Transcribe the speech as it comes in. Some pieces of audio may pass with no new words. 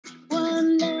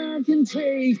love can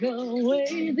take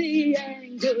away the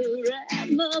anger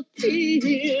and the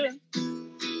fear.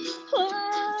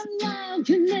 Oh, love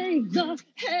can make the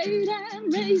hate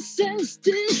and races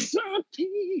disappear.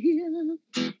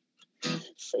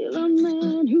 Feel a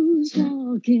man who's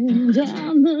walking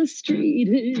down the street,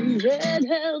 his head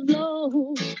held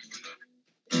low.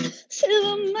 See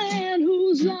the man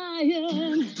who's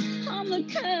lying on the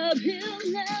curb,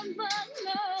 he'll never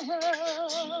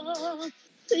know.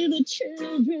 See the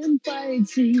children fight,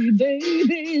 see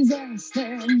babies ask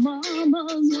their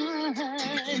mamas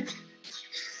why.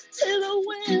 See the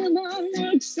women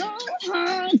work so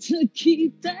hard to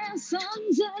keep their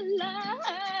sons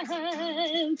alive.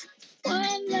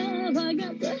 One love, I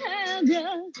got to have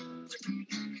you.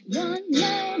 One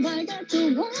love, I got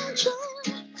to want you.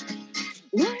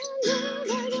 One love,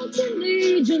 I got to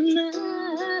need you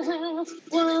now.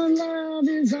 One love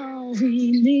is all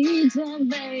we need to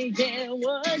make it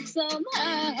work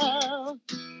somehow.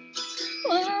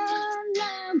 One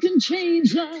love can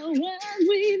change the world,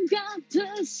 we've got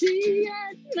to see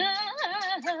it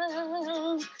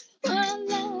now. One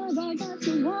love, I got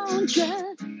to want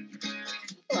you.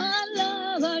 One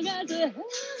love, I got to have.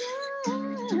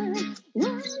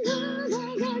 One love,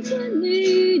 I got to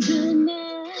need you now.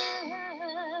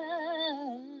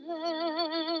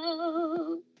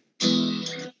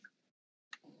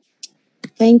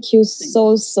 Thank you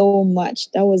so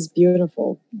much. That was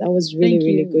beautiful. That was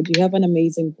really good. You have an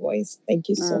amazing voice. Thank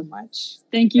you so much.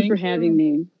 Thank you for having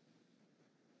me.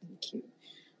 Thank you.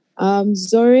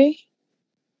 Zori,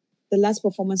 the last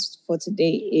performance for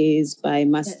today is by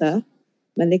Master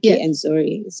Maliki, and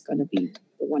Zori is going to be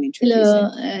the one introducing.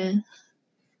 Hello.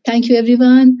 Thank you,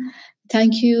 everyone.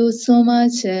 Thank you so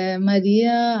much,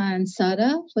 Maria and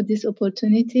Sarah, for this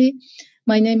opportunity.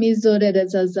 My name is Zore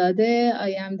Rezazadeh.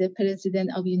 I am the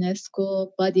president of UNESCO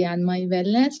Body and Mind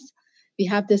Wellness. We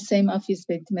have the same office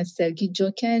with Mr.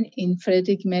 Gijoken in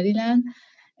Frederick, Maryland.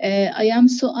 I am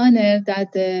so honored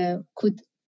that could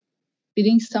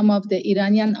bring some of the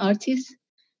Iranian artists,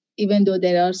 even though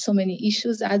there are so many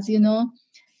issues, as you know.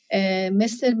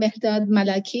 Mr. Mehdad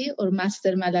Malaki, or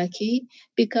Master Malaki,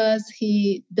 because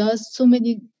he does so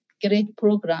many great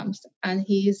programs and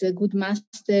he is a good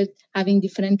master having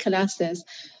different classes.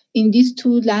 In these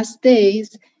 2 last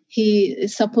days, he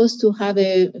is supposed to have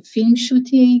a film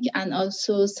shooting and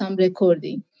also some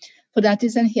recording. For that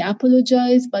reason, he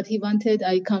apologized, but he wanted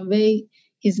I convey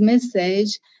his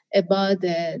message about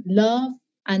love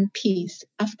and peace.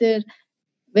 After,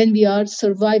 when we are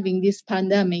surviving this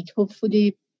pandemic,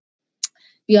 hopefully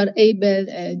we are able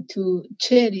to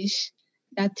cherish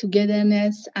that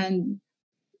togetherness and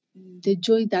the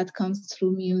joy that comes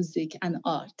through music and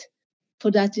art.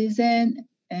 For that reason,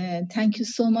 thank you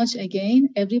so much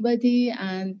again, everybody,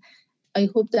 and I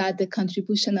hope that the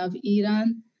contribution of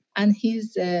Iran and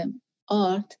his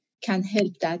art can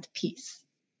help that peace.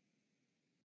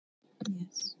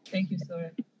 Yes. Thank you, Zori.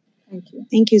 Thank you.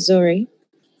 Thank you, Zori.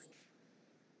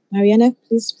 Mariana,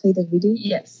 please play the video.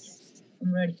 Yes,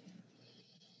 I'm ready.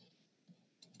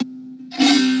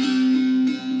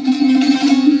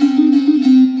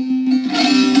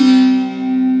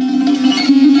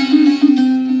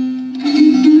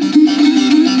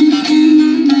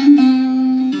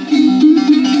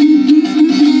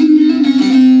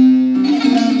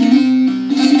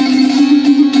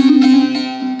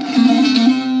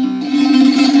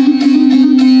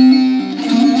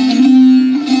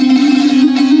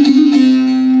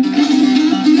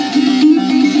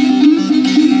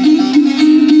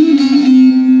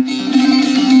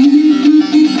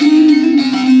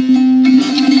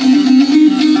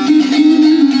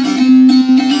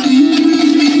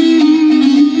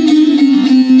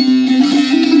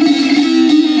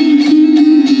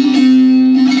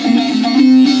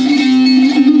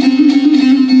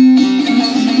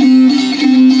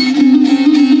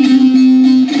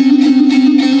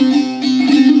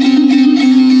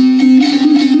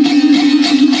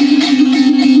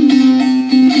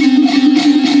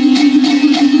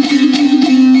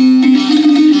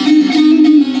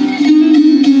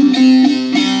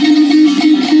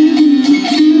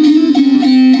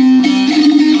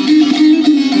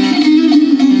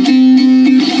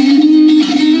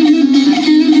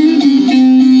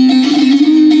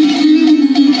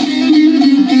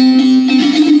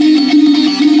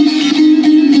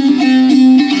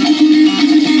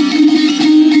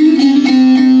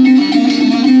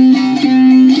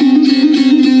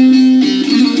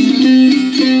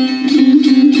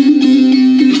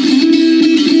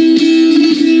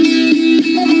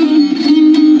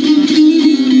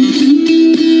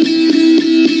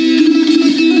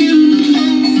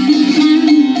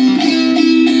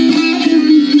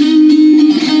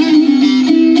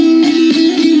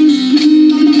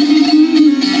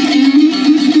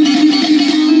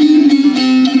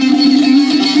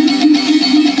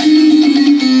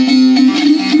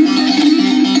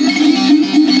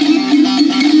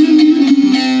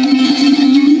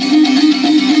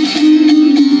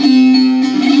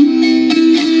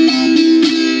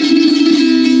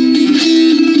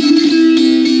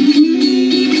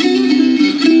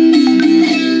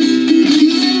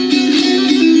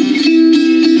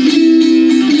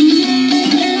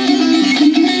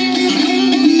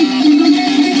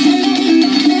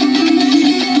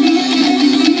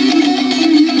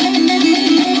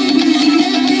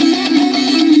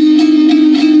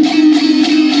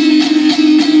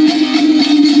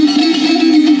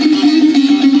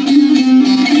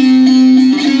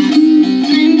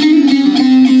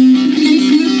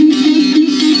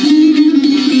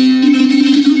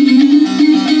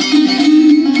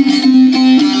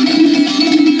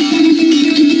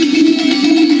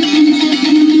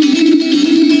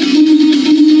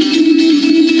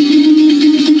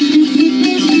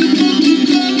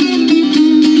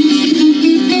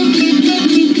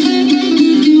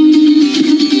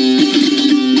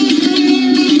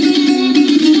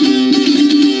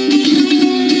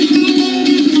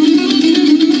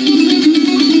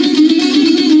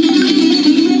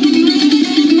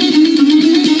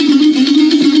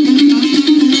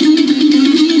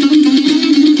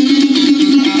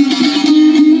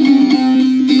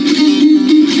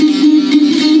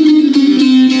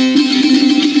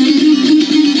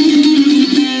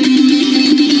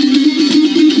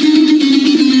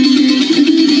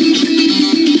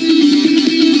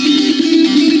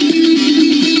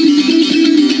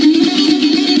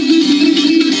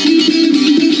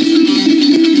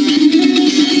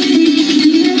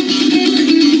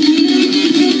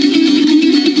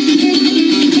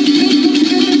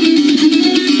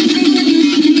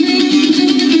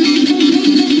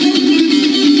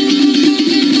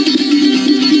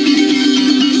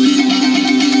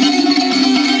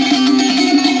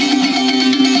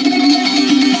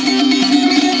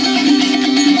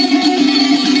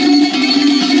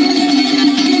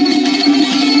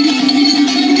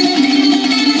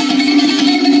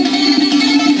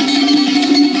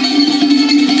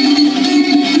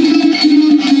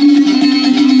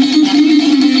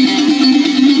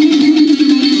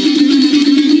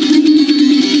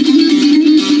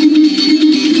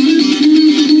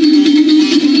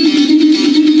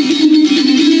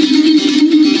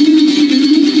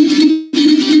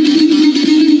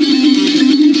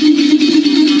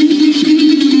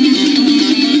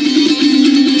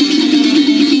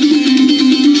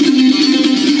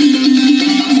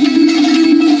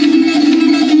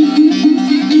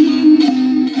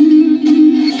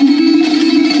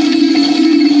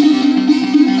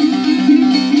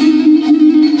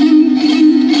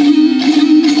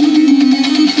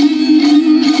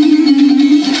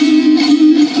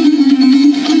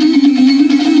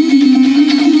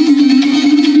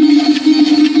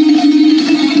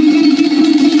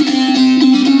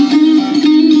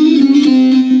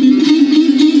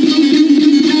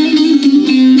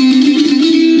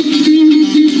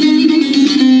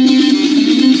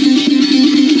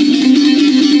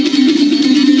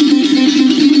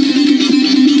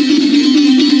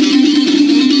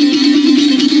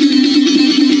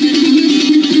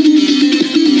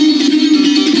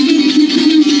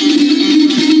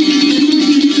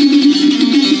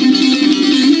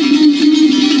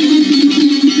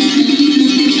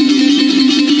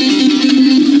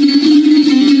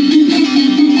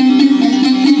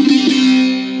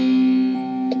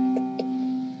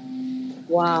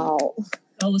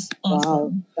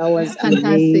 That was Fantastic.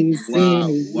 amazing. Wow.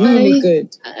 Really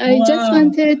good. I just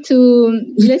wanted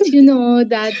to let you know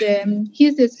that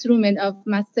his instrument of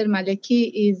Master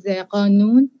Maliki is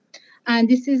Qanun. And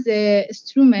this is a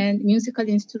musical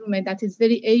instrument that is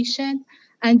very ancient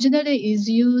and generally is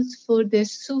used for the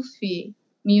Sufi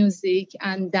music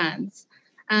and dance.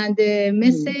 And the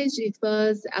message, it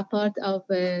was a part of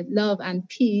love and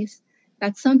peace.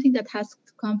 That's something that has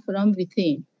to come from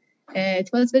within. It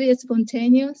was very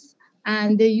spontaneous,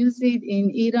 and they use it in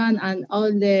Iran and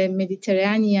all the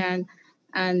Mediterranean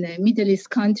and Middle East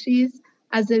countries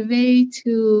as a way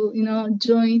to,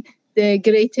 join the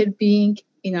greater being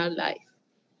in our life.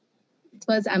 It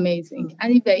was amazing.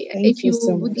 Anyway, if you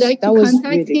so would much. like That to was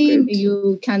contact really him, good.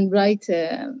 you can write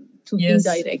to him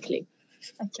directly.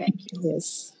 Thank you.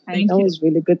 Yes, Thank that you. was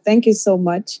really good. Thank you so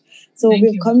much. So Thank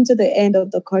we've you. come to the end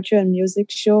of the culture and music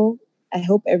show. I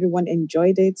hope everyone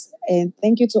enjoyed it. And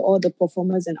thank you to all the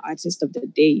performers and artists of the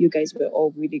day. You guys were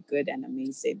all really good and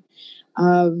amazing.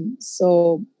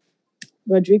 So,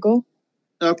 Rodrigo?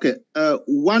 Okay.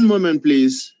 One moment,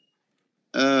 please.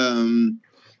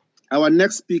 Our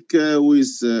next speaker, who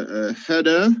is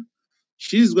Heather,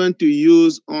 she's going to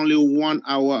use only 1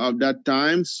 hour of that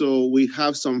time. So we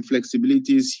have some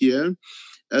flexibilities here.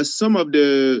 Some of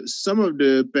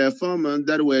the performers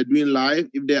that we're doing live,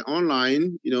 if they're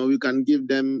online, we can give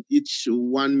them each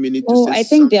 1 minute to say I think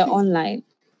something. they're online.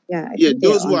 Yeah, I Yeah, think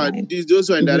they're those who are online. those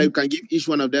who are in direct, we can give each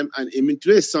one of them. And I mean,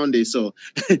 today is Sunday, so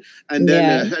and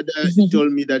then Heather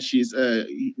told me that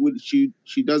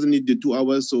she doesn't need the 2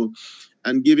 hours. So,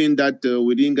 and given that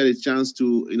we didn't get a chance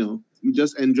to, we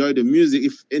just enjoy the music.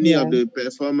 If any of the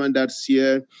performers that's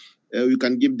here, we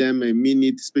can give them a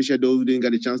minute, especially those who didn't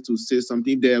get a chance to say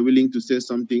something. If they are willing to say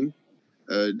something,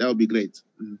 that would be great.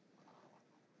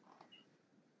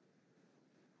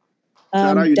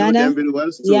 Sarah, you know them very well,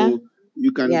 so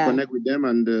you can connect with them.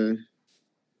 And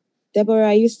Deborah,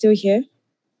 are you still here?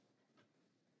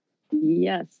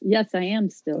 Yes, I am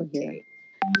still here.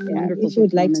 Wonderful. If you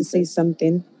would like to say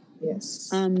something, yes.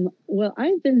 Well,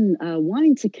 I've been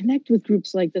wanting to connect with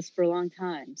groups like this for a long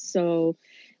time. So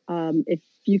if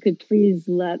you could please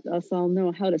let us all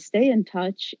know how to stay in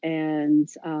touch and,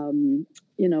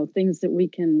 things that we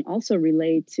can also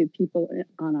relate to people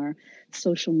on our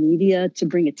social media to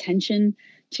bring attention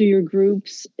to your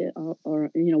groups or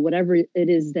whatever it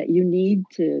is that you need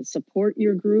to support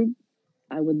your group.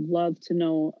 I would love to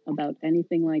know about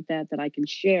anything like that I can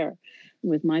share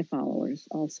with my followers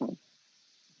also.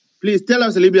 Please tell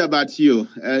us a little bit about you.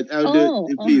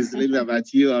 Please, a little bit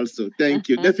about you also. Thank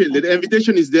you. Definitely. The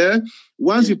invitation is there.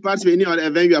 Once you participate in any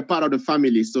event, you are part of the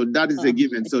family. So that is a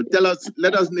given. So let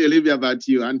us know a little bit about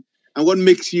you and what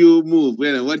makes you move.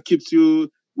 What keeps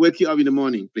you waking up in the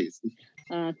morning, please.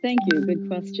 Thank you. Good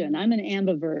question. I'm an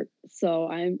ambivert, so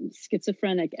I'm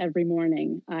schizophrenic every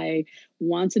morning. I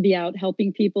want to be out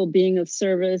helping people, being of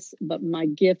service, but my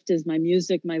gift is my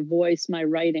music, my voice, my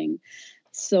writing.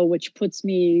 So which puts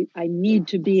me, I need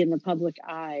to be in the public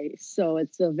eye. So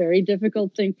it's a very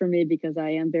difficult thing for me because I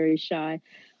am very shy.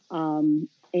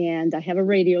 And I have a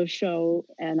radio show,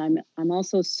 and I'm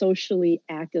also socially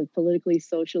active, politically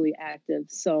socially active.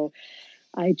 So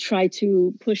I try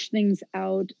to push things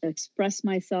out, express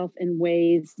myself in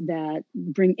ways that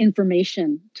bring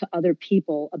information to other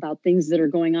people about things that are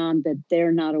going on that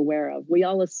they're not aware of. We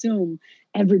all assume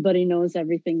everybody knows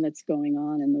everything that's going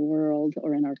on in the world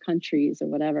or in our countries or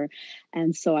whatever.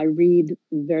 And so I read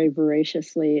very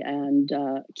voraciously and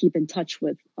keep in touch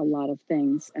with a lot of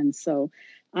things. And so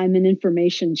I'm an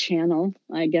information channel,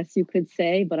 I guess you could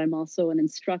say, but I'm also an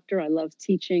instructor. I love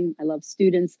teaching. I love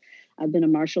students. I've been a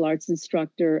martial arts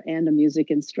instructor and a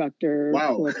music instructor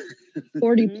for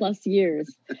 40 plus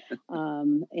years,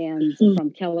 and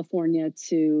from California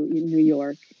to New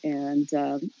York. And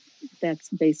that's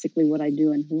basically what I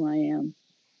do and who I am.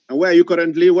 And where are you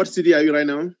currently? What city are you right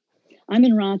now? I'm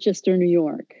in Rochester, New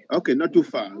York. Okay, not too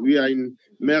far. We are in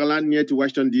Maryland, near to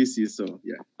Washington, D.C., so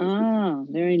yeah. Ah,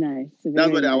 very nice.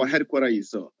 That's where our headquarters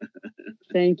is, so.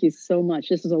 Thank you so much.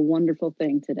 This is a wonderful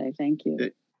thing today. Thank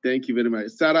you. Thank you very much.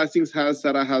 Sarah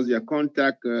has your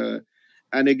contact.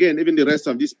 And again, even the rest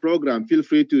of this program, feel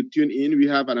free to tune in. We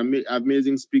have an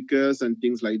amazing speakers and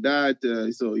things like that.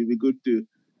 So it'll be good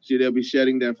they'll be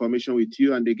sharing the information with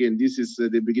you. And again, this is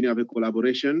the beginning of a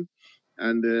collaboration.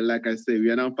 And like I say,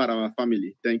 we are now part of our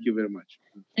family. Thank you very much.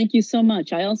 Thank you so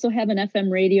much. I also have an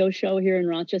FM radio show here in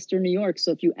Rochester, New York.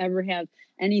 So if you ever have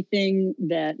anything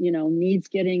that, needs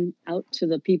getting out to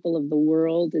the people of the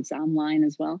world, it's online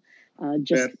as well.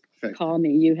 Just call me.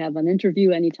 You have an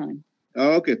interview anytime.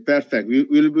 Oh, okay, perfect.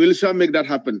 We'll sure make that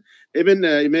happen. Even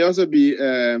it may also be,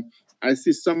 I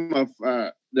see some of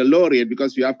the laureate,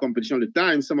 because we have competition all the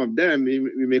time, some of them we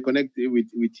may connect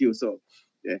with you. So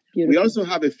yeah. We also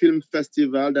have a film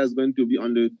festival that's going to be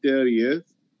on the 30th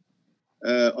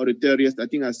or the 30th, I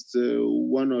think as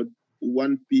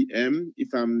 1 p.m.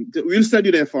 We'll send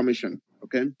you the information.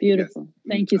 Okay. Beautiful.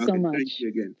 Yes. Thank you so much. Thank you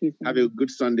again. Have a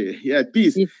good Sunday. Yeah,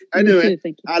 peace. Anyway, you too.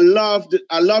 Thank you. I love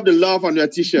the love on your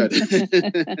t-shirt.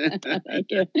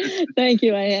 Thank you. Thank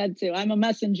you. I had to. I'm a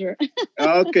messenger.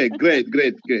 Okay, great.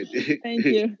 Thank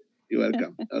you. You're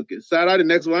welcome. Okay, Sarah, the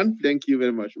next one. Thank you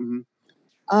very much.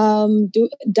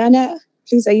 Dana,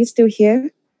 please, are you still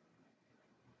here?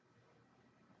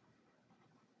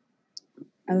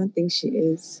 I don't think she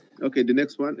is. Okay, the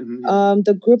next one.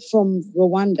 The group from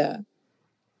Rwanda.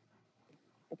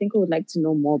 I think we would like to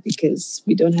know more because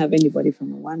we don't have anybody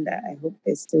from Rwanda. I hope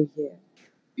they're still here.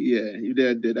 Yeah, if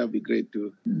they're there, that'd be great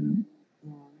too. Mm-hmm.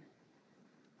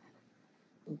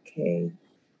 Okay.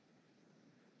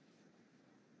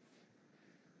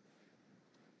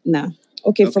 No.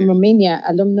 Okay, from Romania,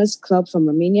 Alumnus Club from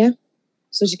Romania.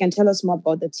 So she can tell us more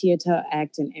about the theater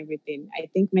act and everything. I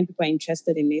think many people are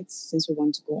interested in it since we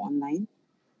want to go online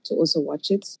to also watch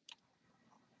it.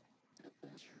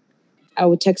 I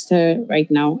will text her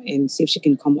right now and see if she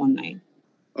can come online.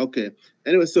 Okay.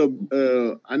 Anyway, so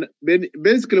and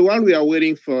basically while we are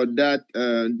waiting for that,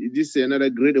 this is another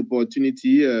great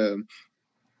opportunity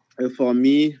for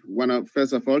me.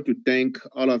 First of all, to thank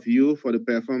all of you for the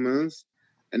performance.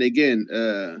 And again,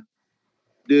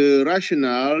 the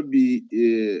rationale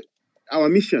our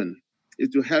mission is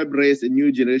to help raise a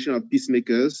new generation of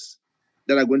peacemakers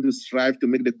that are going to strive to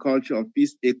make the culture of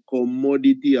peace a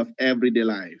commodity of everyday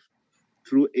life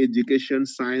through education,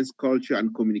 science, culture,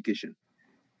 and communication.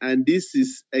 And this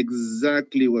is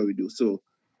exactly what we do. So,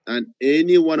 and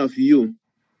any one of you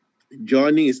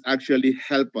joining is actually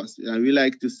help us. And we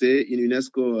like to say in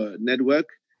UNESCO network,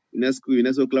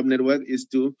 UNESCO Club Network is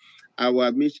to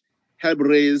our mission, help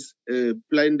raise,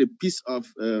 plant the peace of,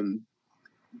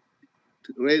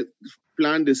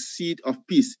 plant the seed of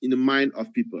peace in the mind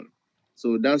of people.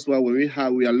 So that's why when we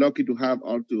are lucky to have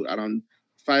up to around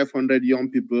 500 young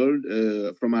people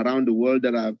from around the world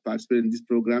that are participating in this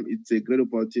program. It's a great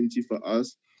opportunity for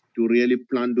us to really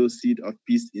plant those seeds of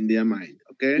peace in their mind,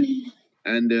 okay?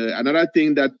 And another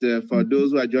thing that for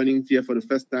those who are joining here for the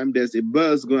first time, there's a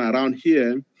buzz going around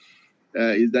here,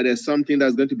 is that there's something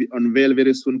that's going to be unveiled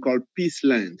very soon called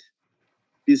Peaceland.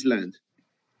 Peaceland.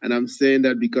 And I'm saying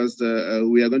that because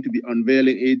we are going to be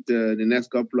unveiling it the next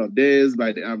couple of days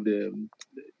by the end of the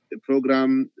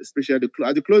program, especially at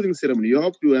the closing ceremony. You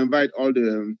hope to invite all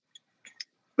the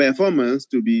performers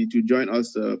to join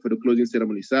us for the closing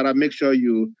ceremony. Sarah, make sure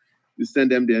you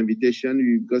send them the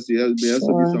invitation because there will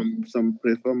also be some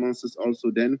performances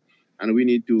also then, and we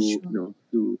need to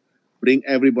to bring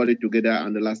everybody together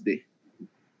on the last day.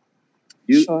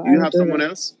 You have someone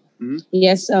else? Mm-hmm.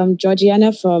 Yes,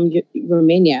 Georgiana from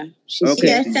Romania. She's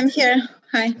here. Yes, I'm here.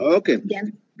 Hi. Okay. Yeah.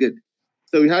 Good.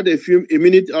 So we had a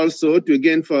minute also to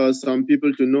again for some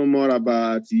people to know more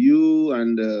about you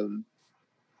and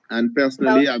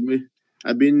personally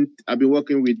I've been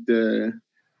working with the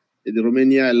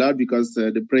Romania a lot because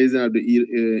the president of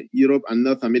the Europe and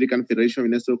North American Federation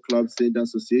of UNESCO Clubs and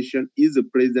Association is the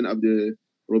president of the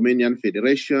Romanian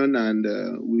Federation, and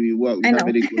we have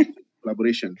very good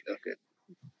collaboration. Okay.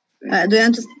 Do you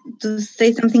want to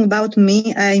say something about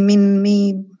me? I mean,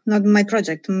 me, not my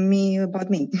project, me about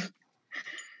me.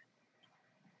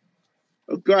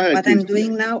 Go ahead. What I'm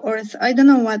doing now, or I don't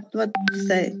know what to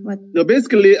say. No,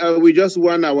 basically, we just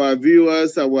want our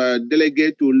viewers, our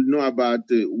delegate to know about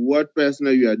what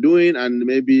personally you are doing, and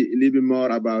maybe a little bit more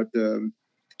about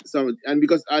some. And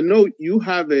because I know you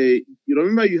have you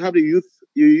remember you have your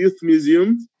youth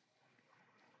museum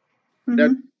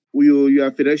that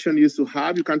your federation used to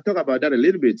have. You can talk about that a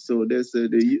little bit. So there's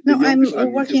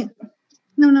I'm working.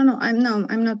 No, I'm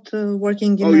not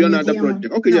working in. Oh, you're not the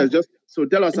project. Okay, no. Yes, so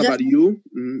tell us about you.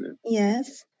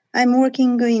 Yes, I'm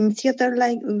working in theater.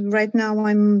 Like right now,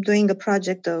 I'm doing a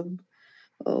project of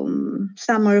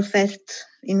Summer Fest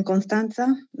in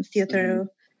Constanța, theater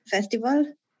festival.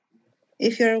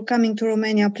 If you're coming to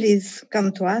Romania, please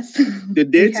come to us. The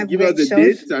dates, give us the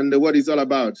dates and what it's all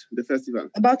about, the festival.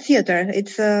 About theater,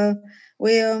 it's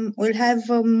we'll have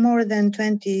more than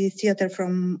 20 theater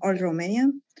from all Romania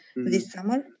this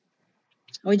summer.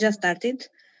 We just started.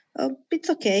 It's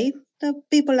okay. The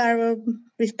people are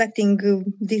respecting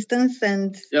distance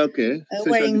and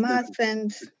wearing masks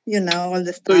and all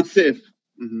the stuff. So it's safe.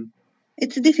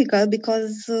 It's difficult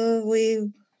because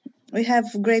we have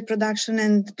great production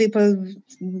and people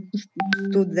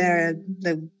stood there.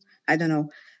 I don't know,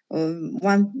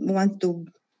 want to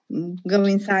go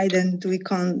inside and we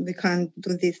can't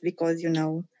do this because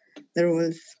the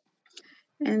rules.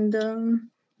 And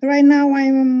right now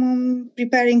I'm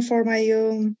preparing for my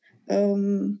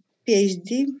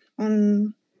PhD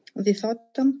on this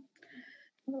autumn.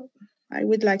 I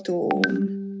would like to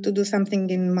do something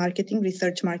in marketing,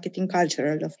 research marketing,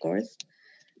 cultural, of course,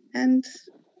 and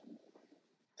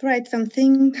write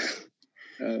something.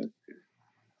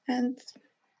 And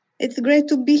it's great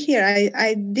to be here.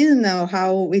 I didn't know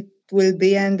how it will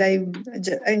be, and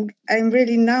I'm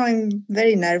really now I'm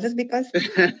very nervous because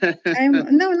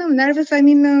I'm nervous. I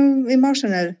mean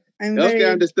emotional. I'm okay,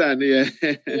 I understand. Yeah.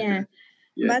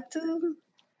 Yeah. But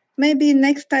maybe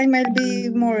next time I'll be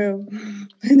more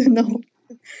I don't know,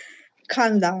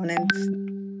 calm down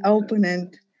and open,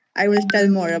 and I will tell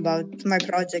more about my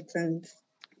projects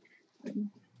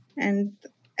and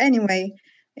anyway,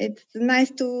 it's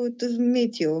nice to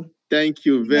meet you. Thank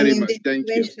you very much. Thank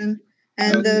you.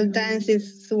 And the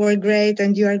dances were great,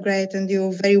 and you are great, and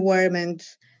you're very warm, and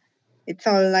it's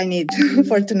all I need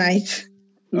for tonight.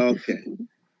 Okay.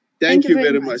 Thank you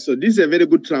very much. So this is a very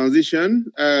good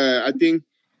transition. I think,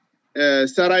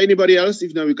 Sarah, anybody else?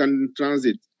 If not, we can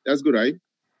transit. That's good, right?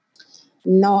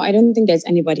 No, I don't think there's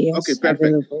anybody else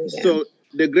available. Yeah. So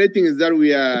the great thing is that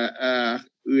we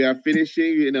are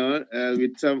finishing,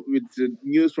 with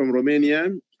news from Romania,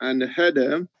 and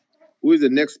Heather, who is the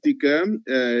next speaker,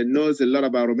 knows a lot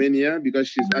about Romania because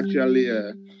she's actually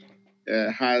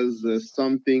has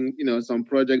something, some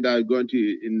project that are going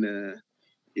to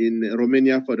in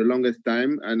Romania for the longest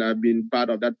time, and I've been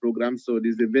part of that program. So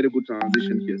this is a very good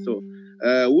transition here. So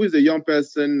who is the young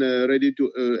person ready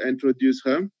to introduce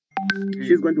her?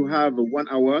 She's going to have 1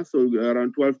 hour, so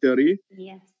around 12:30.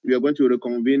 Yes. We are going to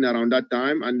reconvene around that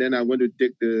time, and then I'm going to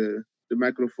take the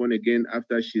microphone again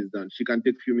after she's done. She can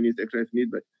take a few minutes extra if need,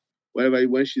 but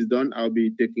when she's done, I'll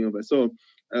be taking over. So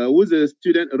who's the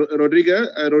student?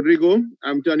 Rodrigo,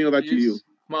 I'm turning over to you.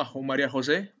 Majo, Maria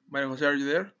Jose. Maria Jose, are you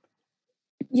there?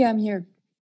 Yeah, I'm here.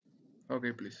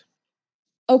 Okay, please.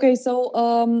 Okay, so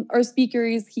our speaker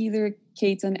is Heather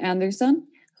Caton Anderson,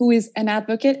 who is an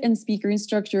advocate and speaker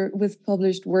instructor with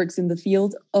published works in the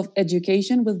field of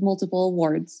education with multiple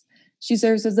awards. She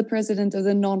serves as the president of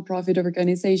the nonprofit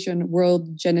organization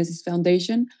World Genesis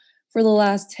Foundation for the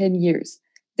last 10 years,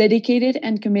 dedicated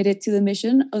and committed to the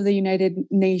mission of the United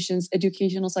Nations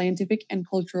Educational, Scientific, and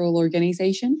Cultural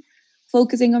Organization,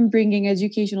 focusing on bringing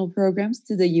educational programs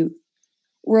to the youth.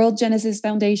 World Genesis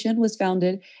Foundation was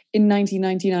founded in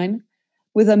 1999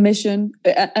 with a mission,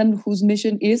 and whose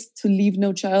mission is to leave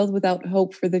no child without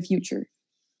hope for the future,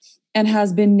 and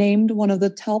has been named one of the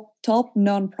top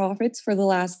nonprofits for the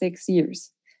last 6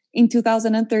 years. In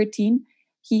 2013,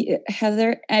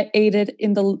 Heather aided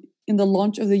in the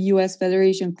launch of the U.S.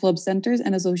 Federation Club Centers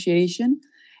and Association,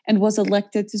 and was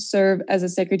elected to serve as a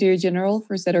Secretary General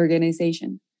for said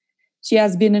organization. She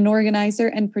has been an organizer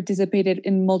and participated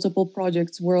in multiple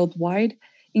projects worldwide,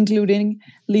 including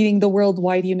leading the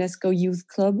Worldwide UNESCO Youth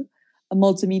Club, a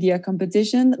multimedia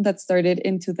competition that started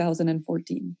in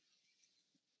 2014.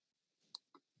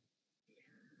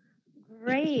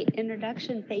 Great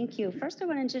introduction. Thank you. First, I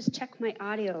want to just check my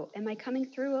audio. Am I coming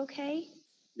through okay?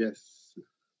 Yes.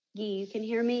 Guy, you can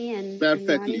hear me?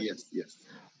 Perfectly, yes.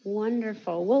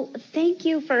 Wonderful. Well, thank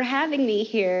you for having me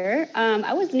here.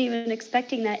 I wasn't even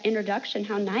expecting that introduction.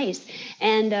 How nice.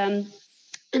 And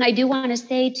I do want to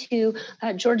say to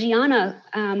Georgiana,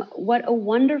 what a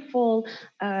wonderful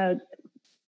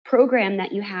program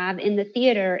that you have in the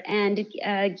theater. And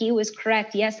Guy was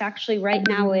correct. Yes, actually, right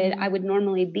now I would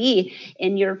normally be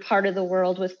in your part of the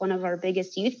world with one of our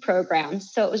biggest youth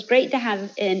programs. So it was great to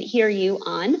have and hear you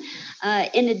on.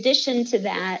 In addition to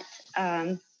that,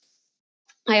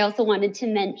 I also wanted to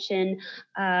mention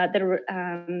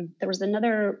there was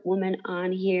another woman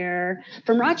on here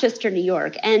from Rochester, New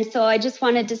York. And so I just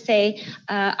wanted to say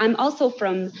I'm also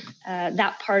from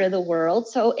that part of the world.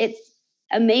 So it's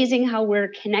amazing how we're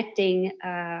connecting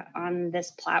on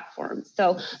this platform.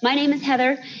 So my name is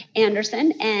Heather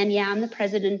Anderson, and yeah, I'm the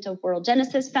president of World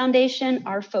Genesis Foundation.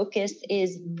 Our focus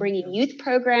is bringing youth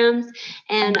programs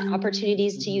and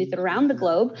opportunities to youth around the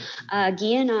globe.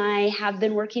 Guy and I have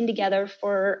been working together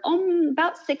for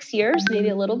about 6 years, maybe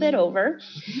a little bit over.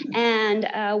 And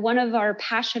one of our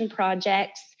passion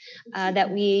projects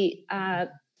that we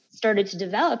started to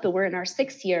develop, and we're in our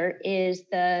 6th year, is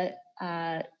the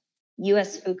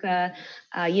US FUCA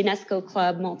UNESCO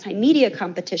Club Multimedia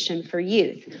Competition for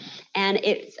Youth. And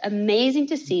it's amazing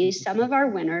to see some of our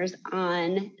winners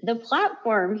on the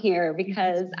platform here,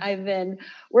 because I've been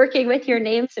working with your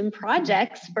names and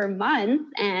projects for months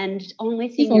and only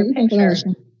seeing your picture.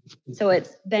 So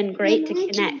it's been great to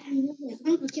connect.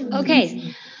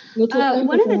 Okay.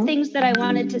 One of the things that I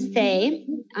wanted to say,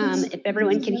 if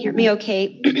everyone can hear me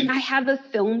okay, I have a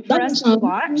film for us to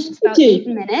watch. It's about 8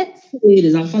 minutes.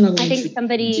 I think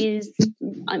somebody's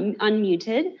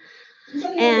unmuted.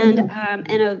 And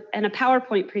a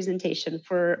PowerPoint presentation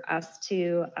for us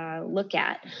to look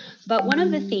at. But one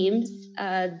of the themes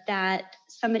that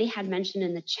somebody had mentioned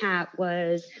in the chat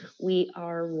was we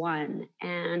are one.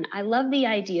 And I love the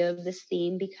idea of this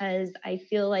theme because I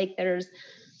feel like there's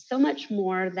so much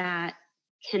more that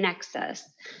connects us,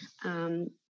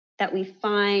 that we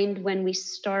find when we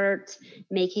start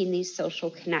making these social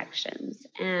connections.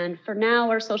 And for now,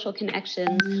 our social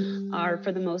connections are,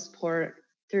 for the most part,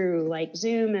 through like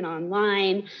Zoom and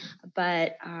online.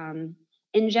 But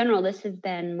in general, this has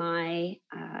been my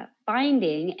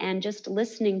finding, and just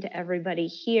listening to everybody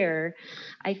here,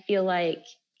 I feel like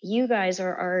you guys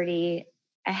are already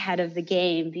ahead of the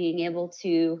game, being able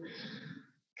to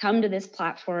come to this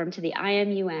platform, to the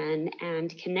IMUN,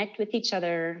 and connect with each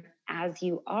other as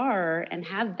you are and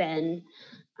have been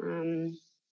on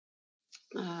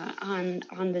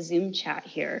the Zoom chat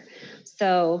here.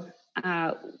 So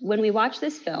when we watch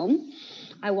this film,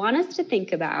 I want us to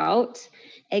think about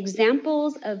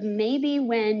examples of maybe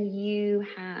when you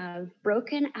have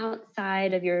broken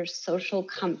outside of your social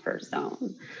comfort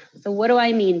zone. So what do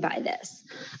I mean by this?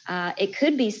 It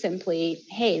could be simply,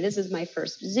 hey, this is my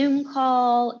first Zoom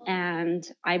call and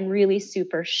I'm really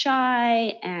super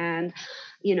shy, and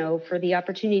for the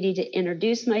opportunity to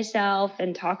introduce myself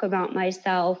and talk about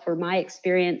myself or my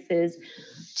experiences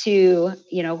to,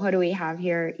 what do we have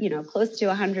here? Close to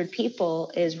 100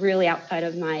 people is really outside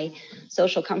of my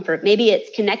social comfort. Maybe it's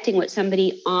connecting with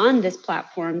somebody on this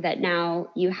platform that now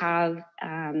you have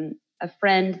a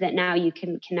friend that now you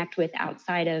can connect with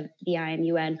outside of the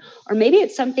IMUN. Or maybe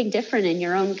it's something different in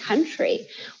your own country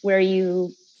where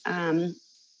you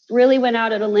really went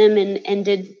out on a limb and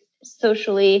did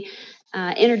socially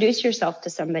introduce yourself to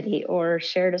somebody or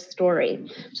shared a story.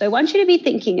 So I want you to be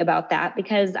thinking about that,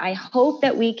 because I hope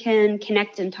that we can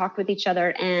connect and talk with each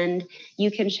other, and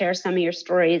you can share some of your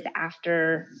stories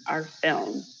after our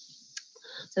film.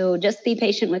 So just be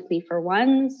patient with me for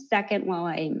 1 second while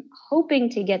I'm hoping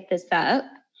to get this up.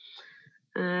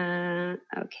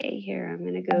 Okay, here I'm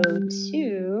going to go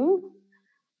to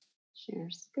share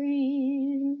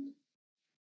screen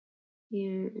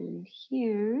here and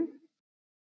here.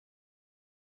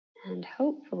 And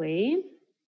hopefully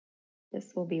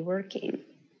this will be working.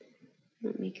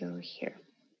 Let me go here.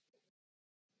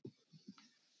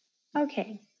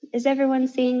 Okay, is everyone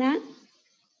seeing that?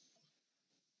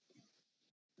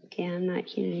 Okay, I'm not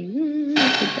hearing. I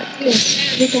think that's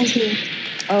good. We can hear.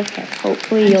 Okay,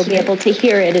 hopefully you'll be able to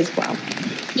hear it as well.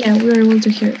 Yeah, we're able to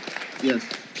hear it. Yes.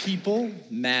 People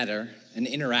matter, and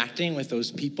interacting with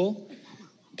those people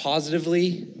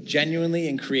positively, genuinely,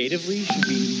 and creatively should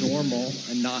be normal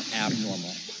and not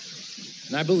abnormal.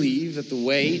 And I believe that the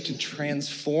way to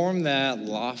transform that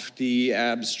lofty,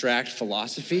 abstract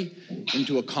philosophy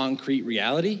into a concrete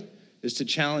reality is to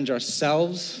challenge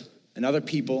ourselves and other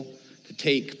people to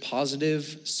take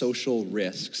positive social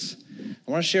risks.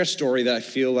 I want to share a story that I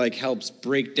feel like helps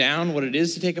break down what it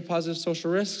is to take a positive social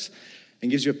risk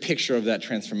and gives you a picture of that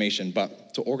transformation.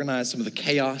 But to organize some of the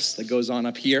chaos that goes on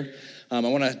up here, I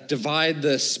want to divide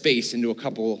the space into a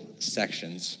couple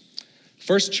sections.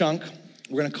 First chunk,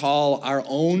 we're going to call our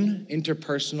own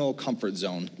interpersonal comfort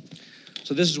zone.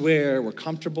 So this is where we're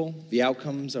comfortable, the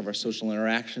outcomes of our social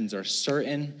interactions are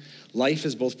certain, life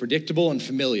is both predictable and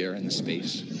familiar in this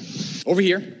space. Over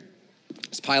here,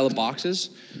 this pile of boxes,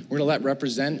 we're going to let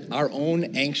represent our own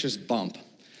anxious bump.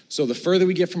 So the further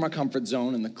we get from our comfort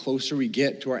zone and the closer we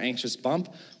get to our anxious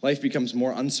bump, life becomes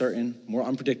more uncertain, more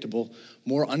unpredictable,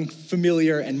 more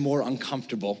unfamiliar, and more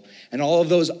uncomfortable. And all of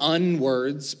those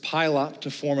words pile up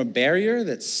to form a barrier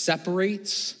that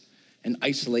separates and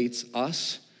isolates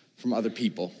us from other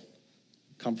people.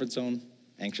 Comfort zone,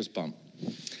 anxious bump.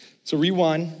 So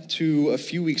rewind to a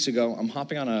few weeks ago. I'm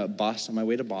hopping on a bus on my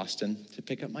way to Boston to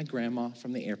pick up my grandma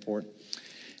from the airport.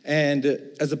 And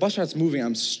as the bus starts moving,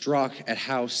 I'm struck at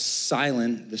how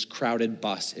silent this crowded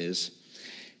bus is.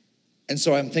 And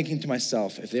so I'm thinking to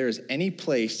myself, if there is any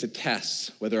place to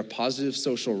test whether a positive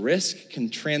social risk can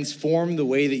transform the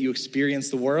way that you experience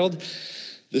the world,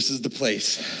 this is the place.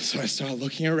 So I start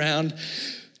looking around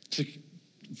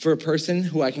for a person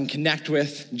who I can connect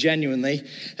with genuinely.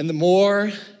 And the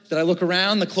more that I look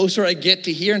around, the closer I get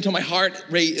to here until my heart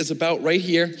rate is about right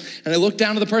here. And I look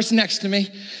down to the person next to me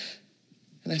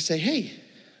and I say, hey,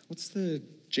 what's the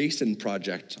Jason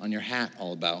project on your hat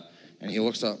all about? And he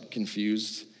looks up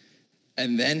confused.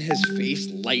 And then his face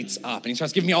lights up, and he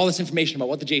starts giving me all this information about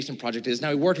what the Jason Project is. Now,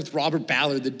 he worked with Robert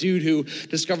Ballard, the dude who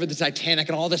discovered the Titanic,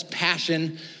 and all this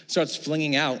passion starts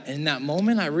flinging out. And in that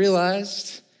moment, I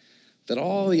realized that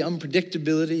all the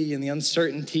unpredictability and the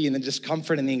uncertainty and the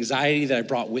discomfort and the anxiety that I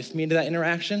brought with me into that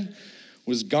interaction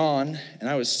was gone, and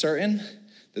I was certain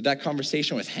that that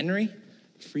conversation with Henry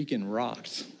freaking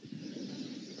rocked.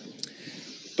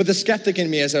 But the skeptic in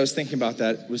me, as I was thinking about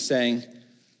that, was saying,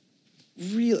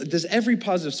 does every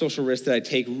positive social risk that I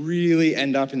take really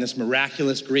end up in this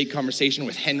miraculous, great conversation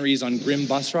with Henrys on grim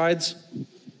bus rides?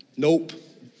 Nope.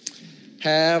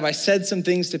 Have I said some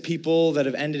things to people that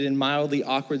have ended in mildly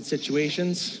awkward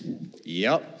situations?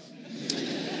 Yep.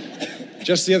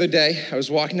 Just the other day, I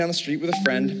was walking down the street with a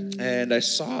friend, and I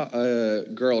saw a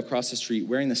girl across the street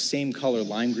wearing the same color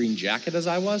lime green jacket as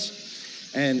I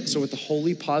was. And so with the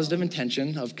wholly positive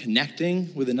intention of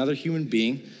connecting with another human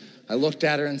being, I looked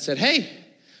at her and said, "Hey,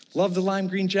 love the lime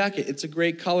green jacket. It's a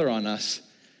great color on us."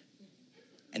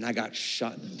 And I got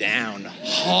shut down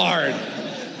hard.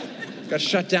 Got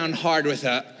shut down hard with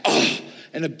a, oh,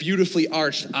 and a beautifully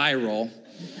arched eye roll.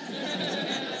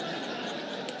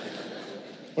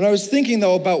 When I was thinking,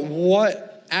 though, about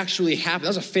what actually happened, that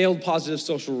was a failed positive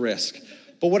social risk.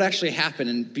 But what actually happened,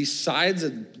 and besides a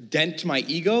dent to my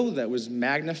ego that was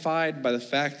magnified by the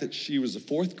fact that she was a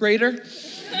fourth grader,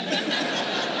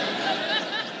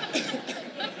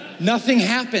 nothing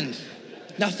happened.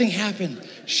 Nothing happened.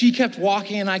 She kept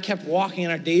walking and I kept walking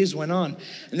and our days went on.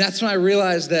 And that's when I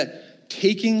realized that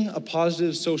taking a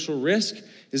positive social risk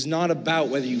is not about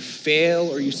whether you fail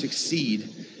or you succeed.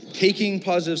 Taking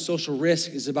positive social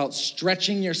risk is about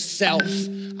stretching yourself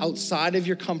outside of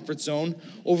your comfort zone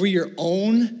over your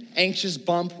own anxious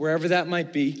bump, wherever that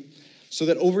might be, so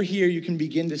that over here you can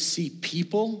begin to see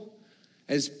people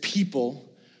as people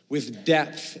with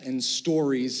depth and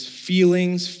stories,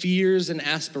 feelings, fears, and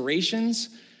aspirations,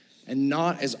 and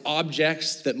not as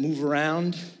objects that move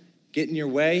around, get in your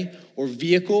way, or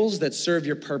vehicles that serve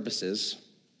your purposes.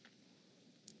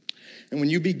 And when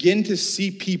you begin to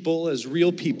see people as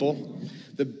real people,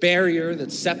 the barrier that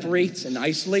separates and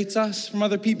isolates us from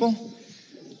other people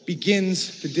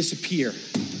begins to disappear.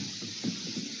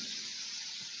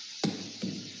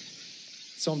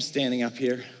 So I'm standing up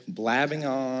here, blabbing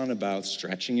on about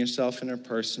stretching yourself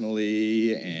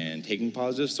interpersonally and taking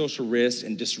positive social risks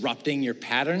and disrupting your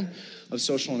pattern of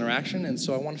social interaction. And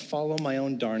so I want to follow my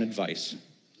own darn advice.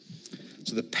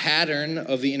 So the pattern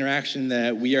of the interaction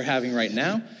that we are having right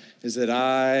now is that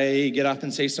I get up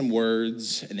and say some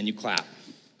words and then you clap.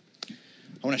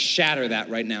 I want to shatter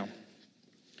that right now.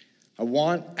 I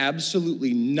want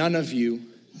absolutely none of you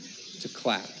to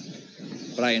clap.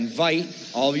 But I invite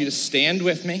all of you to stand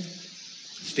with me.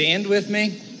 Stand with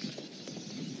me.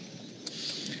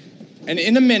 And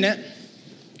in a minute,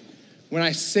 when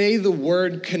I say the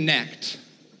word connect,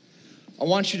 I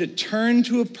want you to turn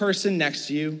to a person next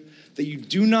to you that you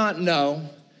do not know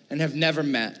and have never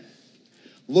met.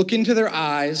 Look into their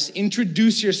eyes,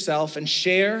 introduce yourself, and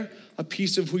share a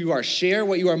piece of who you are. Share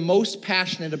what you are most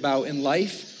passionate about in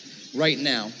life right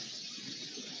now.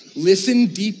 Listen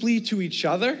deeply to each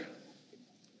other.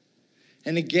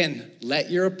 And again, let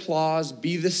your applause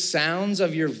be the sounds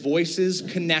of your voices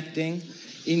connecting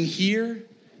in here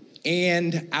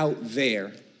and out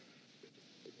there.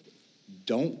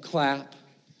 Don't clap.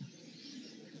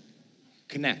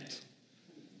 Connect.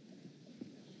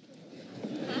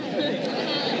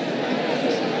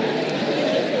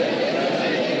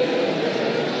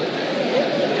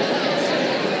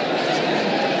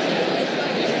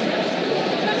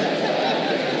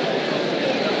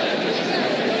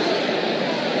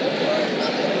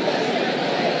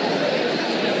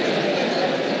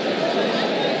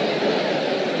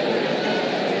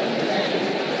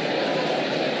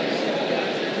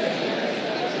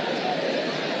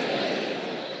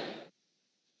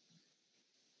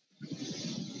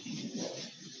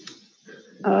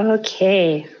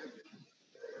 Okay.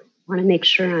 Want to make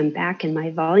sure I'm back and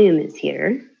my volume is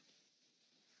here.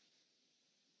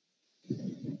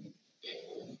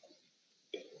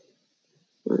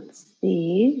 Let's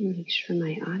see, make sure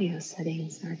my audio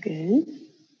settings are good.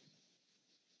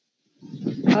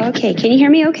 Okay, can you hear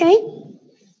me okay?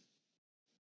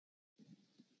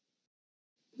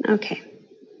 Okay,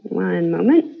 one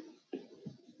moment.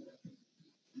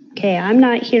 Okay, I'm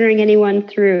not hearing anyone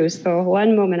through, so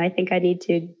one moment. I think I need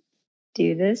to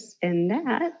do this and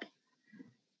that.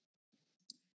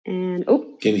 And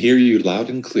oh. Can hear you loud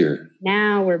and clear.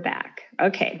 Now we're back.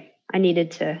 Okay, I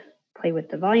needed to play with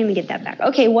the volume and get that back.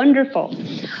 Okay, wonderful.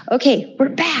 Okay, we're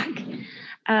back.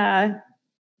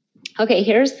 Okay,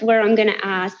 here's where I'm going to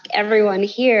ask everyone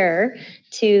here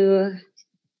to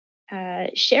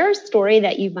share a story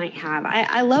that you might have.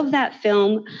 I love that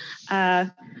film.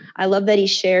 I love that he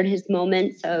shared his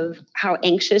moments of how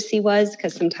anxious he was,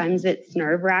 because sometimes it's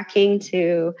nerve-wracking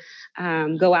to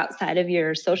go outside of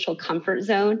your social comfort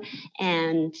zone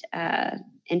and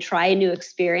try a new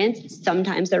experience.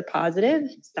 Sometimes they're positive,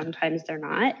 sometimes they're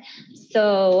not.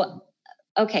 So,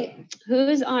 okay,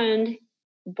 who's on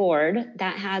board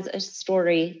that has a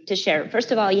story to share?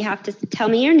 First of all, you have to tell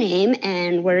me your name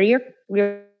and where you're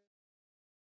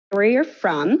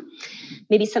from,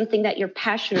 maybe something that you're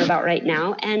passionate about right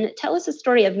now, and tell us a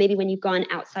story of maybe when you've gone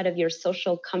outside of your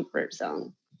social comfort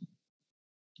zone.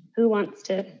 Who wants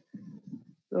to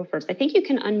go first? I think you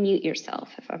can unmute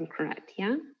yourself if I'm correct,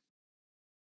 yeah?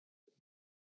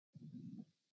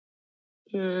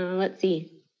 Let's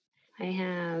see. I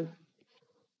have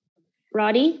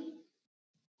Roddy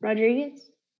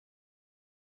Rodriguez.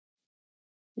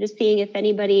 Just seeing if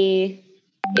anybody,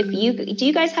 do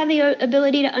you guys have the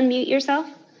ability to unmute yourself?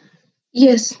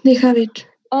 Yes, they have it.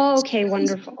 Oh, okay,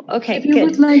 wonderful. Okay, if you good.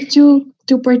 would like to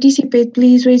participate,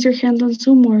 please raise your hand on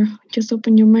Zoom or just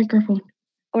open your microphone.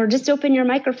 Or just open your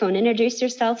microphone, introduce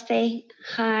yourself, say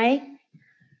hi.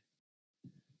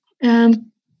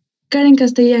 Karen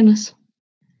Castellanos.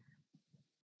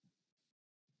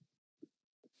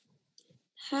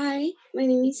 Hi, my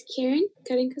name is Karen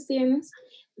Castellanos.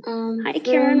 Hi,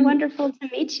 Karen. Wonderful to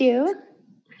meet you.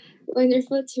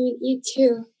 Wonderful to meet you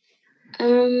too.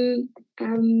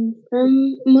 I'm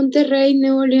from Monterrey,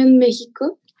 Nuevo León,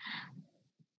 Mexico.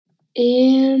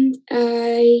 And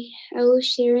I will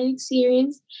share an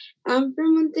experience. I'm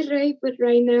from Monterrey, but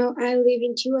right now I live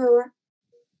in Chihuahua.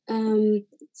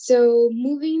 So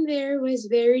moving there was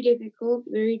very difficult,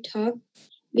 very tough,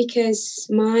 because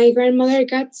my grandmother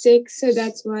got sick, so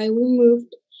that's why we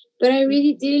moved. But I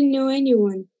really didn't know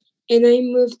anyone. And I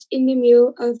moved in the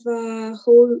middle of a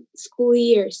whole school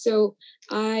year. So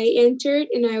I entered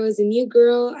and I was a new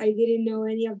girl. I didn't know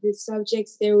any of the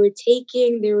subjects they were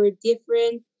taking. They were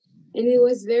different. And it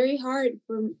was very hard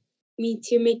for me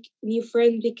to make new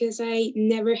friends because I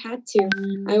never had to.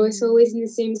 I was always in the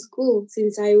same school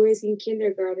since I was in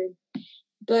kindergarten.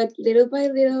 But little by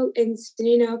little and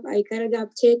soon enough, I got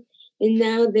adopted, and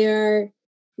now they are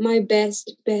my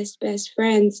best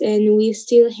friends, and we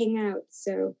still hang out.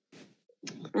 So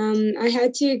I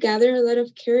had to gather a lot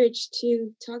of courage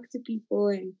to talk to people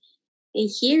and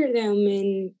hear them,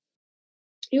 and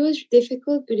it was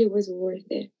difficult, but it was worth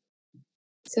it.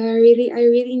 So I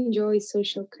really enjoy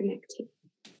social connecting.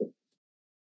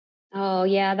 Oh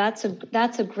yeah, that's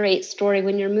a great story.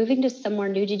 When you're moving to somewhere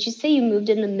new, did you say you moved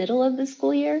in the middle of the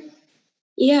school year?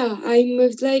 Yeah, I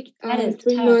moved like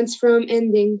 3 months from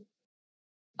ending.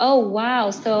 Oh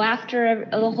wow! So after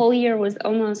the whole year was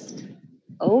almost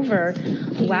over,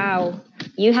 wow,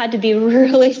 you had to be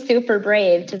really super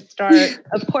brave to start.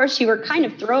 Of course, you were kind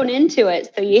of thrown into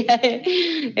it, so yeah,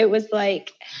 it was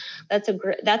like that's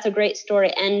a great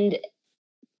story, and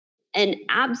an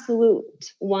absolute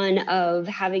one of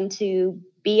having to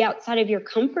be outside of your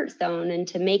comfort zone and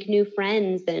to make new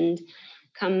friends and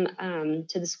come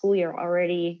to the school year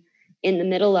already in the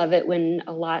middle of it when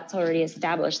a lot's already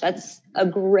established. That's a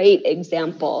great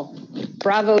example.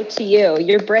 Bravo to you.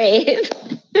 You're brave.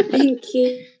 Thank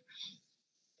you.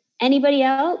 Anybody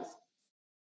else?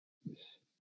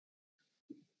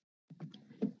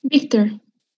 Victor.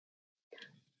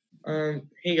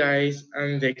 Hey guys,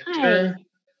 I'm Victor. Hi.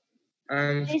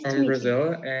 I'm from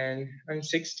Brazil and I'm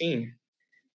 16.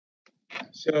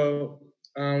 So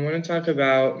I want to talk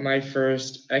about my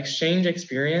first exchange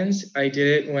experience. I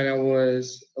did it when I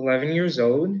was 11 years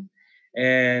old,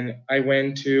 and I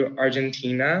went to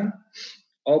Argentina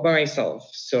all by myself.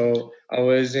 So I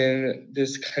was in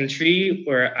this country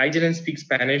where I didn't speak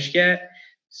Spanish yet.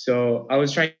 So I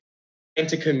was trying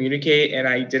to communicate and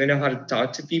I didn't know how to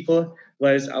talk to people.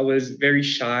 I was very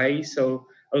shy. So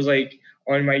I was like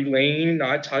on my lane,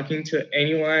 not talking to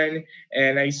anyone.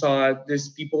 And I saw these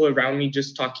people around me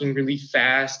just talking really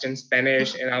fast in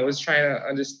Spanish. And I was trying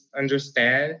to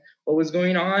understand what was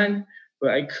going on,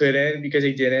 but I couldn't because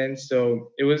I didn't.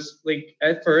 So it was like,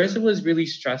 at first it was really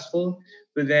stressful,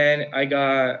 but then I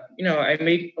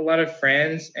made a lot of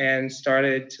friends and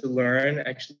started to learn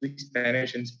actually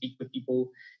Spanish and speak with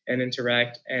people and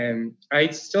interact. And I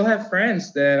still have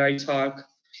friends that I talk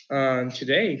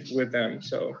today with them.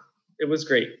 So it was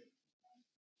great.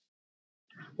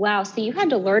 Wow. So you had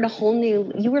to learn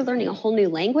you were learning a whole new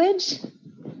language?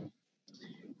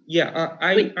 Yeah,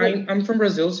 I'm from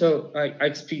Brazil, so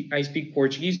I speak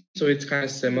Portuguese, so it's kind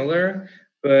of similar,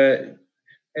 but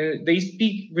and they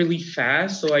speak really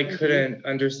fast, so I couldn't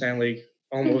understand like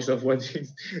almost of what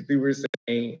they were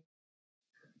saying.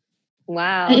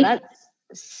 Wow, that's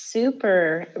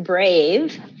super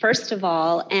brave, first of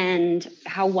all, and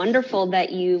how wonderful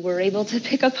that you were able to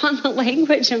pick up on the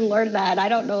language and learn that. I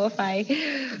don't know if I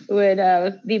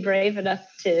would be brave enough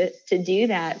to do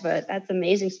that, but that's an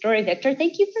amazing story, Victor.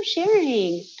 Thank you for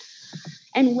sharing,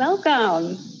 and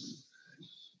welcome.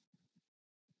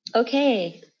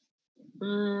 Okay,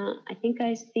 I think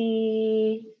I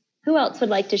see, who else would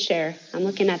like to share? I'm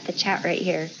looking at the chat right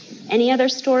here. Any other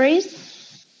stories?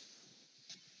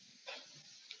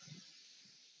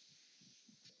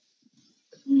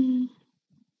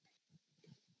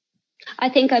 I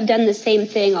think I've done the same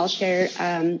thing. I'll share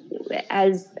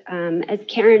as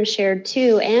Karen shared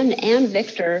too, and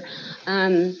Victor.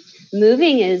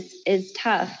 Moving is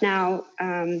tough now,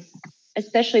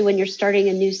 especially when you're starting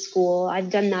a new school.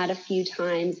 I've done that a few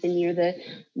times, and you're the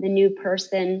new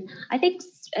person. I think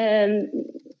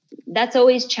that's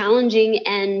always challenging,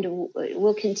 and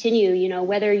will continue. You know,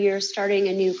 whether you're starting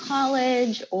a new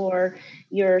college or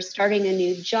you're starting a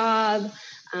new job.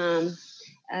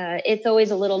 It's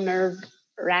always a little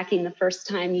nerve-wracking the first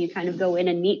time you kind of go in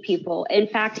and meet people. In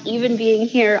fact, even being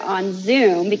here on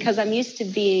Zoom, because I'm used to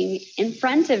being in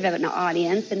front of an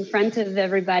audience, in front of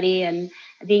everybody, and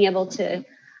being able to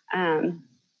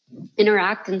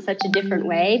interact in such a different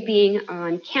way, being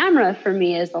on camera for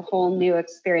me is a whole new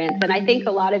experience. And I think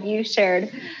a lot of you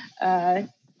shared, the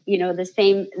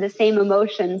same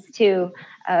emotions too,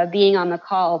 being on the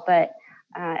call, but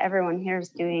everyone here is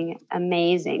doing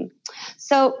amazing.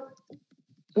 So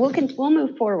we'll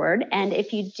move forward. And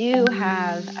if you do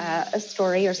have a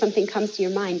story or something comes to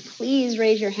your mind, please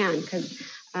raise your hand, because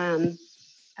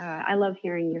I love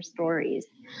hearing your stories.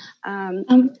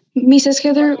 Mrs.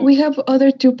 Heather, we have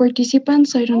other two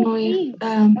participants. I don't know if...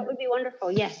 that would be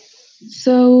wonderful, yes.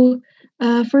 So,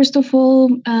 first of all,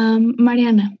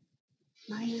 Mariana.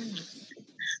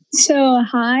 So,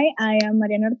 hi, I am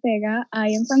Mariana Ortega. I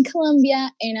am from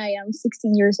Colombia, and I am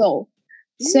 16 years old.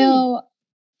 So,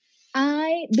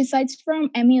 besides from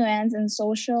events and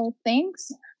social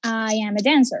things, I am a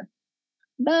dancer.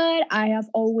 But I have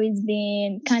always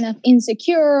been kind of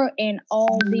insecure in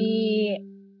all the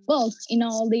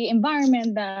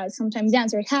environment that sometimes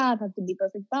dancers have to be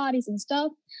perfect bodies and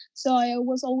stuff. So I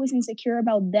was always insecure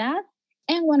about that.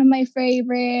 And one of my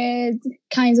favorite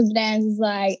kinds of dance is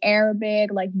like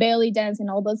Arabic, like belly dance and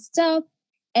all that stuff.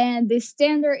 And the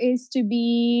standard is to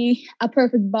be a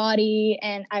perfect body.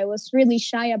 And I was really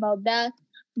shy about that.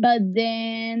 But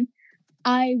then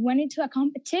I went into a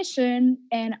competition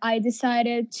and I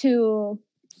decided to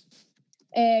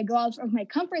go out of my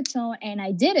comfort zone, and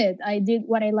I did it. I did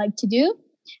what I like to do,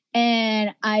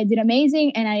 and I did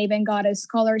amazing. And I even got a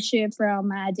scholarship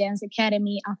from a dance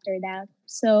academy after that.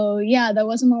 So yeah, that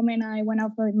was a moment I went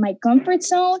out of my comfort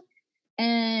zone,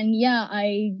 and yeah,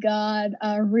 I got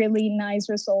a really nice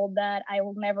result that I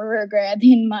will never regret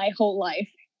in my whole life.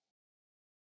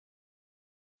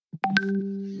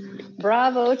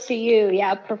 Bravo to you.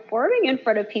 Yeah, performing in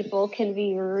front of people can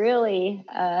be really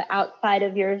outside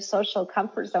of your social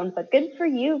comfort zone, but good for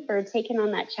you for taking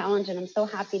on that challenge. And I'm so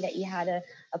happy that you had a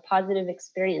positive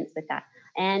experience with that.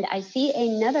 And I see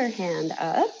another hand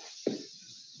up.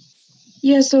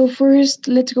 Yeah, so first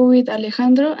let's go with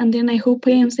Alejandro, and then I hope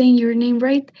I am saying your name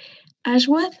right.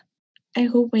 Ashwath? I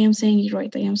hope I am saying it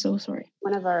right. I am so sorry.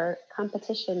 One of our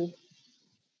competition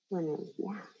winners,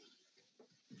 yeah.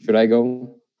 Should I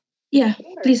go? Yeah,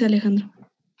 please, Alejandro.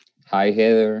 Hi,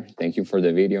 Heather. Thank you for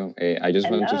the video. I just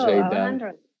want to say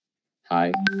Alejandro. that.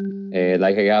 Hi.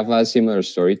 Like I have a similar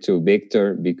story to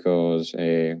Victor because,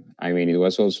 it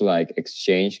was also like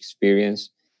exchange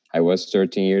experience. I was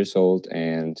 13 years old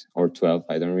or 12,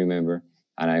 I don't remember.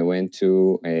 And I went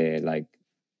to 1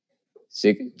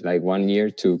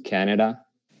 year to Canada,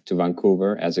 to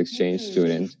Vancouver as exchange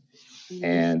student.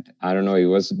 And I don't know, it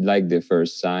was like the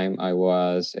first time I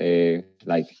was it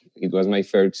was my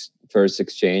first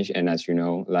exchange. And as you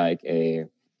know,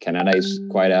 Canada is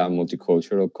quite a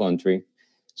multicultural country.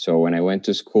 So when I went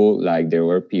to school, there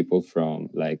were people from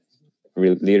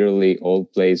literally all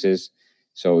places.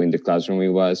 So in the classroom,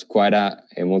 it was quite a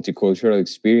multicultural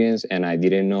experience, and I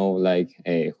didn't know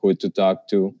who to talk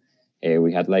to.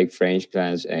 We had French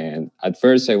class, and at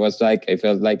first I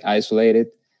felt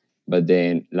isolated. But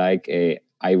then I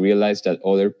realized that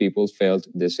other people felt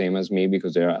the same as me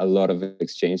because there are a lot of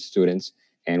exchange students,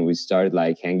 and we started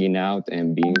hanging out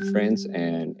and being friends,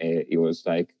 and it was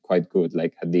quite good.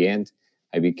 At the end,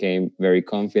 I became very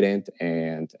confident,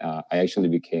 and I actually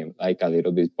became like a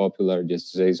little bit popular just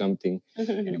to say something.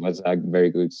 And it was a very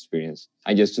good experience.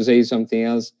 And just to say something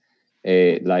else,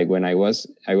 like when I was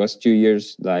 2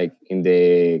 years like in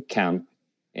the camp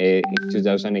in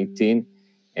 2018,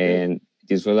 and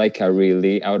this was like a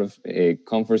really out of a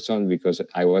comfort zone because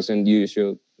I wasn't used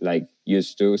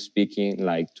to speaking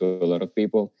like to a lot of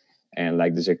people, and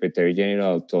like the Secretary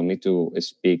General told me to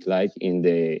speak like in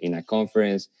a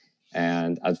conference.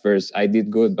 And at first I did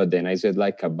good, but then I said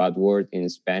like a bad word in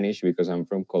Spanish because I'm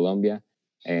from Colombia,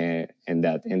 and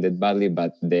that ended badly.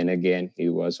 But then again, it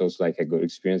was also like a good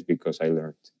experience because I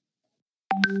learned.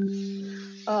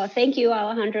 Oh, thank you,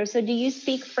 Alejandro. So do you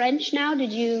speak French now?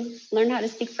 Did you learn how to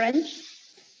speak French?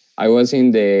 I was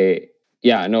in in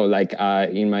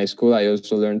my school, I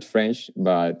also learned French,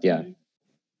 but yeah.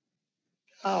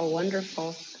 Oh,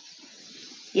 wonderful.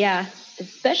 Yeah,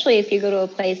 especially if you go to a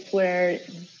place where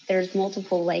there's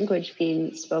multiple language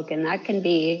being spoken, that can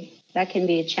be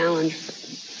a challenge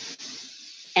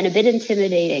and a bit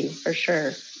intimidating for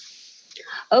sure.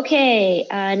 Okay,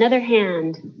 another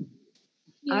hand.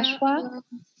 Yeah, Ashwath?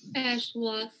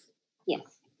 Ashwath. Yes.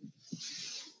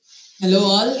 Hello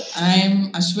all, I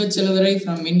am Ashwath Chaladurai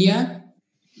from India.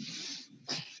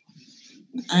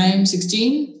 I am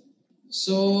 16.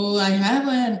 So I had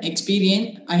an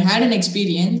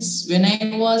experience when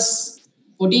I was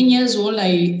 14 years old.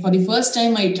 For the first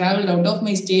time I traveled out of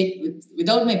my state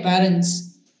without my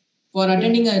parents for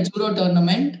attending a judo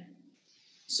tournament.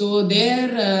 So there,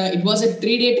 it was a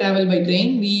 3-day travel by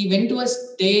train. We went to a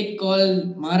state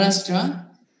called Maharashtra,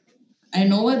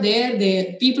 and over there,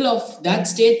 the people of that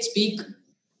state speak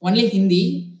only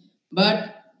Hindi.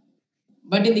 But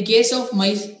in the case of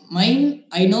mine,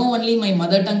 I know only my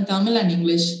mother tongue Tamil and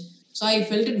English. So I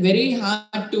felt it very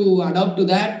hard to adapt to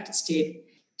that state.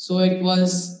 So I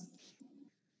was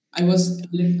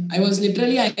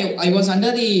literally, I was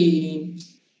under the,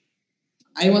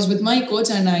 I was with my coach,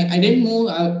 and I didn't move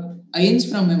an inch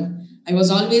from him. I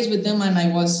was always with him, and I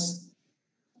was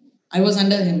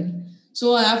under him.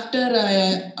 So after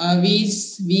we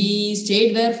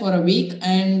stayed there for a week,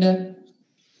 and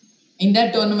in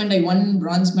that tournament I won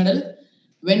bronze medal.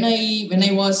 When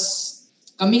I was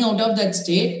coming out of that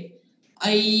state,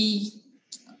 I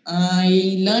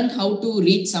learned how to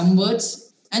read some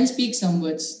words and speak some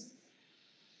words.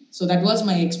 So that was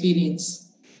my experience.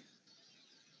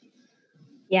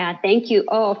 Yeah, thank you.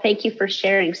 Oh, thank you for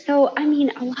sharing. So, I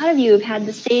mean, a lot of you have had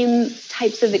the same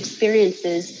types of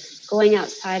experiences going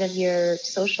outside of your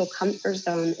social comfort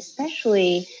zone,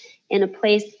 especially in a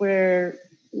place where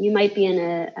you might be in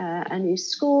a new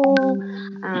school,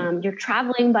 you're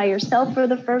traveling by yourself for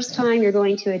the first time, you're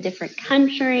going to a different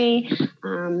country,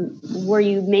 where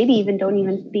you maybe even don't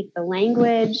even speak the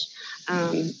language.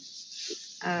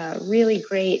 Really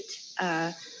great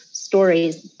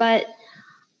stories. But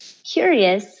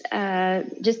curious,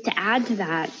 just to add to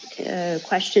that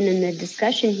question in the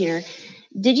discussion here,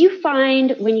 did you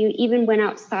find when you even went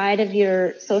outside of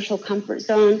your social comfort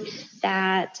zone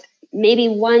that maybe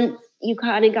once you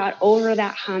kind of got over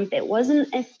that hump, it wasn't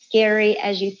as scary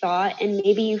as you thought, and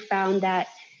maybe you found that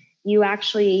you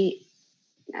actually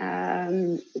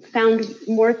found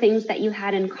more things that you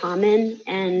had in common,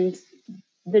 and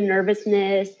the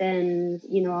nervousness and,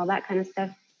 you know, all that kind of stuff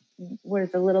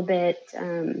was a little bit,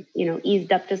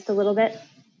 eased up just a little bit?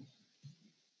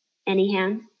 Any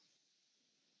hands?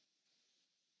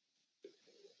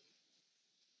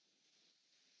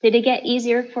 Did it get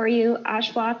easier for you,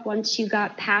 Ashwath, once you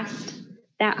got past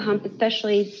that hump,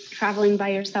 especially traveling by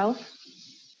yourself?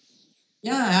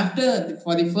 Yeah,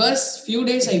 for the first few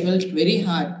days I felt very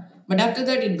hard, but after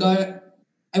that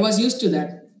I was used to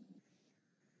that.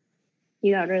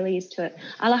 You got really used to it.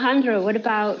 Alejandro, what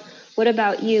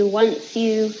about you? Once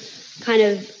you kind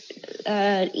of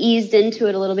eased into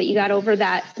it a little bit, you got over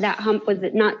that hump, was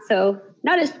it not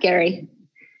as scary?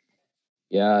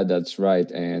 Yeah, that's right.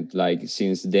 And like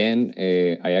since then,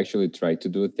 I actually try to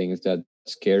do things that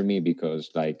scare me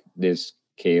because like this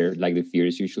the fear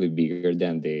is usually bigger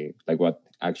than what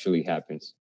actually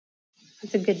happens.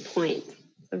 That's a good point.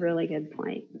 It's a really good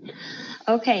point.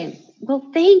 Okay. Well,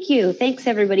 thank you. Thanks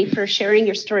everybody for sharing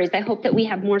your stories. I hope that we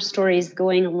have more stories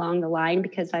going along the line,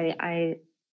 because I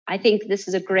think this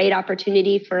is a great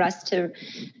opportunity for us to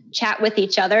chat with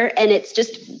each other, and it's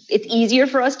easier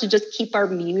for us to just keep our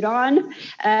mute on.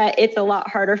 It's a lot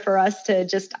harder for us to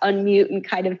just unmute and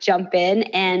kind of jump in,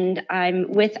 and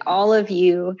I'm with all of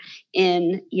you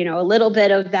in, a little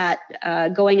bit of that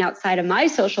going outside of my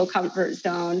social comfort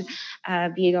zone,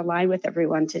 being aligned with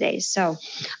everyone today. So,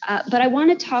 but I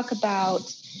want to talk about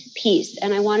peace,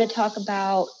 and I want to talk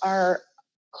about our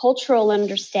cultural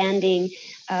understanding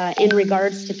in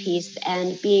regards to peace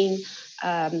and being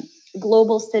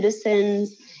global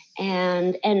citizens,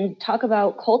 and talk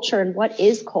about culture and what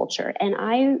is culture. And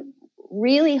I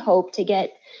really hope to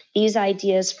get these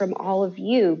ideas from all of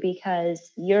you,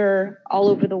 because you're all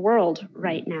over the world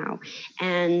right now,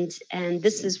 and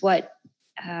this is what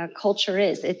culture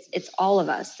is. It's all of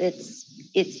us.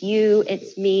 It's you,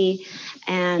 it's me,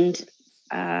 and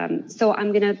so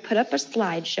I'm going to put up a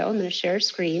slideshow. I'm going to share a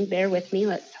screen. Bear with me.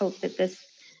 Let's hope that this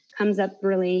comes up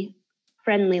really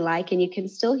friendly like, and you can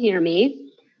still hear me.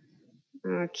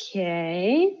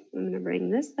 Okay, I'm going to bring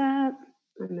this up.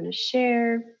 I'm going to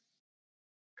share.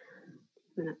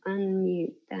 I'm going to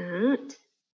unmute that.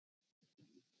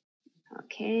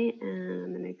 Okay, and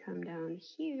I'm going to come down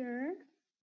here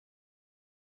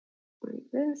like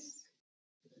this.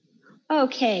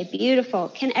 Okay, beautiful.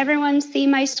 Can everyone see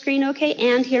my screen okay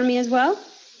and hear me as well?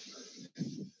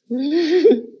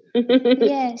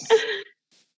 Yes.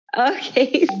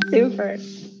 Okay, super.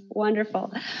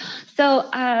 Wonderful. So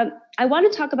I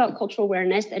want to talk about cultural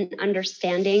awareness and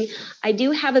understanding. I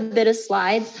do have a bit of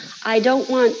slides. I don't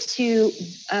want to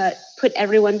put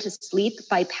everyone to sleep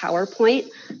by PowerPoint.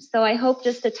 So I hope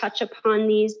just to touch upon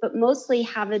these, but mostly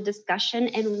have a discussion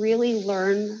and really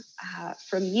learn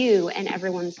from you and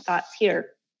everyone's thoughts here.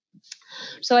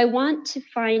 So I want to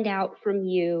find out from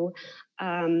you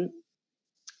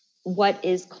what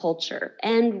is culture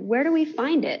and where do we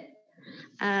find it?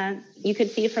 You can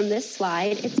see from this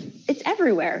slide, it's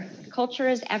everywhere. Culture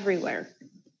is everywhere.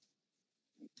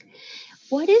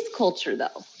 What is culture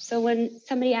though? So when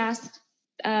somebody asked,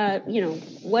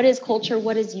 what is culture?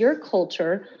 What is your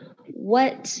culture?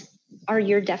 What are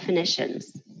your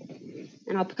definitions?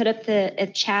 And I'll put up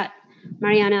a chat.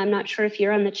 Mariana, I'm not sure if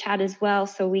you're on the chat as well,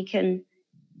 so we can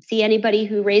see anybody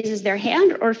who raises their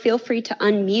hand, or feel free to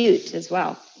unmute as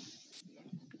well.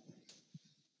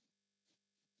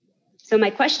 So my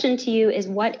question to you is,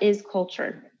 what is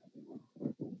culture?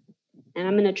 And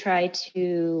I'm going to try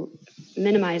to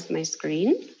minimize my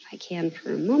screen if I can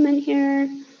for a moment here.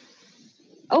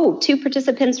 Oh, 2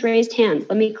 participants raised hands.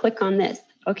 Let me click on this.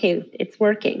 Okay, it's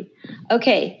working.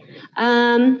 Okay,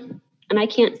 and I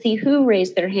can't see who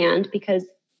raised their hand because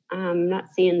I'm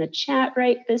not seeing the chat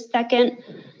right this second.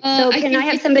 So can I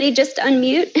have somebody just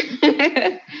unmute?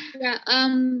 Yeah,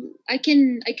 I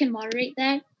can moderate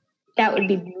that. That would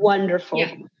be wonderful.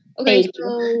 Yeah. Okay, Thank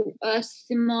so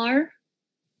Simar,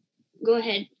 go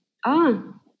ahead. Thank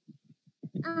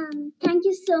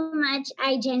you so much.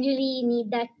 I generally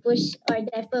need that push or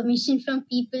that permission from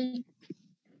people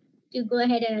to go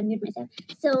ahead and unmute myself.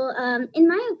 So, in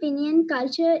my opinion,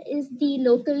 culture is the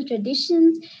local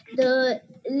traditions, the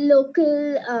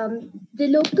local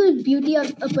beauty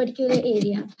of a particular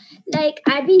area. Like,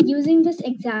 I've been using this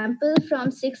example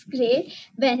from 6th grade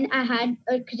when I had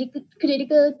a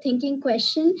critical thinking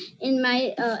question in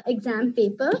my exam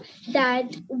paper,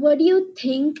 that what do you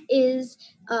think is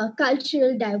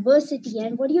cultural diversity,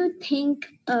 and what do you think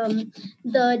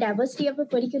the diversity of a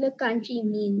particular country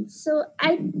means? So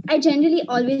I generally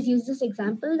always use this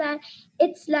example that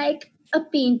it's like a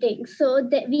painting. So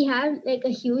that we have like a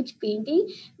huge painting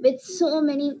with so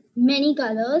many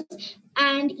colors,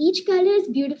 and each color is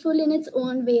beautiful in its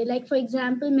own way. Like, for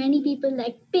example, many people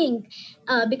like pink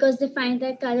because they find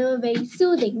that color very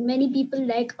soothing. Many people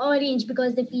like orange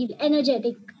because they feel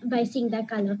energetic by seeing that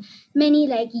color. Many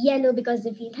like yellow because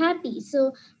they feel happy.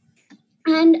 So,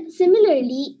 and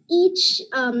similarly, each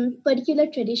particular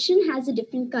tradition has a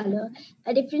different color,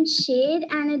 a different shade,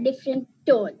 and a different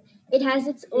tone. It has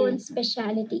its own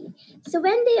speciality. So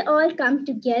when they all come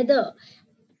together,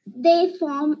 they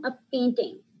form a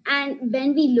painting. And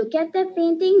when we look at that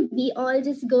painting, we all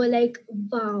just go like,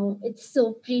 wow, it's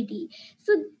so pretty.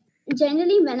 So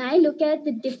generally, when I look at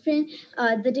the different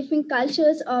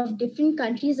cultures of different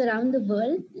countries around the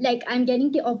world, like I'm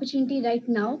getting the opportunity right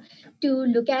now to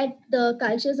look at the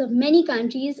cultures of many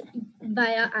countries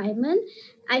via Iman,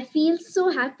 I feel so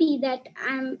happy that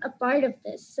I'm a part of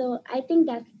this. So I think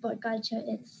that's what culture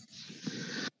is.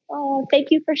 Oh, thank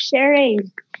you for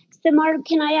sharing. Simar,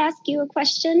 can I ask you a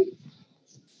question?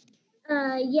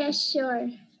 Yes, sure.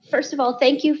 First of all,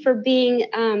 thank you for being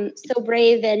so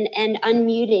brave and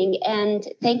unmuting, and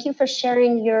thank you for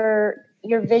sharing your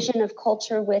vision of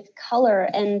culture with color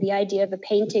and the idea of a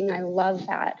painting. I love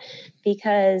that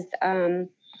because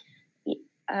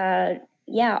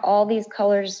yeah, all these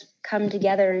colors come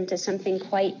together into something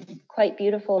quite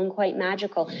beautiful and quite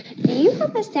magical. Do you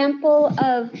have a sample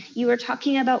of, you were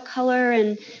talking about color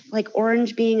and like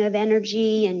orange being of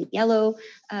energy and yellow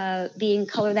being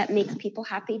color that makes people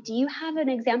happy. Do you have an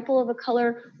example of a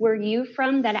color where you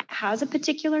from that has a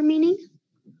particular meaning?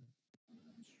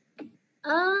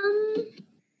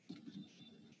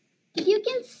 You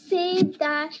can say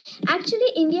that actually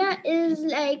India is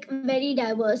like very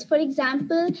diverse. For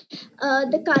example,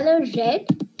 the color red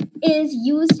is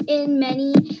used in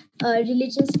many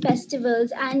religious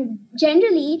festivals, and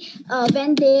generally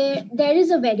when there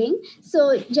is a wedding,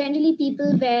 so generally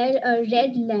people wear a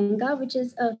red lenga, which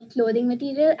is a clothing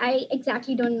material. I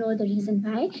exactly don't know the reason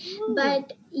why,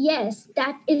 but yes,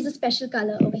 that is a special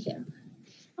color over here.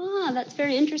 Ah, that's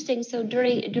very interesting. So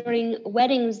during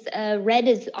weddings, red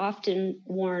is often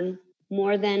worn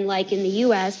more than like in the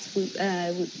U.S.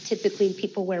 Typically,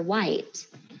 people wear white.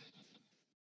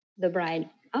 The bride.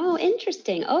 Oh,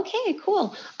 interesting. Okay,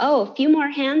 cool. Oh, a few more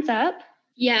hands up.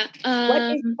 Yeah.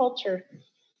 What is culture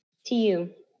to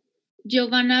you?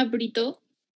 Giovanna Brito.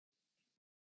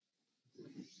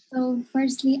 So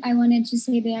firstly, I wanted to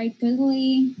say that I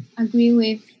totally agree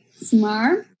with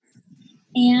Smar.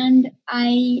 And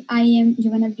I am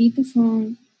Giovanna Brito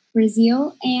from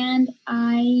Brazil, and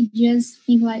I just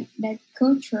think like that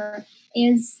culture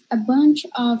is a bunch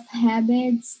of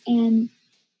habits and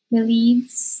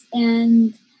beliefs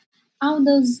and all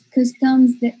those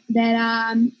customs that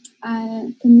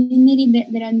a community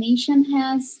that a nation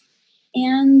has,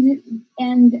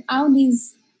 and all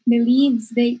these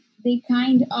beliefs they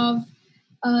kind of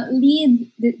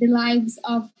lead the lives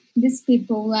of these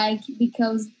people, like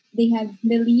because they have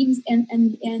beliefs, and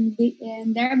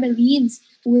their beliefs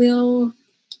will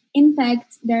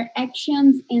impact their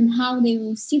actions and how they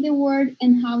will see the world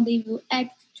and how they will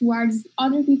act towards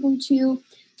other people too.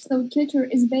 So culture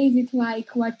is basically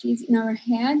like what is in our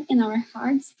head and our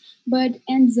hearts, but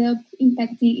ends up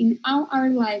impacting in all our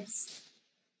lives.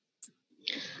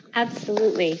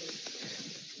 Absolutely.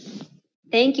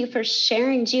 Thank you for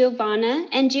sharing, Giovanna.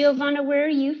 And Giovanna, where are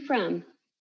you from?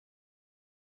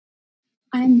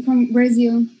 I'm from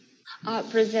Brazil.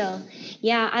 Brazil.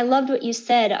 Yeah, I loved what you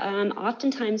said.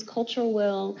 Oftentimes, culture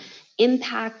will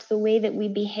impact the way that we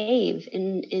behave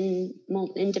in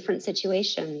different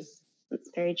situations. That's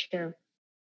very true.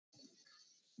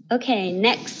 Okay,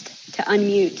 next to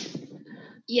unmute.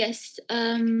 Yes.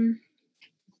 Namya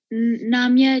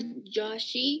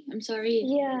Joshi. I'm sorry.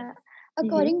 Yeah.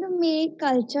 According to me,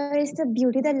 culture is the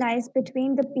beauty that lies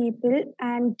between the people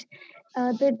and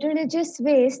the religious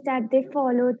ways that they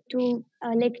follow to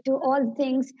like do all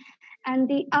things, and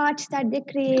the arts that they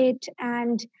create,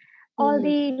 and all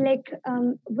the like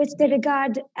which they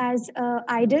regard as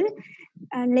idol,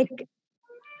 and like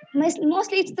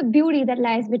mostly it's the beauty that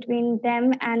lies between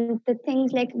them, and the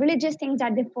things like religious things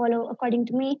that they follow, according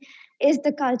to me, is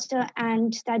the culture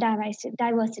and the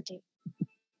diversity.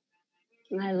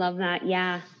 I love that.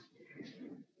 Yeah.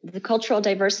 The cultural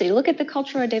diversity. Look at the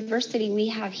cultural diversity we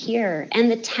have here, and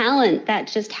the talent that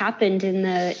just happened in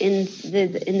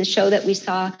the show that we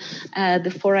saw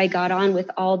before I got on, with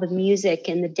all the music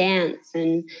and the dance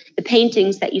and the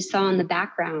paintings that you saw in the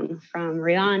background, from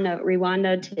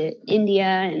Rwanda to India,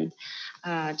 and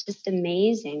just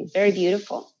amazing, very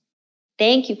beautiful.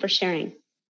 Thank you for sharing.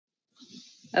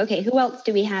 Okay, who else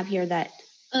do we have here that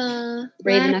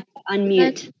brave enough to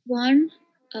unmute? One,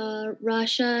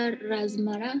 Rasha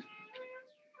Razmara.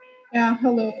 Yeah,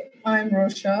 hello, I'm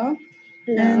Rosha,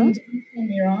 Hello. and I'm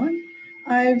from Iran.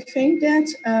 I think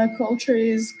that culture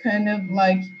is kind of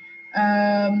like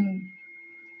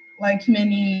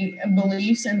many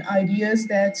beliefs and ideas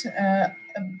that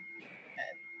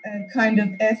a kind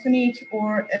of ethnic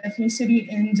or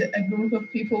ethnicity and a group of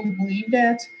people believe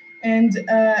that, and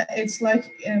it's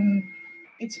like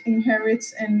it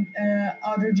inherits, and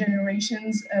other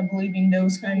generations believe in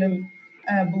those kind of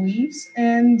beliefs,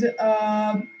 and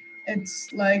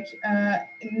it's like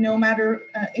no matter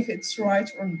if it's right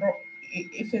or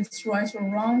if it's right or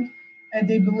wrong,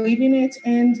 they believe in it,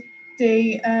 and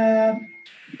they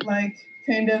like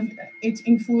kind of it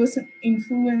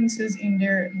influences in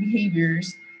their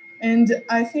behaviors, and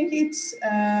I think it's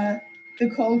the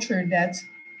culture that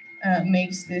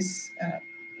makes this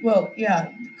well,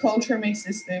 yeah, culture makes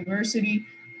this diversity,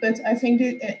 but I think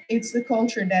that it's the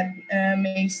culture that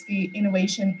makes the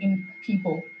innovation in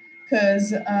people,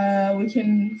 because we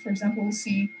can, for example,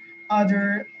 see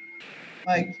other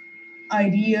like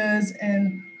ideas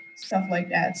and stuff like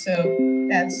that, so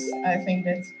that's, I think,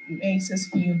 that makes us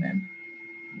human.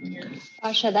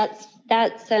 Asha, that's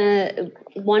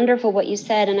wonderful what you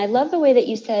said, and I love the way that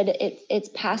you said it's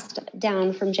passed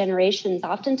down from generations.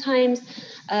 Oftentimes,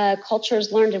 culture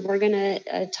is learned, and we're going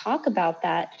to talk about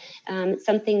that. It's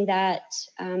something that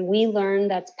we learn,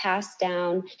 that's passed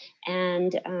down,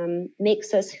 and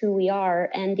makes us who we are.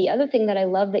 And the other thing that I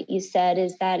love that you said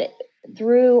is that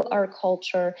through our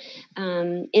culture,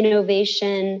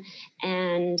 innovation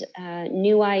and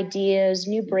new ideas,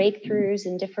 new breakthroughs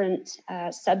in different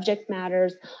subject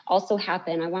matters also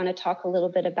happen. I want to talk a little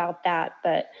bit about that,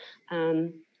 but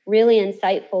really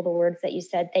insightful, the words that you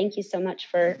said. Thank you so much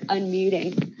for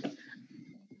unmuting.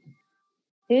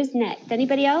 Who's next?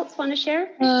 Anybody else want to share?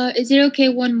 Is it okay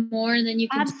one more and then you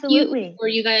can Absolutely. or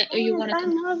you guys, or you Yes, want to? I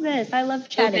love this. I love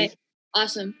chatting. Okay,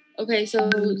 awesome. Okay, so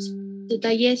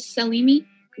Dayes Salimi,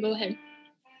 go ahead.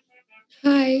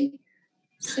 Hi.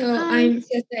 So I'm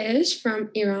Satesh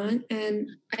from Iran, and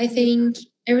I think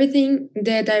everything,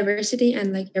 the diversity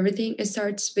and like everything, it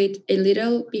starts with a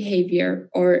little behavior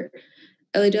or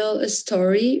a little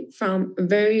story from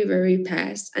very, very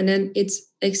past, and then it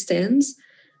extends.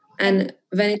 And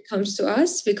when it comes to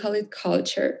us, we call it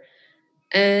culture,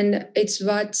 and it's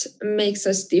what makes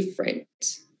us different.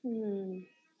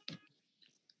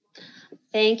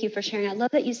 Thank you for sharing. I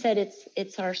love that you said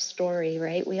it's our story,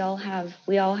 right? We all have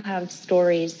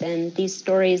stories, and these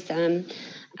stories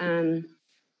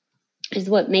is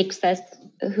what makes us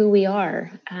who we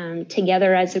are,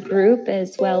 together as a group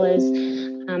as well as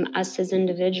us as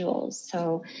individuals.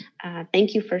 So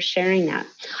thank you for sharing that.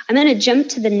 I'm going to jump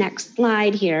to the next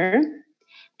slide here,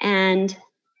 and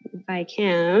if I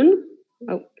can,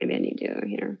 oh, maybe I need to go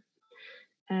here.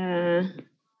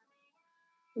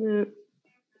 No.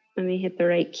 Let me hit the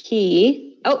right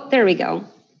key. Oh, there we go.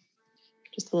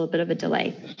 Just a little bit of a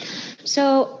delay.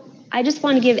 So I just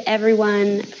want to give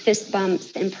everyone fist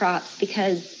bumps and props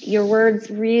because your words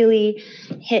really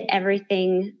hit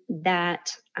everything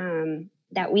that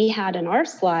that we had in our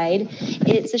slide.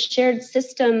 It's a shared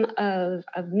system of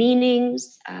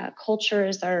meanings. Culture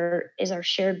is our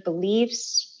shared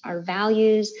beliefs, our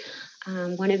values.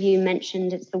 One of you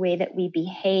mentioned it's the way that we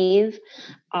behave.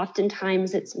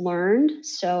 Oftentimes it's learned.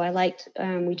 So I liked,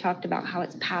 we talked about how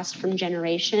it's passed from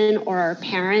generation, or our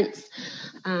parents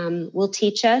will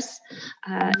teach us.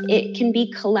 It can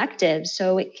be collective.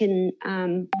 So it can,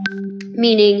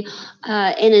 meaning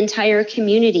an entire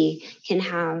community can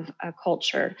have a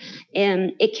culture.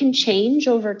 And it can change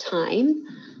over time.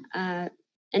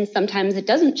 And sometimes it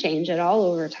doesn't change at all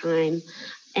over time.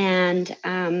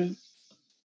 And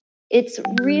it's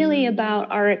really about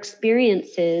our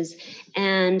experiences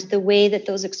and the way that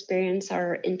those experiences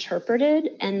are interpreted,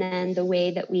 and then the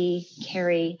way that we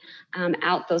carry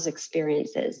out those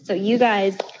experiences. So you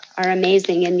guys are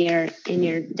amazing in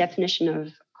your definition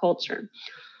of culture.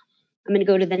 I'm going to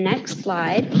go to the next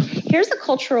slide. Here's a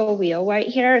cultural wheel right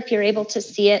here. If you're able to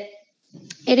see it,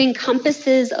 it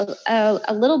encompasses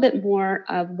a little bit more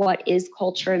of what is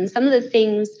culture, and some of the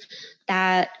things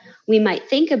that we might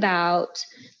think about.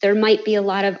 There might be a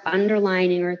lot of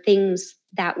underlining or things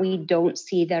that we don't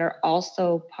see that are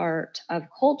also part of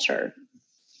culture.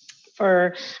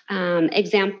 For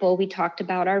example, we talked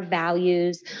about our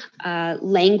values,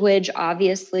 language,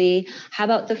 obviously. How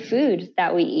about the food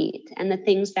that we eat and the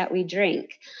things that we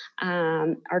drink?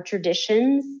 Our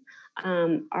traditions,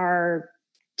 our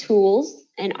tools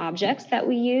and objects that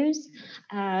we use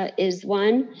is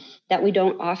one that we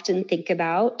don't often think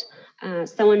about.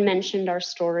 Someone mentioned our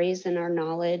stories and our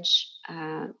knowledge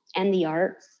and the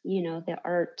arts, the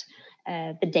art,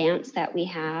 the dance that we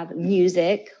have,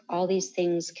 music, all these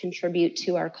things contribute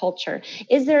to our culture.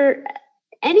 Is there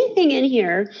anything in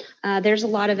here? There's a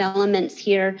lot of elements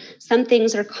here. Some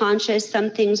things are conscious, some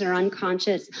things are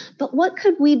unconscious, but what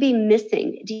could we be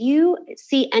missing? Do you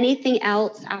see anything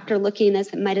else after looking at this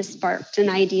that might have sparked an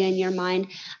idea in your mind?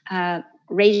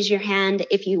 Raise your hand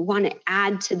if you want to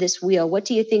add to this wheel. What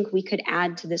do you think we could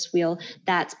add to this wheel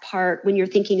that's part when you're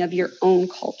thinking of your own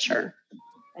culture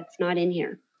that's not in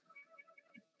here?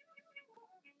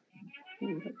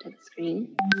 Move it to the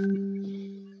screen.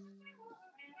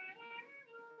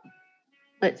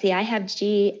 Let's see, I have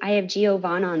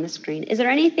Giovanna on the screen. Is there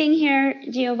anything here,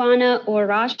 Giovanna or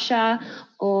Rasha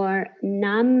or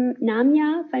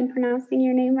Namya, if I'm pronouncing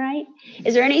your name right?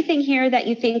 Is there anything here that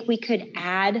you think we could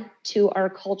add to our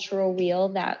cultural wheel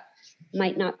that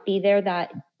might not be there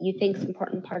that you think is an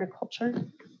important part of culture?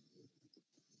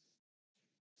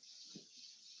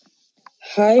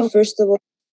 Hi, first of all,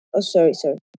 sorry.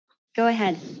 Go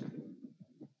ahead.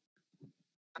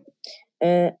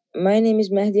 My name is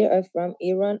Mahdi. I'm from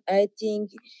Iran. I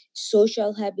think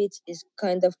social habits is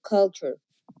kind of culture.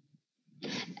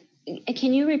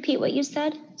 Can you repeat what you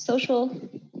said? Social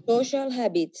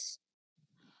habits.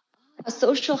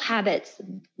 Social habits.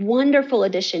 Wonderful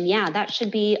addition. Yeah, that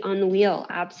should be on the wheel.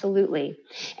 Absolutely.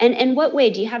 And in what way?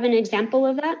 Do you have an example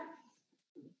of that?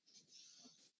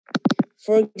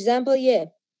 For example, yeah.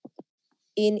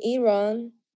 In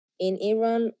Iran,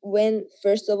 when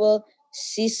first of all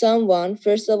see someone,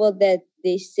 first of all, that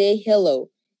they say hello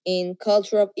in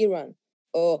culture of Iran,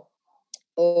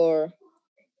 or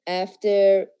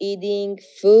after eating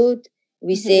food,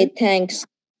 we say thanks.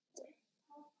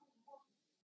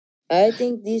 I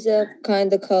think these are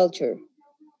kind of culture.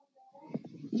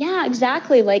 Yeah,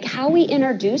 exactly. Like how we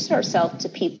introduce ourselves to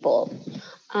people.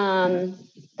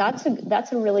 That's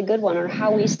a really good one. Or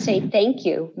how we say thank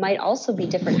you might also be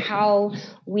different. How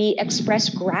we express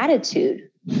gratitude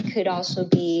could also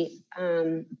be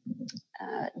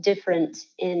different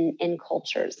in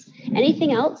cultures.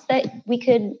 Anything else that we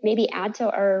could maybe add to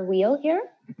our wheel here?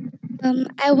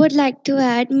 I would like to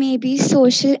add maybe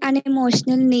social and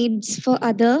emotional needs for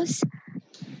others.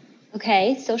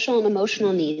 Okay, social and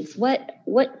emotional needs. What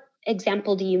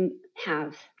example do you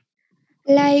have?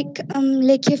 Like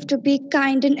you have to be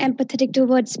kind and empathetic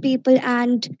towards people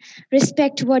and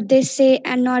respect what they say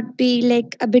and not be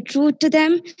like a bit rude to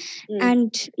them,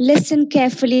 and listen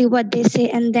carefully what they say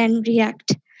and then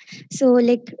react. So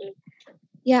like,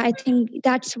 yeah, I think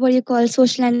that's what you call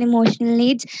social and emotional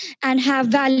needs, and have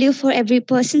value for every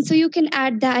person, so you can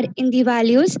add that in the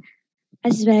values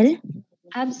as well.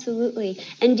 Absolutely.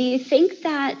 And do you think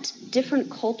that different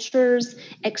cultures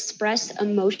express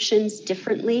emotions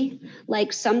differently?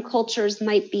 Like some cultures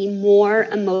might be more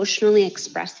emotionally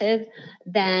expressive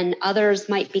than others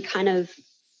might be kind of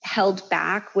held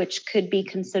back, which could be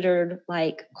considered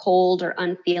like cold or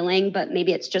unfeeling, but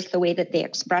maybe it's just the way that they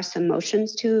express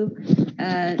emotions to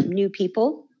new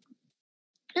people?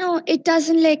 No, it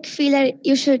doesn't like feel like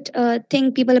you should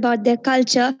think people about their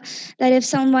culture, that if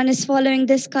someone is following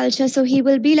this culture, so he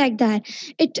will be like that.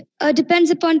 It depends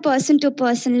upon person to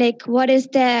person, like what is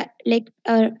their like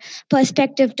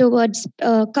perspective towards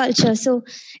culture. So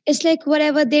it's like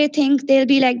whatever they think, they'll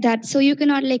be like that. So you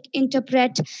cannot like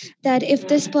interpret that if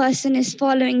this person is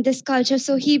following this culture,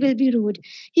 so he will be rude.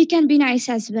 He can be nice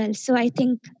as well. So I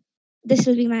think this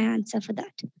will be my answer for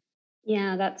that.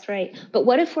 Yeah, that's right. But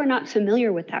what if we're not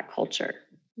familiar with that culture?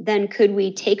 Then could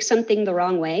we take something the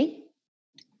wrong way?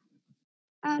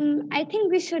 I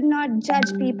think we should not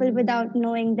judge people without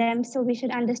knowing them. So we should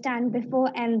understand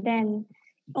before and then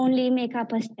only make our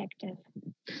perspective.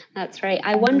 That's right.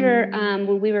 I wonder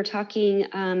when we were talking,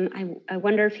 I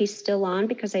wonder if he's still on,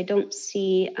 because I don't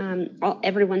see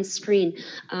everyone's screen.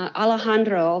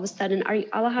 Alejandro, all of a sudden,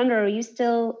 Alejandro, are you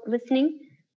still listening?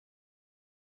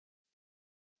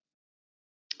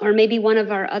 Or maybe one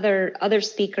of our other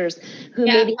speakers who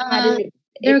maybe had an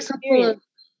there are experience.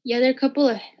 there are a couple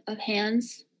of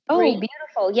hands. Oh, raised.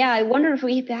 beautiful. Yeah, I wonder if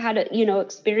we've had a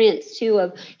experience too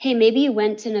of, hey, maybe you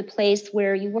went in a place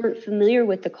where you weren't familiar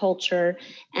with the culture,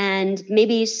 and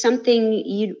maybe something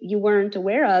you weren't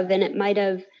aware of, and it might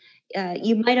have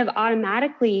you might have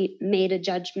automatically made a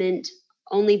judgment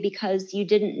only because you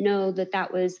didn't know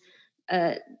that was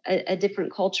a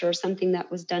different culture or something that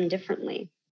was done differently.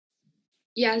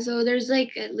 Yeah, so there's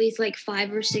like at least like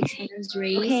 5 or 6 hands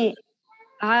raised. Okay,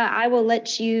 I will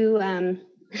let you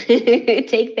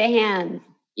take the hand.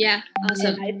 Yeah,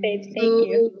 awesome. Hi, Faith. Thank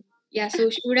you. Yeah, so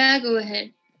Shura, go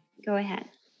ahead. Go ahead.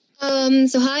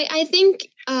 So hi, I think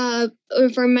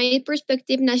from my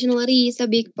perspective, nationality is a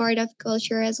big part of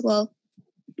culture as well.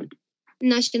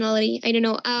 Nationality, I don't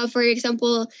know. For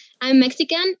example, I'm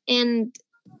Mexican, and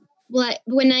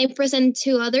when I present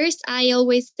to others, I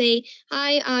always say,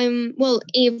 "Hi,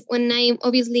 if when I'm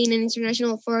obviously in an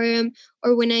international forum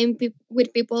or when I'm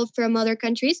with people from other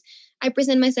countries, I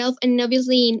present myself, and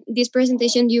obviously in this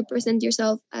presentation, you present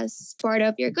yourself as part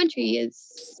of your country.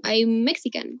 As I'm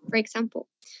Mexican, for example."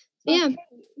 So, yeah. Okay.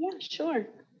 Yeah, sure.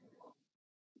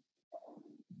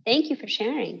 Thank you for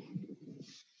sharing.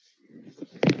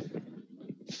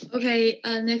 Okay,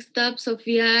 next up,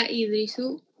 Sofia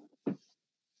Idrisu.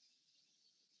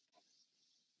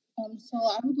 So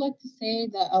I would like to say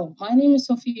that, my name is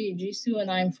Sophia Idrisu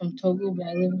and I'm from Togo, but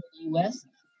I live in the US.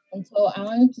 And so I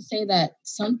wanted to say that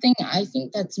something I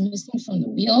think that's missing from the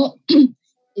wheel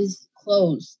is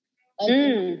clothes. Like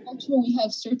in our culture, we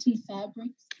have certain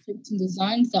fabrics, certain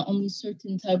designs that only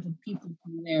certain type of people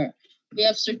can wear. We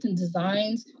have certain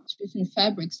designs, certain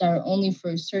fabrics that are only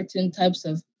for certain types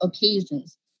of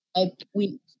occasions. I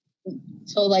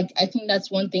think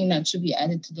that's one thing that should be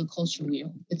added to the culture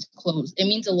wheel. It's clothes. It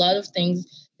means a lot of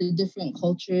things to different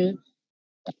cultures.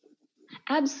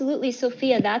 Absolutely,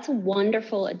 Sophia. That's a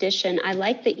wonderful addition. I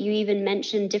like that you even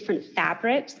mentioned different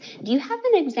fabrics. Do you have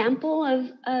an example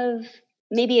of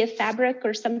maybe a fabric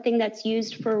or something that's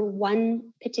used for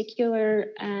one particular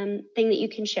thing that you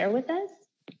can share with us?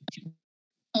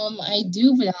 I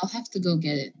do, but I'll have to go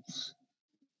get it.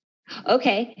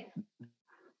 Okay.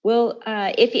 We'll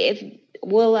if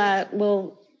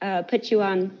we'll put you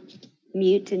on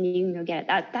mute and you can go get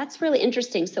it. That's really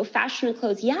interesting. So fashion and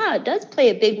clothes, yeah, it does play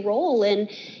a big role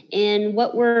in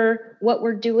what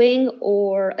we're doing,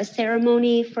 or a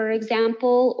ceremony, for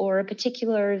example, or a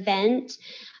particular event.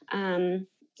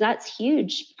 That's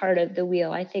huge part of the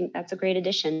wheel. I think that's a great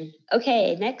addition.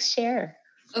 Okay, next share.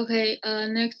 Okay,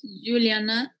 next,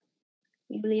 Juliana.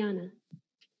 Juliana.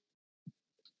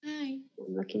 Hi.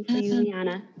 I'm looking for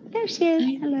Juliana. There she is.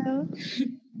 Hello.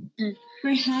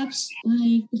 Perhaps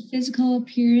like the physical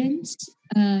appearance,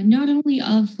 not only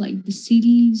of like the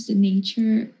cities, the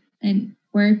nature, and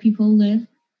where people live,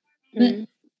 but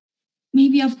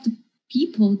maybe of the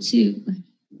people too, like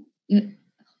the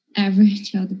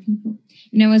average of the people.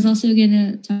 And I was also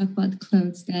gonna talk about the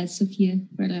clothes that Sophia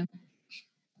brought up.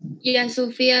 Yeah,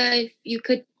 Sophia,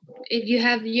 if you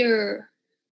have your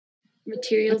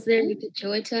materials there, you could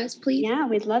show it to us, please. Yeah,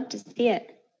 we'd love to see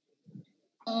it.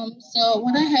 So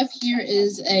what I have here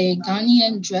is a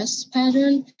Ghanaian dress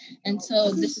pattern, and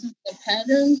so this is the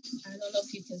pattern. I don't know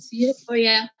if you can see it. Oh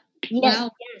yeah. Yes.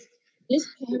 Wow. Yes. This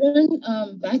pattern,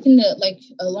 back in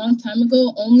a long time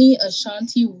ago, only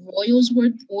Ashanti royals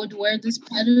would wear this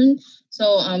pattern.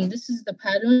 So this is the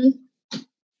pattern.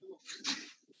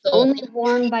 So, only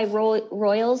worn by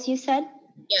royals, you said?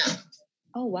 Yeah.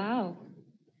 Oh wow,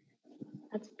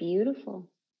 that's beautiful.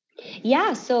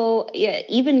 Yeah, so yeah,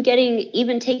 even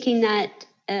taking that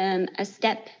a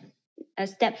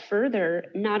step further,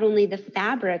 not only the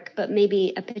fabric, but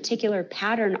maybe a particular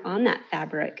pattern on that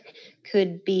fabric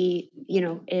could be,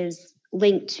 is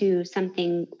linked to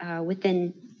something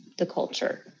within the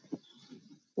culture.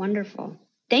 Wonderful.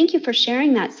 Thank you for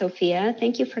sharing that, Sophia.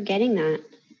 Thank you for getting that.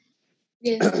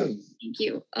 Yes, thank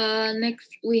you. Next,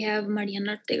 we have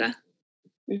Mariana Ortega.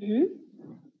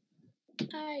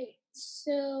 Hi.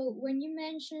 So when you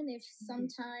mentioned if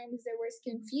sometimes there was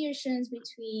confusions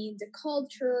between the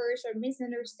cultures or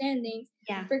misunderstandings,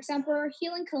 for example,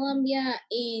 here in Colombia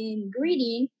in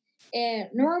greeting,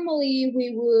 normally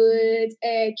we would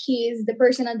kiss the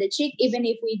person on the cheek even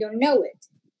if we don't know it.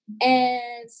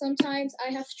 And sometimes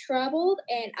I have traveled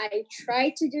and I try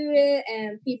to do it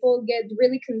and people get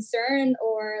really concerned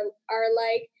or are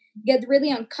like get really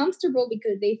uncomfortable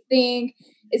because they think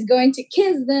it's going to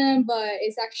kiss them, but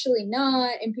it's actually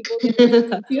not, and people get really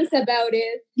confused about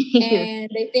it. And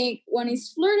they think one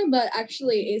is flirting, but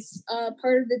actually it's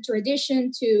part of the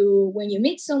tradition to, when you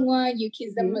meet someone, you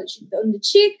kiss them on the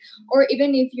cheek, or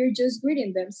even if you're just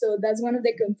greeting them. So that's one of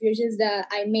the confusions that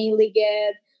I mainly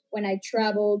get when I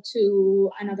travel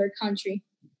to another country.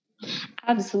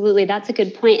 Absolutely, that's a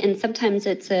good point. And sometimes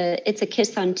it's a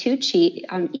kiss on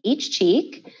each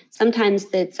cheek. Sometimes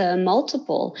it's a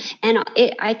multiple. And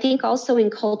I think also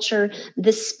in culture,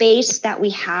 the space that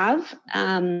we have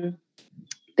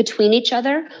between each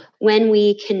other when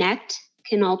we connect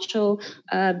can also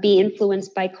be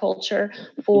influenced by culture.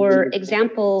 For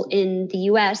example, in the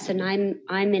U.S., and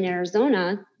I'm in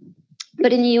Arizona.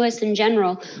 But in the U.S. in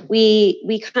general,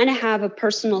 we kind of have a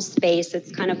personal space.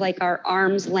 It's kind of like our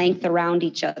arm's length around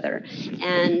each other.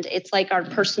 And it's like our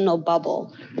personal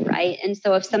bubble, right? And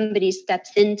so if somebody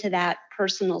steps into that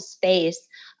personal space,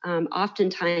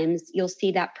 oftentimes you'll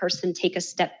see that person take a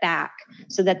step back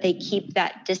so that they keep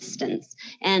that distance.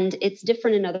 And it's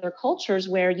different in other cultures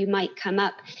where you might come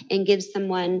up and give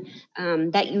someone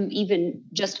that you even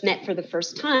just met for the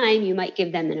first time, you might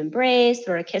give them an embrace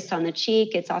or a kiss on the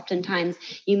cheek. It's oftentimes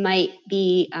you might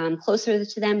be closer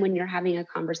to them when you're having a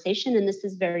conversation, and this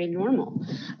is very normal.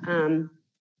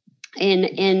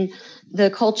 In the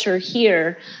culture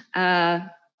here,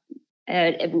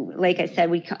 like I said,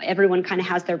 everyone kind of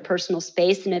has their personal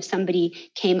space. And if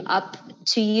somebody came up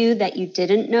to you that you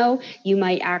didn't know, you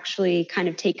might actually kind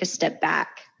of take a step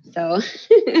back. So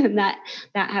that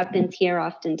happens here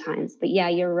oftentimes. But yeah,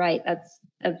 you're right. That's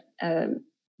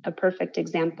a perfect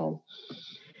example.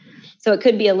 So it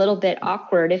could be a little bit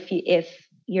awkward if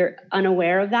you're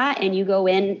unaware of that and you go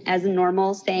in as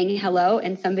normal saying hello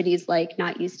and somebody's like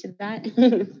not used to that.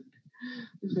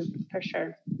 For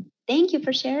sure. Thank you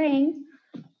for sharing.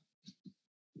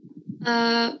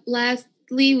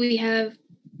 Lastly, we have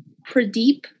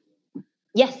Pradeep.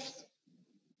 Yes.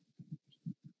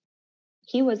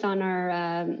 He was on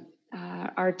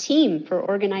our team for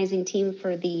organizing team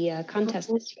for the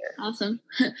contest this year. Awesome.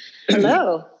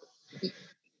 Hello.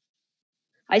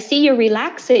 I see you're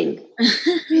relaxing.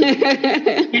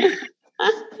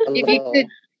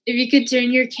 If you could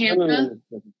turn your camera. No.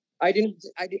 I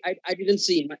didn't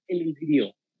see in the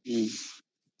video.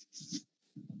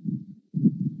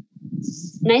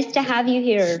 Nice to have you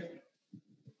here.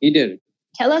 You did.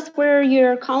 Tell us where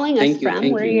you're calling us Thank you, from,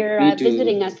 thank where you. you're Me too.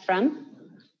 visiting us from.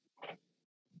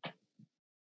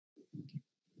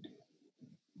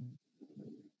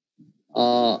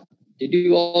 Did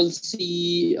you all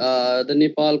see the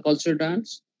Nepal culture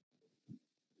dance?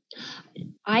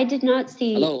 I did not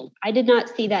see. Hello? I did not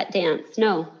see that dance.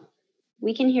 No,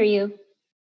 we can hear you.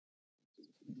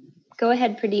 Go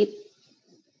ahead, Pradeep.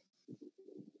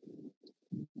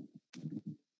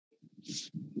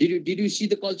 Did you see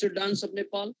the culture dance of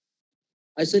Nepal?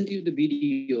 I sent you the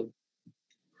video.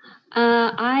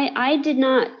 I did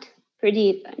not,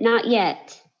 Pradeep, not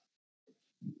yet.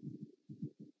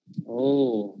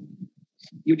 Oh,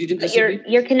 you didn't But receive it?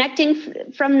 you're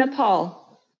connecting from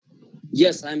Nepal.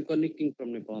 Yes, I'm connecting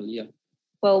from Nepal. Yeah.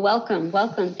 Well, welcome.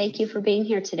 Thank you for being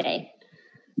here today.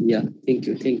 Yeah, thank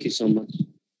you so much.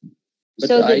 But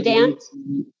so the dance.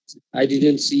 I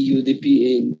didn't see you the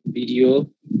video.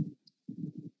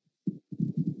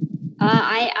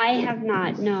 I have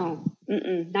not. No,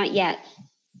 not yet.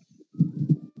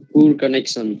 Poor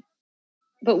connection.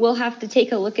 But we'll have to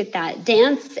take a look at that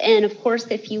dance. And of course,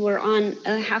 if you were on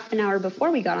a half an hour before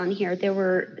we got on here, there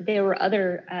were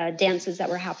other dances that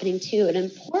were happening too. An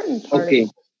important part. Okay. Of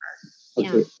it.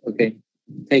 Okay. Yeah. Okay.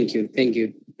 Thank you.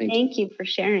 Thank you for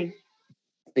sharing.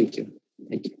 Thank you.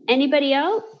 Anybody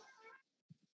else?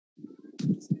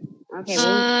 Okay.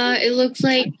 It looks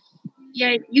like,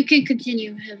 yeah, you can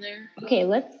continue, Heather. Okay,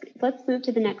 let's move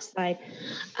to the next slide.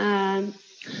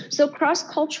 So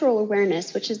cross-cultural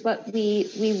awareness, which is what we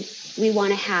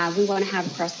want to have. We want to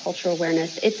have cross-cultural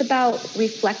awareness. It's about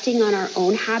reflecting on our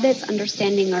own habits,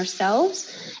 understanding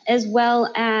ourselves, as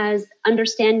well as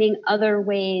understanding other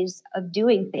ways of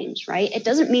doing things, right? It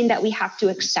doesn't mean that we have to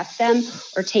accept them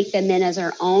or take them in as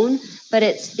our own, but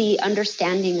it's the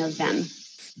understanding of them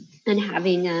and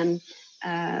having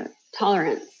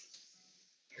tolerance.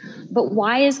 But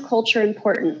why is culture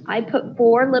important? I put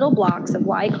 4 little blocks of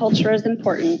why culture is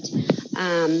important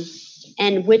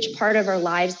and which part of our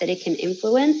lives that it can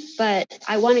influence. But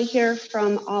I want to hear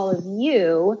from all of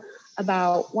you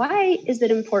about why is it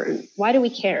important? Why do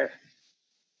we care?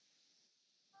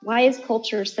 Why is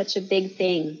culture such a big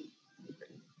thing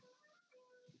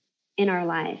in our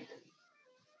life?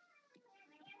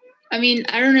 I mean,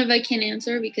 I don't know if I can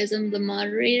answer because I'm the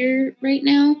moderator right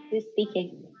now. Who's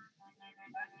speaking?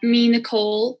 Me,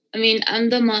 Nicole. I mean, I'm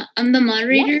the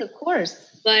moderator. Yes, of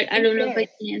course. But I don't know if I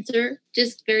can answer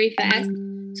just very fast,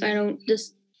 so I don't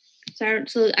just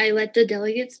start. So I let the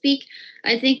delegates speak.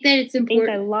 I think that it's important.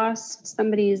 I think I lost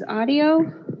somebody's audio.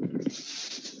 I'm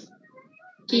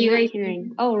not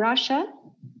hearing. Oh, Rasha.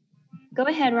 Go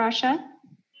ahead, Rasha.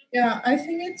 Yeah, I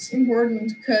think it's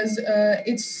important because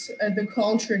it's the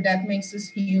culture that makes us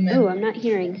human. Oh, I'm not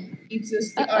hearing. Gives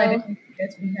us the identity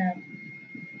that we have.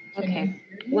 Okay.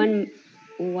 One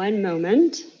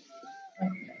moment. Okay.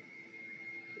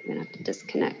 I'm gonna have to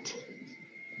disconnect.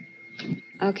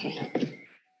 Okay.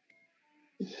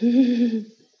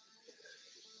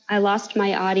 I lost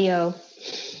my audio.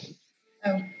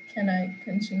 Oh, can I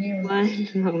continue? One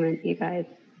moment, you guys.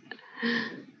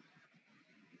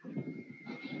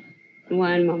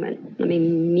 One moment. Let me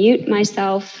mute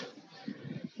myself.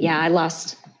 Yeah, I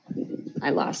lost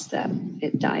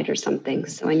it died or something.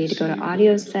 So I need to go to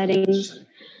audio settings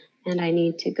and I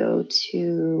need to go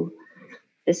to,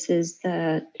 this is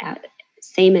the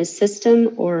same as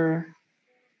system or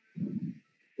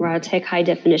I'll take high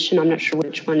definition. I'm not sure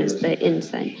which one is the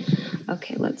inside.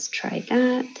 Okay, let's try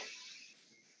that.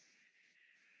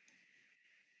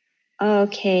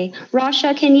 Okay,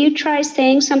 Rasha, can you try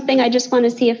saying something? I just want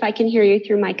to see if I can hear you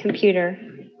through my computer.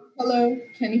 Hello,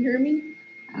 can you hear me?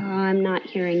 I'm not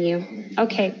hearing you.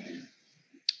 Okay.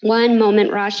 One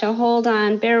moment, Rasha. Hold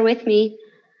on. Bear with me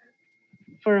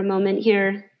for a moment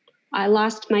here. I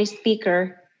lost my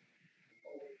speaker.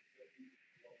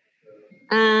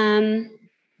 I'm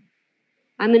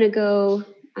gonna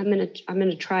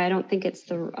try. I don't think it's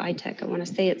the iTech. I want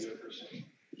to say it's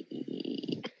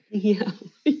yeah.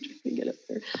 Get up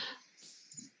there.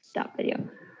 Stop video.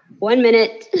 1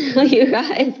 minute, you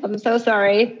guys. I'm so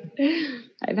sorry.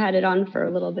 I've had it on for a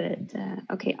little bit.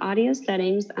 Okay, audio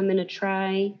settings. I'm gonna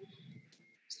try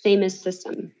same as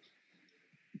system.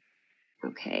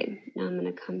 Okay, now I'm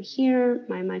gonna come here.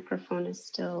 My microphone is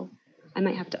still, I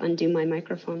might have to undo my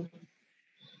microphone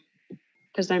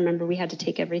because I remember we had to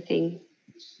take everything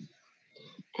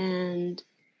and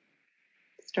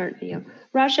start video.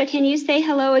 Rasha, can you say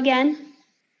hello again?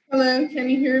 Hello, can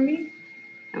you hear me?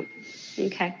 Oh,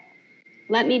 okay.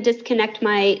 Let me disconnect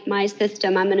my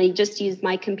system. I'm gonna just use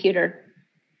my computer.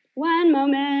 1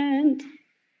 moment.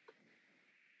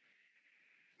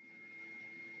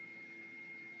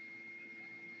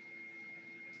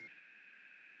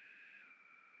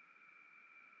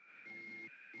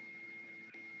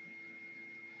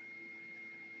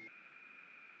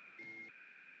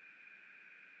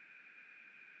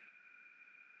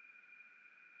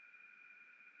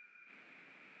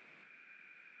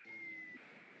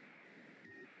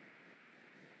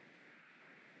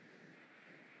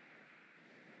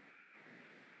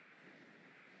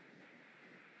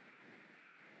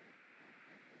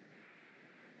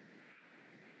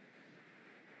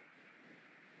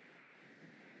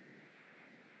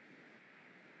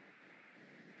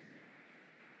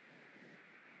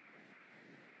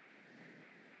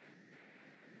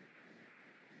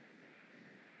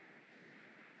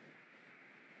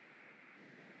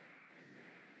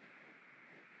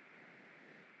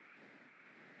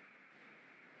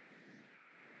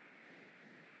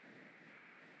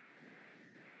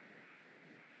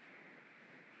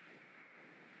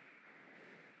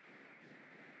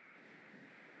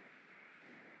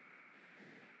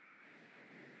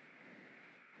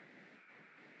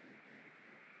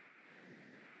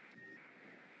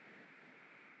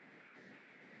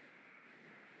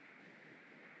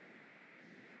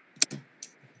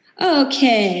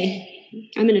 Okay,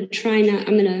 I'm gonna try not.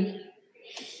 I'm gonna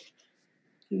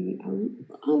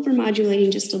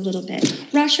overmodulating just a little bit.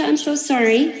 Rasha, I'm so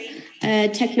sorry.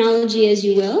 Technology as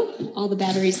you will. All the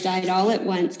batteries died all at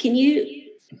once. Can you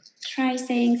try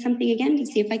saying something again to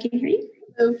see if I can hear you?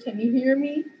 Oh, can you hear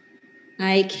me?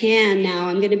 I can now.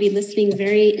 I'm going to be listening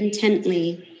very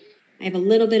intently. I have a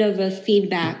little bit of a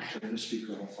feedback.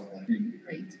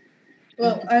 Great.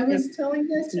 Well, I was telling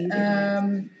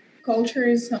that culture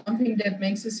is something that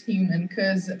makes us human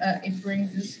because it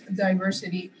brings us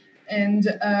diversity and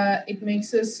it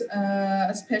makes us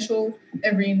special,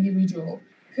 every individual.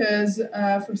 Because,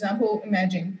 for example,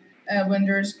 imagine when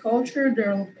there's culture,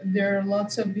 there are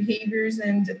lots of behaviors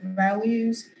and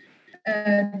values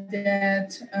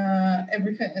that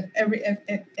every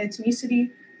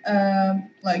ethnicity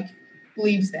like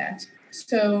believes that.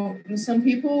 So some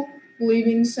people believe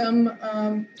in some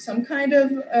kind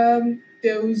of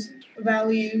those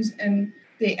values and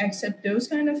they accept those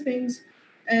kind of things,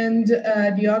 and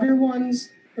the other ones,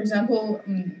 for example,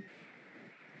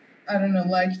 I don't know,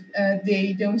 like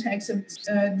they don't accept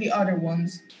the other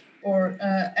ones, or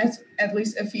at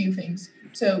least a few things.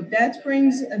 So that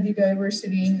brings the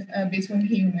diversity in, between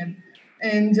human,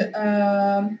 and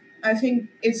I think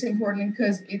it's important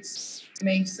because it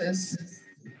makes us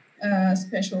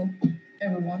special,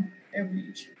 everyone, every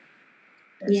each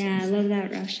person. Yeah, I love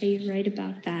that, Rasha. You're right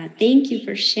about that. Thank you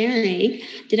for sharing.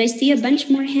 Did I see a bunch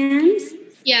more hands?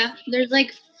 Yeah, there's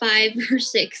like 5 or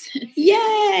 6.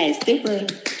 Yay, super.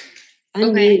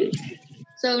 Okay.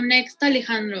 So next,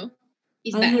 Alejandro.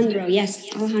 Alejandro,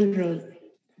 yes, Alejandro.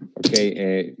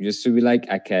 Okay, just to be like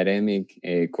academic,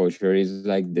 culture is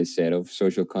like the set of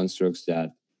social constructs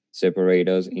that separate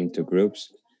us into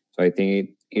groups. So I think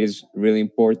it is really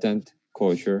important,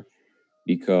 culture,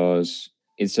 because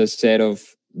it's a set of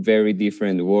very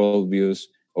different worldviews,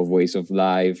 of ways of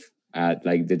life,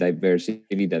 like the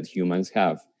diversity that humans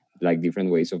have, like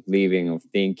different ways of living, of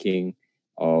thinking,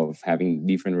 of having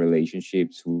different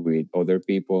relationships with other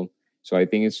people. So I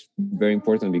think it's very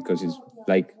important because it's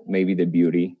like maybe the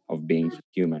beauty of being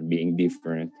human, being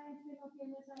different.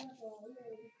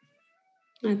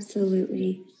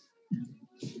 Absolutely.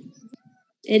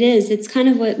 It is. It's kind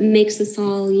of what makes us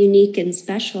all unique and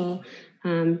special.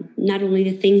 Not only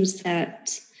the things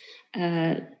that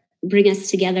bring us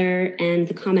together and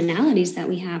the commonalities that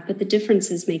we have, but the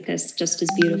differences make us just as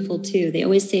beautiful too. They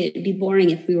always say it'd be boring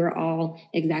if we were all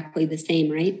exactly the same,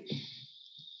 right?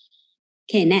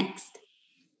 Okay, next.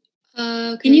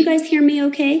 Okay. Can you guys hear me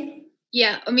okay?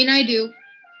 Yeah, I mean, I do.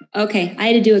 Okay, I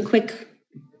had to do a quick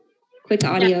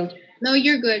audio. Yeah. No,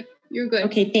 you're good. You're good.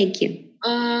 Okay, thank you.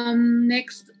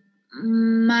 Next,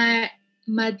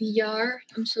 Madiyar.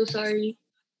 I'm so sorry.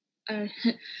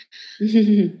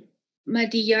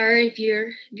 Madiyar, if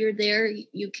you're there,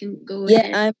 you can go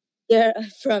ahead. I'm here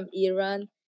from Iran,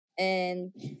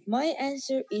 and my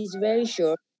answer is very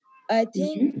short. I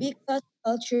think because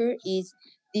culture is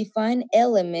defined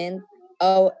element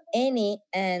of any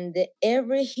and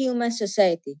every human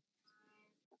society.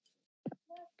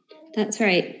 That's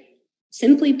right.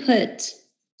 Simply put,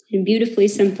 and beautifully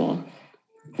simple.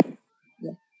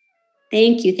 Yeah.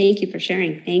 Thank you for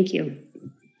sharing. Thank you.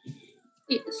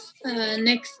 Yes.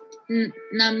 Next,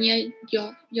 Namya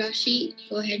Yoshi,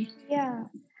 go ahead. Yeah,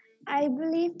 I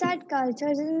believe that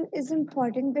culture is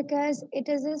important because it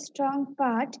is a strong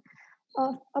part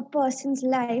of a person's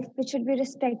life which should be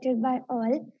respected by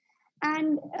all,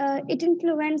 and it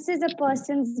influences a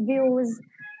person's views,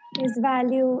 his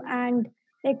value, and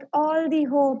like all the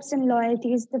hopes and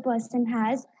loyalties the person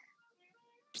has.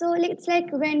 So like, it's like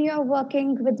when you're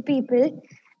working with people,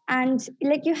 and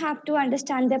like you have to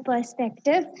understand their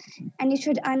perspective and you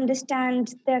should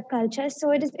understand their culture.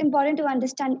 So it is important to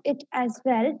understand it as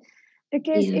well,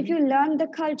 because if you learn the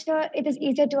culture, it is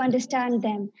easier to understand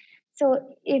them.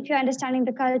 So if you're understanding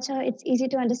the culture, it's easy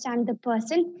to understand the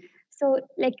person. So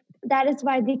like that is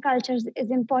why the culture is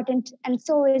important, and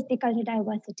so is the cultural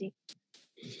diversity.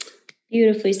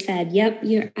 Beautifully said. Yep,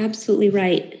 you're absolutely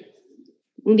right.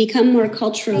 We become more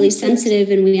culturally sensitive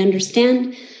and we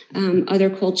understand other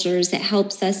cultures. It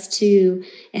helps us to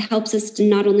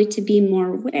not only to be more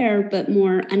aware, but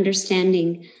more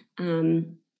understanding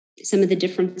some of the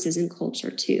differences in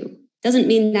culture too. Doesn't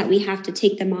mean that we have to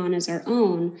take them on as our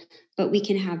own, but we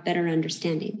can have better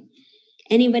understanding.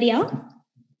 Anybody else?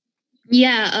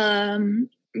 Yeah,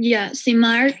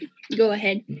 Simar, go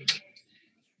ahead.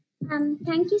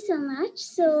 Thank you so much.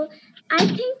 So I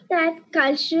think that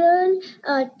cultural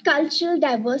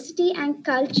diversity and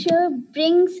culture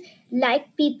brings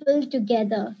like people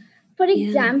together. For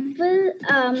example,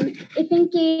 if in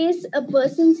case a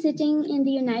person sitting in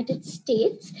the United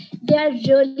States, they are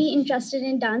really interested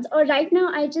in dance, or right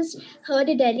now I just heard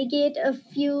a delegate a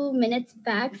few minutes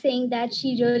back saying that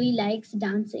she really likes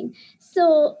dancing.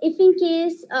 So if in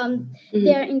case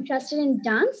they are interested in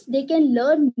dance, they can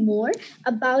learn more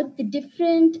about the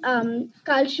different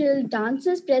cultural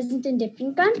dances present in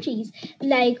different countries.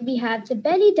 Like we have the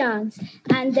belly dance,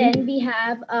 and then we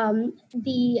have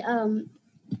the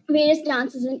various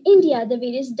dances in India, the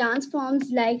various dance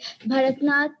forms like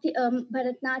Bharatnatyam,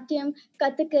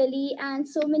 Kathakali, and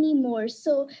so many more.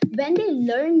 So when they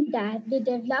learn that, they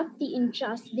develop the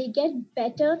interest, they get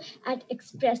better at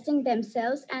expressing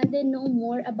themselves, and they know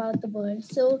more about the world.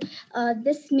 So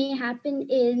this may happen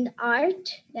in art,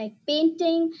 like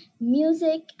painting,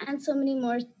 music, and so many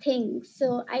more things.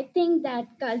 So I think that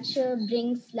culture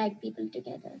brings like people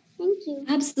together. Thank you.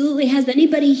 Absolutely. Has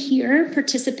anybody here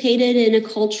participated in a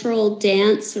cultural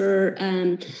dance or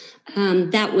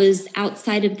that was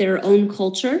outside of their own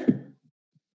culture?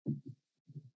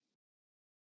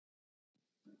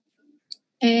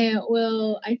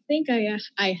 Well, I think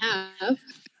I have.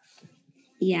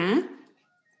 Yeah.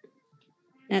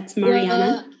 That's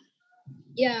Mariana.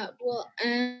 Well,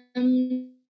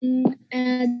 I'm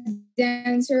a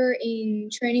dancer in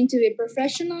training to be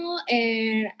professional,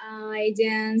 and I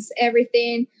dance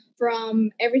everything from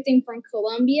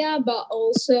Colombia, but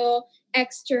also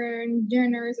extern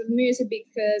genres of music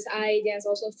because I dance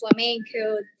also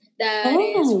flamenco that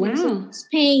is from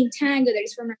Spain, tango that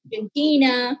is from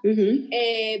Argentina,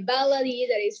 balladi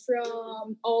that is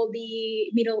from all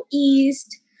the Middle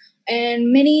East,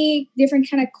 and many different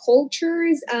kind of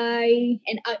cultures. I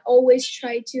always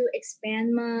try to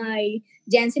expand my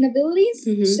dancing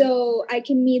abilities so I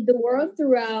can meet the world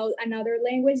throughout another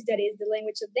language that is the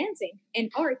language of dancing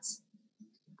and arts.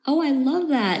 Oh, I love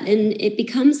that. And it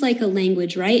becomes like a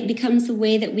language, right? It becomes the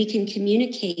way that we can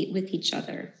communicate with each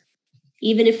other,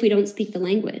 even if we don't speak the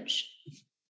language.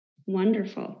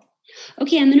 Wonderful.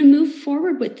 Okay, I'm going to move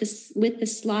forward with this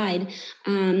slide.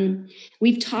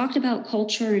 We've talked about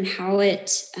culture and how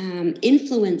it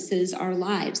influences our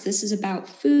lives. This is about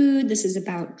food. This is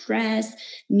about dress,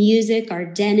 music, our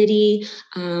identity.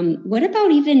 What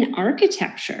about even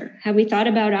architecture? Have we thought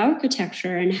about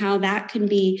architecture and how that can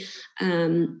be,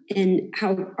 and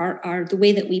how the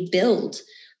way that we build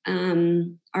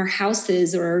our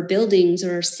houses or our buildings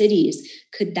or our cities,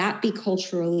 could that be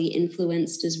culturally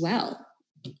influenced as well?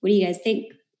 What do you guys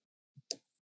think?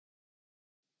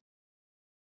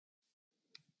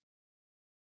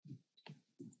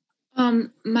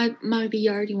 Maybe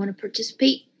you already want to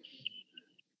participate?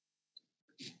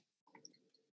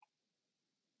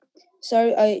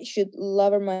 Sorry, I should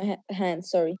lower my hand.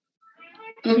 Sorry.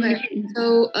 Okay.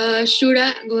 So,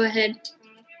 Shura, go ahead.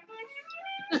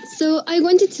 So I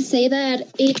wanted to say that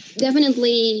it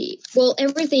definitely, well,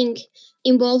 everything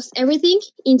involves everything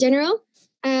in general,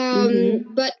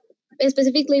 but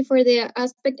specifically for the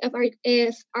aspect of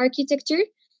architecture,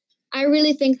 I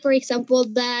really think, for example,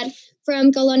 that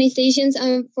from colonizations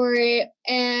and for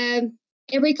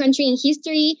every country in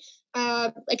history,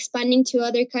 expanding to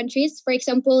other countries. For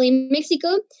example, in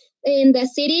Mexico, in the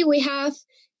city, we have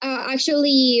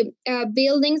actually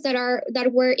buildings that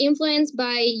were influenced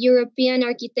by European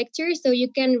architecture. So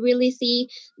you can really see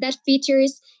that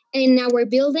features in our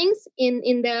buildings in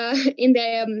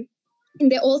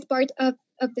the old part of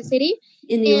the city.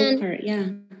 In the old part, yeah.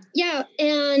 Yeah,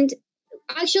 and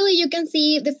actually you can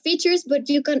see the features, but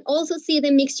you can also see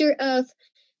the mixture of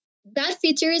that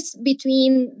features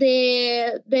between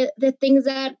the things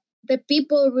that the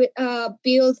people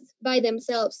build by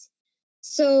themselves.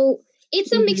 So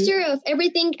it's a mixture of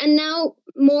everything, and now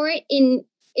more in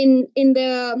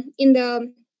the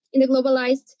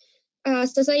globalized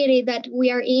society that we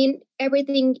are in,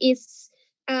 everything is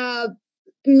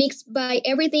mixed by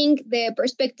everything, the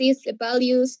perspectives, the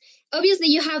values. Obviously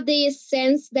you have this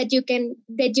sense that you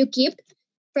keep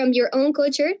from your own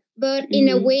culture, but in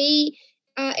a way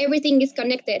everything is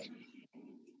connected.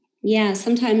 Yeah,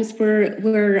 sometimes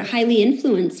we're highly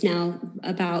influenced now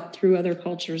through other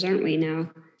cultures, aren't we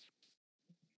now?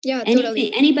 Yeah,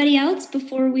 totally. Anybody else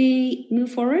before we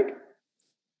move forward?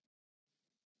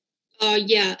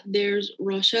 Yeah, there's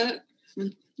Russia.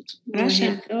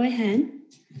 Russia, go ahead.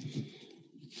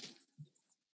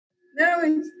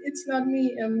 No, it's not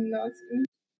me. I'm not.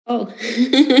 Oh.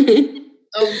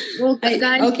 Oh, well,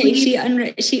 guys. Okay,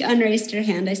 she unraised her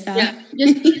hand. I saw. Yeah,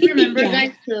 just please remember,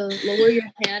 guys, to lower your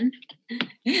hand.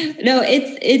 No,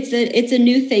 it's a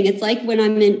new thing. It's like when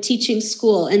I'm in teaching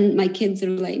school and my kids are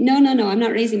like, no, I'm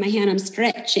not raising my hand. I'm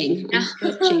stretching.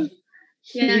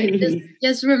 Yeah,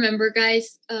 just remember,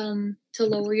 guys, to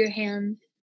lower your hand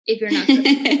if you're not gonna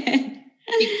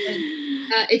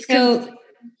because, it's so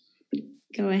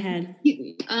go ahead.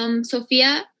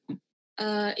 Sophia,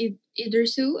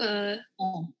 Idrisu,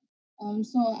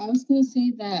 So I was gonna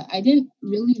say that I didn't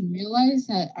really realize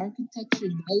that architecture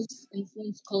does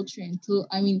influence culture until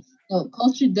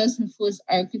culture does influence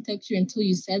architecture until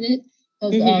you said it.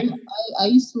 Because I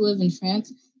used to live in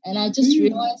France, and I just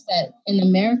realized that in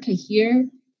America here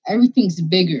everything's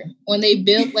bigger. When they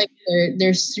build like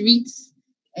their streets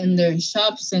and their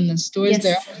shops and the stores,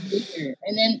 they're all bigger.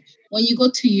 And then when you go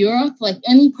to Europe, like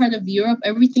any part of Europe,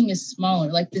 everything is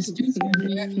smaller. Like the streets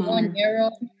are more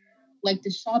narrow. Like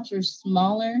the shops are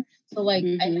smaller. So like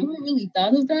I never really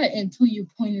thought of that until you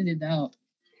pointed it out.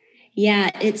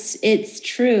 Yeah, it's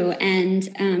true.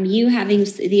 And you having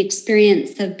the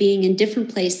experience of being in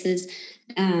different places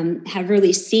have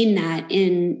really seen that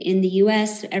in the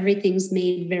US, everything's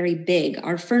made very big.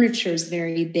 Our furniture is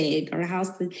very big. Our house,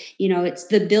 it's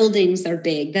the buildings are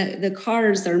big. The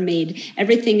cars are made.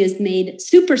 Everything is made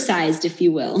supersized, if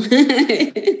you will.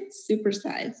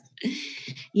 Supersized.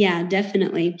 Yeah,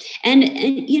 definitely.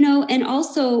 And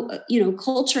also,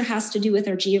 culture has to do with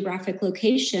our geographic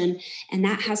location, and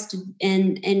that has to,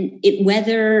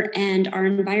 weather and our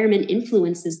environment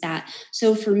influences that.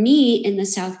 So for me in the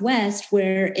Southwest,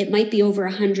 where it might be over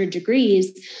 100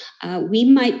 degrees, we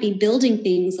might be building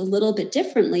things a little bit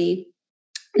differently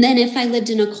than if I lived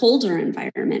in a colder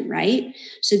environment, right?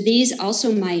 So these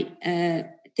also might,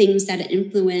 things that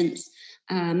influence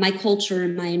my culture,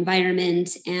 my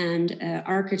environment, and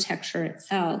architecture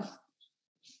itself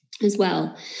as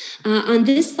well. On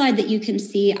this slide that you can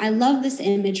see, I love this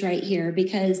image right here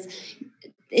because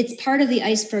it's part of the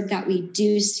iceberg that we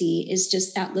do see is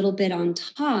just that little bit on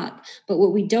top. But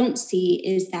what we don't see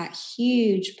is that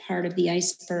huge part of the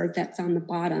iceberg that's on the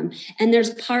bottom. And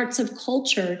there's parts of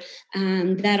culture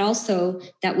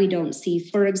that we don't see.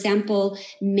 For example,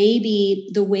 maybe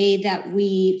the way that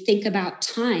we think about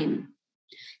time.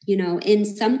 In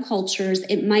some cultures,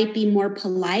 it might be more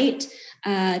polite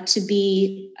to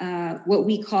be what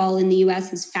we call in the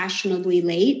US is fashionably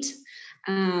late,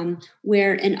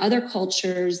 where in other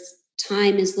cultures,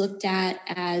 time is looked at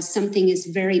as something is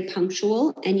very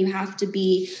punctual and you have to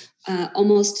be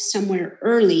almost somewhere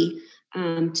early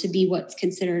to be what's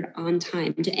considered on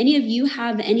time. Do any of you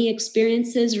have any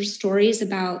experiences or stories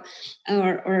about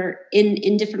or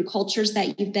in different cultures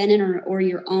that you've been in or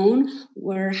your own,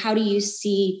 where how do you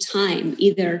see time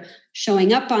either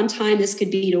showing up on time? This could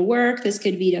be to work, this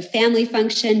could be to family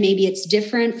function, maybe it's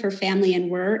different for family and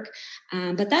work,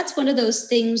 but that's one of those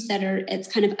things that it's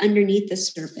kind of underneath the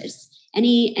surface.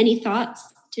 Any thoughts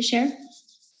to share?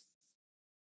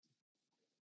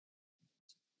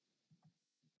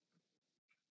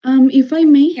 If I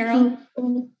may, Carol.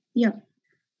 Yeah.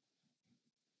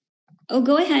 Oh,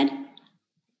 go ahead.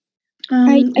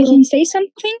 I can say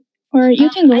something, or you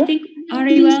can go. I think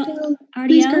Ariel.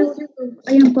 Carol,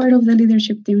 I am part of the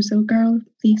leadership team, so Carol,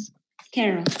 please.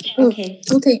 Carol. Okay.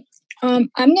 Okay. I'm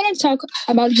gonna talk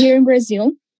about here in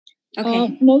Brazil.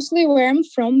 Okay. Mostly where I'm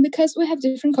from, because we have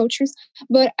different cultures.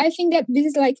 But I think that this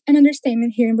is like an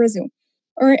understatement here in Brazil,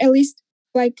 or at least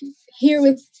like here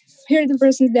are the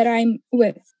persons that I'm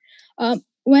with.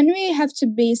 When we have to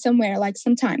be somewhere, like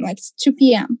sometime, like it's 2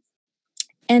 p.m.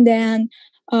 and then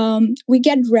we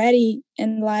get ready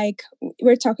and like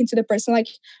we're talking to the person like,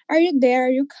 are you there?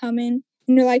 Are you coming?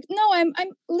 And you're like, no, I'm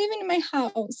living in my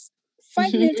house.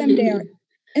 5 minutes I'm there.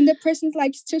 And the person's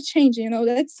like still changing,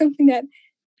 that's something that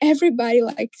everybody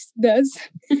does.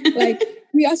 Like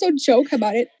we also joke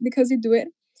about it because we do it.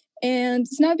 And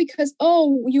it's not because,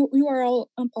 you are all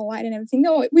unpolite and everything.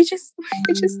 No, we just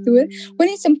do it. When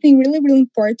it's something really, really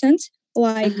important,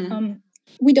 like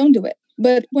we don't do it.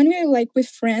 But when we're like with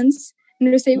friends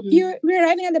and they say, we're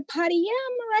arriving at the party. Yeah,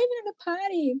 I'm arriving at the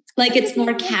party. Like it's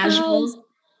more casual.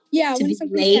 Yeah, when it's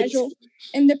something casual.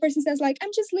 And the person says like,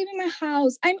 I'm just leaving my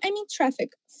house. I'm in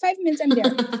traffic. 5 minutes I'm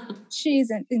there.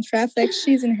 She's in traffic.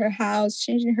 She's in her house,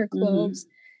 changing her clothes.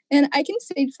 And I can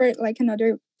say it for like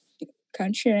another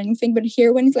country or anything, but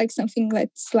here when it's like something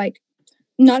that's like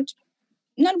not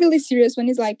really serious, when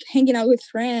it's like hanging out with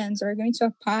friends or going to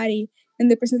a party and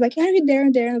the person's like, are you there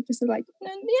and there? And the person's like,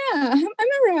 yeah,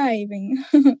 I'm arriving.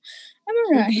 I'm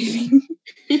arriving.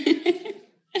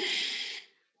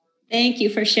 Thank you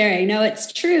for sharing. No,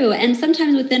 it's true. And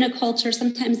sometimes within a culture,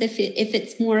 sometimes if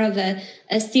it's more of a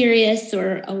serious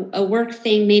or a work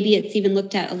thing, maybe it's even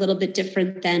looked at a little bit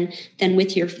different than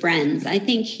with your friends. I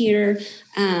think here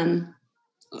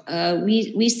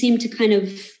we seem to kind of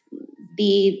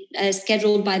be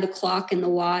scheduled by the clock and the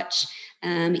watch.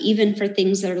 Even for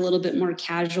things that are a little bit more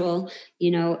casual,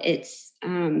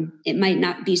 it might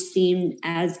not be seen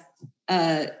as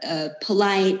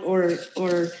polite or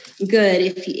good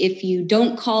if you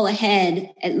don't call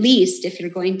ahead, at least if you're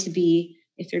going to be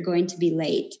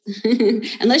late,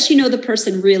 unless you know the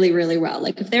person really, really well.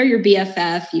 Like if they're your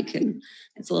BFF,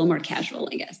 it's a little more casual,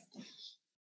 I guess.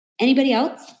 Anybody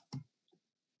else?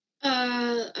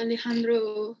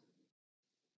 Alejandro.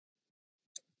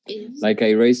 Like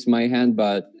I raised my hand,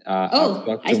 but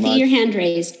I see your hand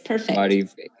raised. Perfect. But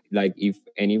if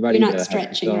anybody, you're not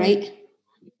stretching, right?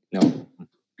 No.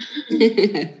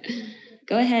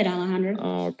 Go ahead, Alejandro.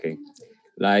 Oh, okay.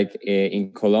 Like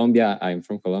in Colombia, I'm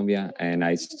from Colombia, and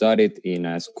I studied in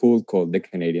a school called the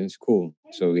Canadian School.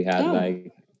 So we had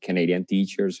like Canadian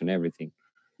teachers and everything.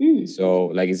 So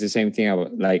like it's the same thing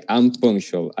about, like, I'm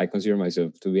punctual. I consider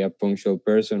myself to be a punctual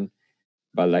person.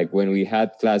 But like when we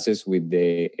had classes with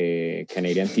the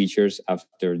Canadian teachers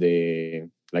after the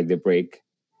break,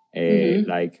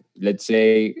 like let's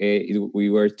say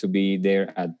we were to be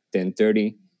there at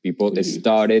 10:30, people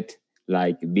started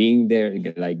like being there,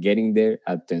 like getting there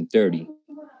at 10:30.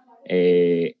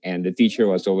 And the teacher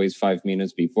was always 5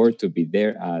 minutes before to be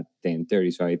there at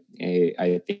 10:30. So I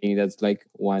think that's like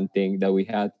one thing that we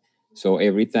had. So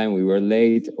every time we were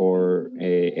late, or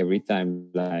every time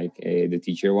like the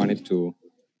teacher wanted to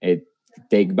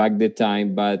take back the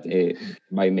time, but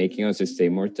by making us stay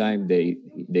more time, they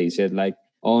said like,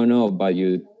 oh no, but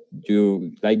you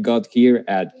like got here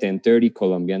at 10:30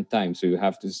 Colombian time, so you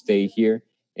have to stay here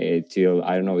till,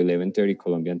 I don't know, 11:30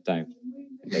 Colombian time.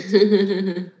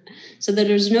 So that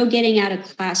there's no getting out of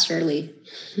class early.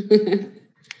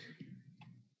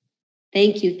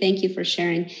 Thank you for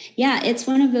sharing. Yeah, it's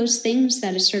one of those things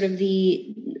that is sort of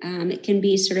it can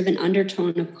be sort of an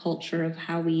undertone of culture of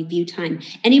how we view time.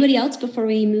 Anybody else before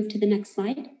we move to the next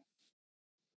slide?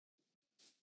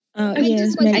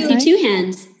 Yes, I see two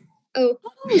hands. Oh,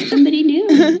 somebody new.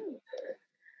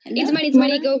 It's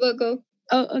Mari. Go.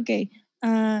 Oh, okay.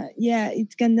 Yeah,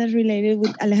 it's kind of related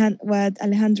with what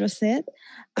Alejandro said.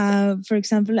 For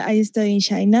example, I study in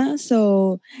China,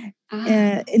 so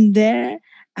in there,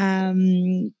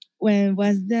 when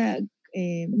was the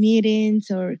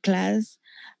meetings or class,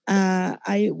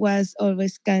 I was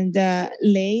always kind of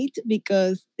late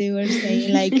because they were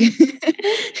saying like,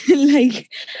 you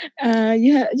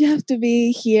have to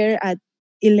be here at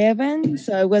 11.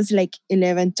 So I was like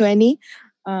 11:20,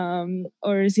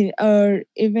 or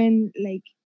even like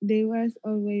they was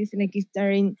always like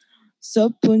starting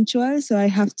so punctual. So I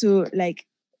have to like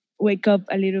wake up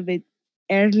a little bit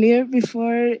earlier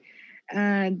before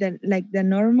the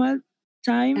normal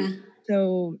time.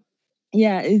 So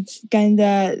yeah, it's kind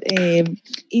of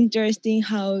interesting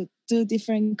how two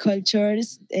different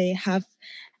cultures have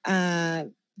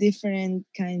different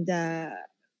kind of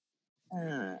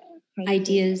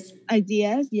ideas.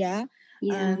 Yeah.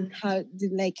 And how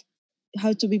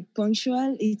to be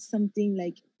punctual. It's something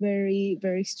like very,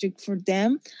 very strict for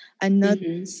them, and not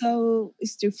so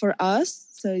strict for us.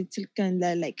 So it's kind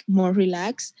of like more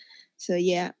relaxed. So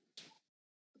yeah.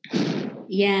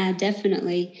 Yeah,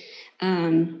 definitely.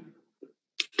 And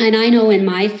I know in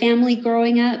my family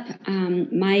growing up,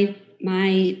 my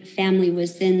family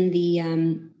was in the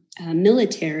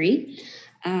military,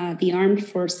 the armed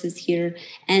forces here.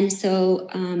 And so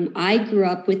I grew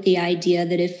up with the idea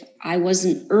that if I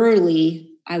wasn't early,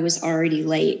 I was already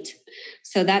late.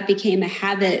 So that became a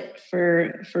habit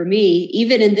for me.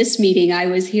 Even in this meeting, I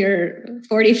was here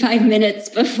 45 minutes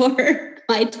before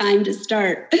my time to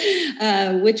start,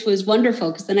 which was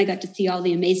wonderful because then I got to see all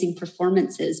the amazing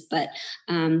performances. But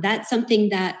that's something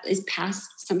that is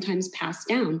sometimes passed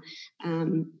down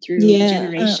through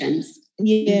generations.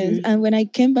 Yes, and when I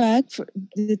came back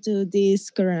due to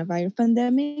this coronavirus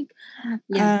pandemic,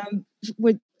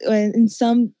 in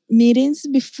some meetings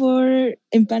before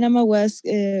in Panama was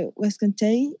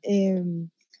contained,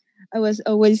 I was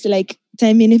always like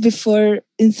 10 minutes before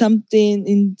in some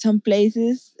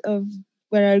places of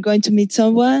where I'm going to meet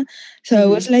someone. So I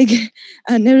was like,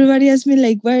 and everybody asked me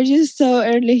like, why are you so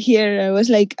early here? I was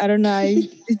like, I don't know.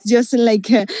 It's just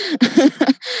like, I'm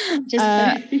trying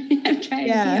to be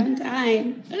on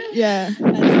time. Yeah.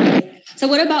 So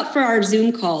what about for our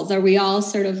Zoom calls? Are we all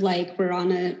sort of like,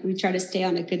 we try to stay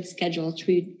on a good schedule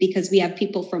because we have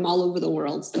people from all over the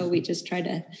world. So we just try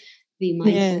to be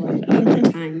mindful of the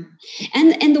time.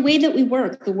 And the way that we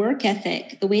work, the work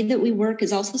ethic, the way that we work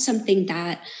is also something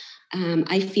that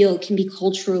I feel can be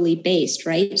culturally based,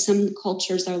 right? Some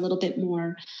cultures are a little bit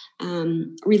more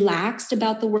relaxed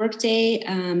about the workday,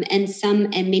 and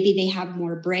maybe they have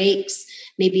more breaks,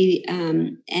 maybe,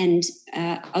 and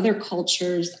other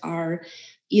cultures are,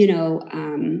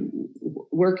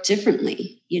 work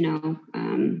differently,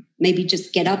 maybe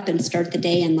just get up and start the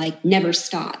day and like never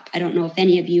stop. I don't know if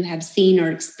any of you have seen or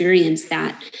experienced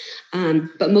that.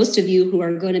 But most of you who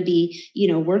are going to be,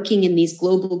 working in these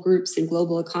global groups and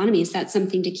global economies, that's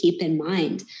something to keep in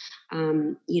mind,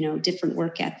 different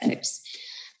work ethics.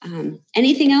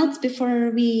 Anything else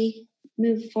before we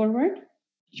move forward?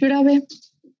 Sure, Abe.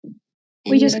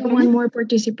 We just have one more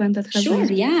participant that has Sure,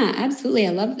 yeah, absolutely.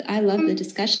 I love the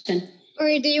discussion. Or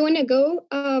do you want to go,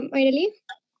 Mayreli?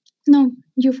 No,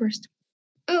 you first.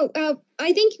 Oh,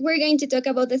 I think we're going to talk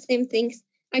about the same things,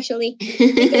 actually,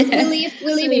 because we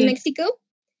live in Mexico.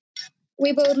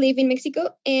 We both live in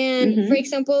Mexico, and for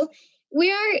example, we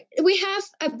have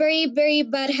a very, very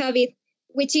bad habit,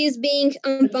 which is being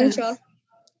unpunctual.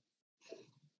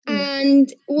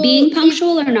 And being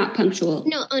punctual or not punctual?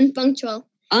 No, unpunctual.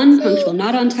 Unpunctual,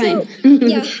 not on time.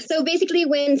 So basically,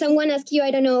 when someone asks you,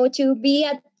 I don't know, to be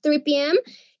at 3 p.m.,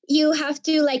 you have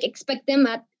to like expect them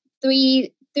at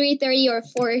 3:30 or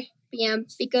 4 p.m.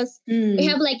 because we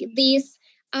have like this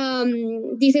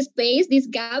space, this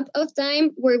gap of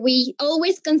time where we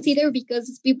always consider,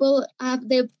 because people have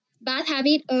the bad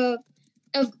habit of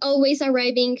always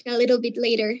arriving a little bit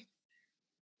later.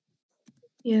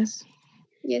 Yes.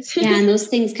 Yeah, and those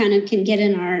things kind of can get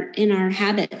in our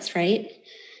habits, right?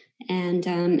 And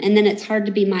then it's hard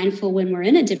to be mindful when we're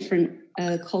in a different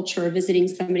culture or visiting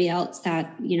somebody else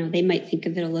that, they might think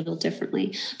of it a little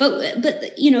differently. But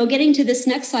getting to this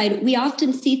next slide, we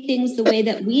often see things the way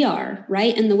that we are,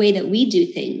 right? And the way that we do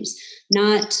things,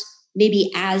 not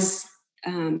maybe as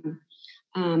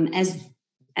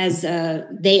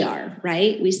they are,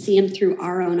 right? We see them through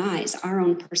our own eyes, our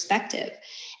own perspective.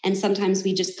 And sometimes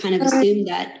we just kind of assume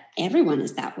that everyone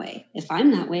is that way. If I'm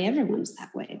that way, everyone's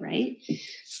that way, right?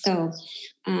 So,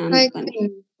 go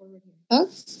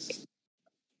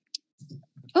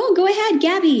ahead,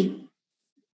 Gabby.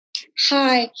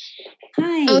 Hi.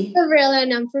 I'm Gabriela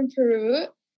and I'm from Peru.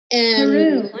 And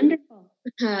Peru, wonderful.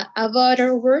 About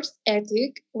our work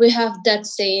ethic, we have that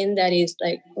saying that is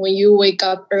like, when you wake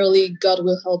up early, God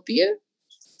will help you.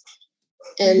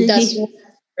 And that's what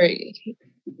I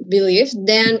believe.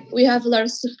 Then we have a lot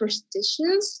of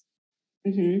superstitions.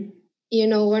 You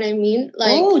know what I mean?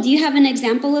 Like, do you have an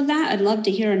example of that? I'd love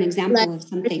to hear an example of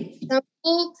something. For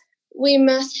example, we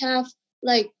must have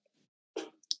like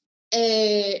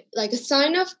a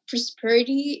sign of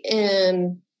prosperity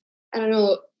and, I don't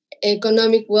know,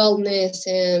 economic wellness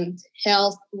and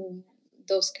health,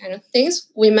 those kind of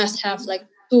things. We must have like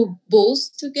 2 bulls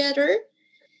together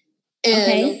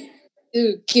and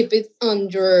to keep it on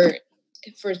your,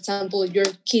 for example, your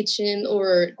kitchen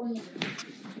or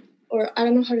I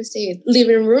don't know how to say it,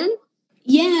 living room.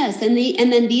 Yes, and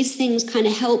then these things kind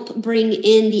of help bring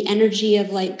in the energy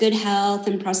of like good health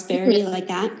and prosperity, like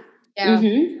that. Yeah.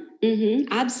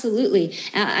 Absolutely.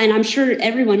 And I'm sure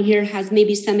everyone here has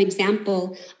maybe some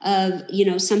example of,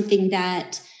 something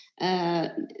that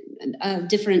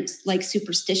different like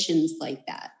superstitions like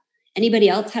that. Anybody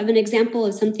else have an example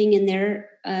of something in their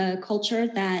culture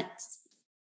that's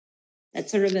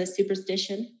sort of a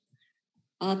superstition?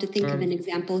 I'll have to think of an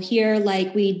example here.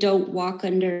 Like, we don't walk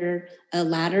under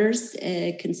ladders,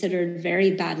 considered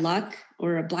very bad luck,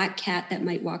 or a black cat that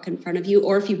might walk in front of you.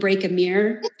 Or if you break a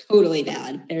mirror, totally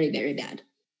bad, very, very bad.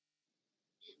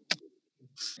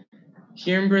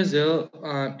 Here in Brazil,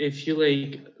 if you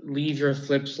like leave your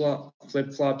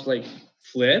flip-flops like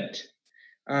flipped,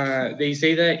 they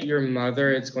say that your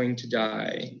mother is going to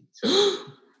die. So.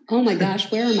 Oh my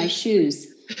gosh, where are my shoes?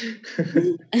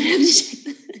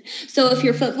 So if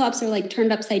your flip-flops are like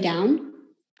turned upside down?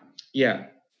 Yeah.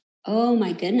 Oh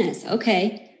my goodness.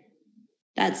 Okay.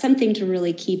 That's something to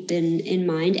really keep in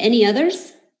mind. Any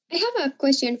others? I have a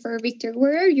question for Victor.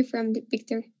 Where are you from,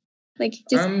 Victor? Like,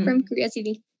 just from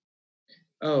curiosity.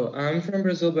 Oh, I'm from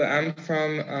Brazil, but I'm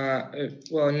from,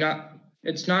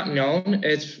 it's not known.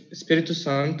 It's Espírito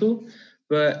Santo,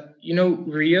 but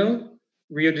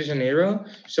Rio de Janeiro.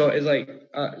 So it's like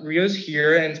Rio's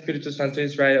here and Espírito Santo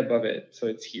is right above it. So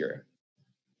it's here.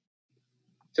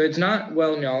 So it's not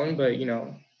well known, but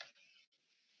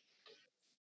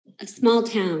a small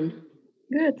town.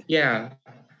 Good. Yeah.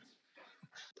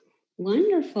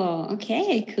 Wonderful.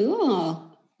 Okay, cool.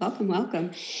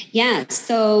 Welcome. Yeah,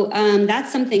 so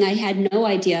that's something I had no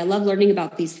idea. I love learning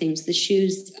about these things, the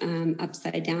shoes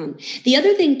upside down. The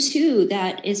other thing too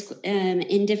that is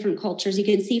in different cultures, you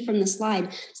can see from the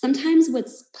slide, sometimes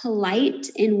what's polite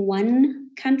in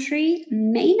one country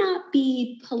may not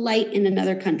be polite in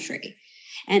another country.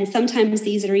 And sometimes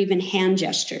these are even hand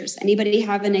gestures. Anybody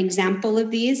have an example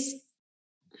of these?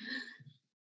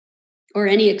 or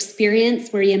any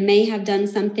experience where you may have done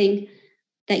something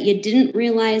that you didn't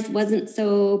realize wasn't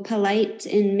so polite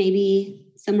in maybe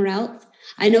somewhere else?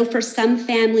 I know for some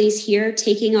families here,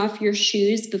 taking off your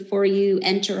shoes before you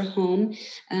enter a home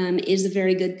is a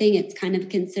very good thing. It's kind of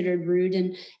considered rude,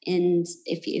 and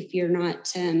if you're not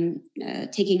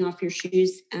taking off your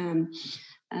shoes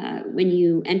when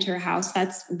you enter a house,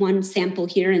 that's one sample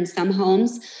here in some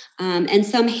homes, and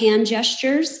some hand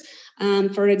gestures.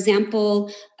 For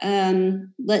example,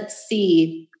 let's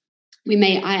see.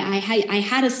 I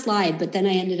had a slide, but then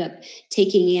I ended up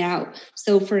taking it out.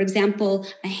 So for example,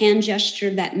 a hand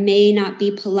gesture that may not be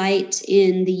polite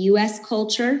in the US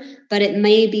culture, but it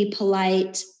may be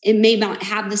polite. It may not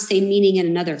have the same meaning in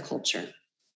another culture.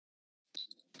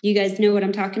 You guys know what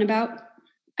I'm talking about?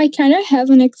 I kind of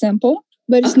have an example,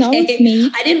 but it's not with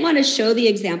me. I didn't want to show the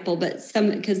example, but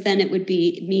because then it would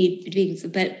be me.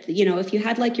 But if you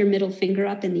had like your middle finger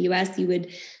up in the US, you would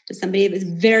to somebody that was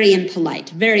very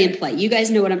impolite. You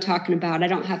guys know what I'm talking about. I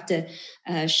don't have to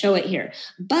show it here.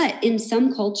 But in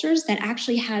some cultures, that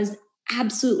actually has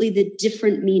absolutely the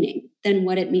different meaning than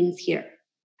what it means here.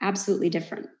 Absolutely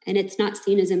different. And it's not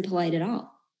seen as impolite at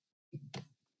all.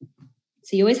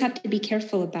 So you always have to be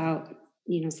careful about,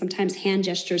 sometimes hand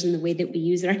gestures and the way that we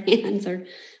use our hands,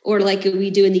 or like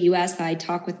we do in the US, I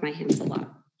talk with my hands a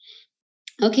lot.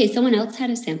 Okay, someone else had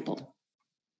a sample.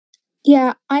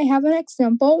 Yeah, I have an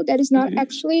example that is not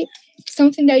actually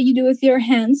something that you do with your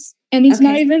hands, and it's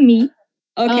not even me.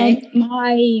 Okay.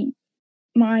 My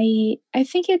I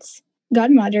think it's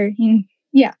godmother.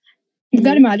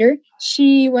 Godmother.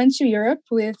 She went to Europe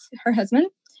with her husband,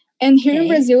 and here in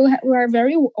Brazil we are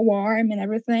very warm and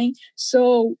everything.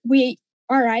 So we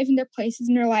arrive in the places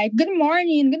and they're like, "Good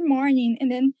morning," and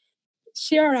then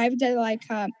she arrived at like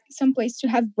some place to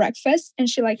have breakfast, and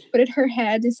she like put her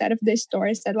head inside of the store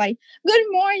and said like, "Good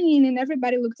morning," and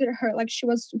everybody looked at her like she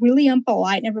was really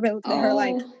impolite, and everybody looked at her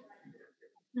like,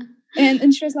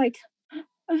 and she was like,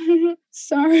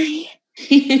 "Sorry."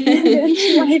 And then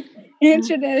she like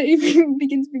answered that, it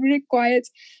begins to be really quiet,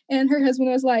 and her husband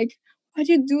was like, "Why'd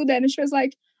you do that?" And she was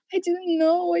like, "I didn't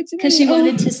know. Because she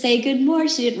wanted to say good morning.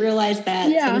 She didn't realize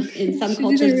that in some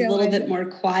cultures it's a little bit more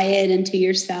quiet and to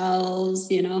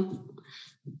yourselves, Yeah.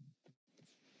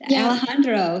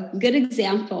 Alejandro, good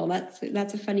example.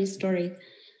 That's a funny story.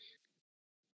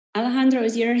 Alejandro,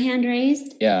 is your hand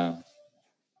raised? Yeah.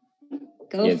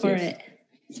 Go for it.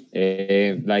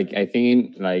 Like I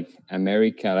think in like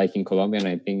America, like in Colombia, and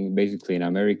I think basically in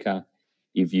America,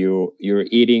 if you're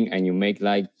eating and you make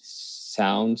like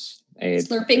sounds,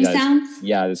 slurping sounds.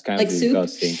 Yeah, that's kind like of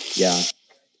disgusting. Soup?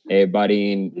 Yeah. But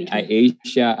in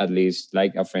Asia, at least,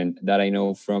 like a friend that I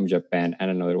know from Japan and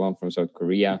another one from South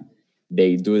Korea,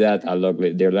 they do that a lot.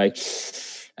 They're like,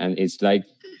 and it's like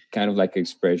kind of like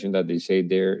expression that they say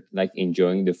they're like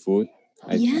enjoying the food.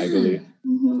 I believe.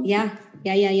 Mm-hmm. Yeah.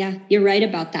 You're right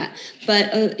about that.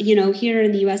 But here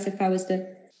in the US, if I was to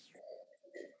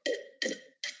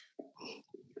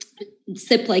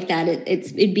sip like that,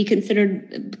 it'd be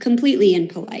considered completely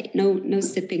impolite. No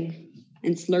sipping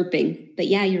and slurping. But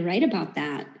yeah, you're right about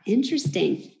that.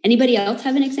 Interesting. Anybody else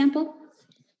have an example?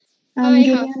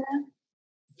 Juliana.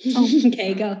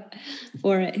 Okay, go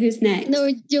for it. Who's next?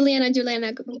 No, Juliana, go.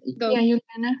 Yeah,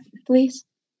 Juliana, please.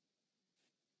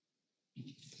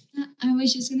 I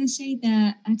was just going to say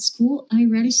that at school, I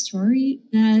read a story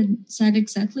that said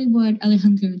exactly what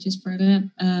Alejandro just brought up.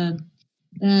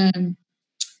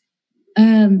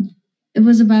 It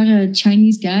was about a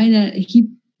Chinese guy that he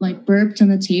like burped on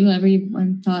the table.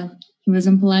 Everyone thought he was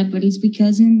impolite, but it's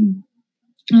because in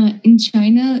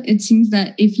China, it seems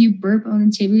that if you burp on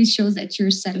the table, it shows that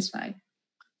you're satisfied.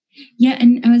 Yeah,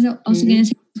 and I was also going to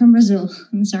say from Brazil.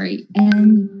 I'm sorry.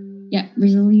 And yeah,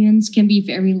 Brazilians can be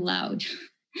very loud.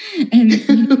 And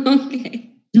don't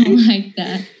like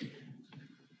that.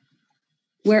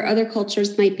 Where other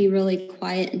cultures might be really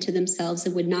quiet and to themselves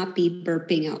and would not be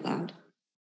burping out loud.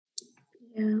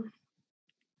 Yeah.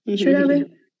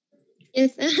 Shurabe.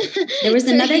 Yes. There was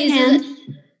another hand.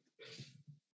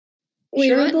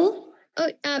 Wait, what? Oh,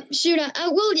 Shura.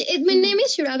 Well, my name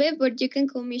is Shurabe, but you can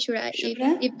call me Shura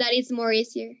if that is more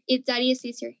easier. If that is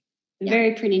easier.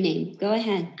 Very pretty name. Go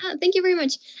ahead. Thank you very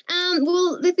much.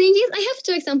 Well, the thing is, I have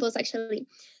two examples actually.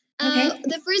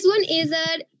 The first one is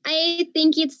that I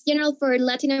think it's general for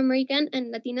Latin American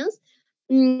and Latinos.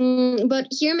 But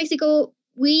here in Mexico,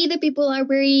 we the people are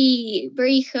very,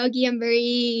 very huggy and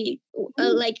very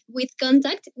like with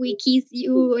contact. We kiss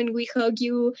you and we hug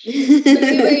you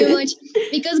very, very much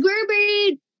because we're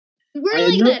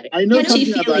like that. I know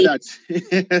something about that.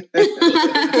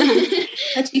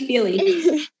 Touchy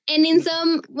feely. And in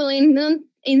some,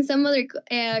 in some other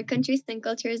countries and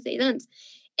cultures they don't.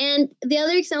 And the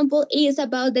other example is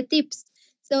about the tips.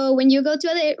 So when you go to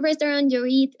a restaurant, you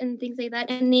eat and things like that.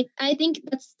 And I think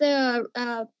that's the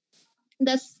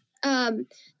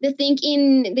thing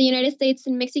in the United States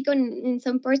and Mexico and in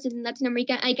some parts in Latin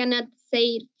America. I cannot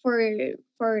say it for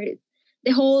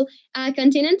the whole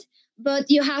continent, but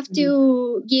you have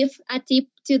to give a tip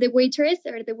to the waitress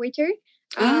or the waiter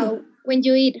when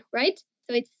you eat, right?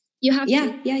 So you have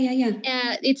to.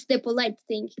 It's the polite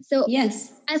thing. So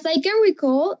yes, as I can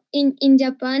recall, in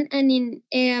Japan and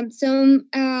in some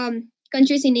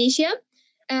countries in Asia,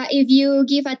 if you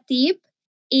give a tip,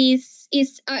 is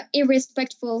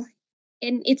irrespectful,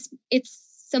 and it's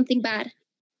something bad,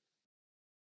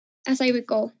 as I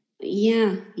recall.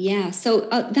 Yeah. So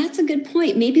that's a good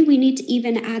point. Maybe we need to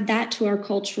even add that to our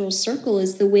cultural circle,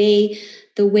 is the way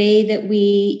that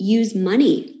we use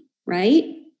money,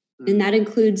 right? And that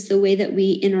includes the way that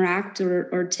we interact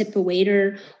or tip a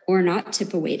waiter or not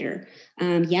tip a waiter.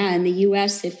 In the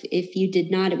US, if you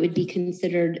did not, it would be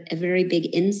considered a very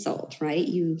big insult, right?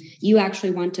 You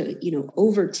actually want to,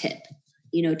 over tip,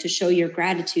 to show your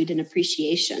gratitude and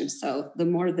appreciation. So the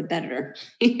more, the better.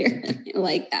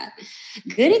 Like that.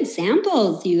 Good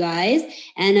examples, you guys.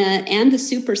 And the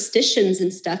superstitions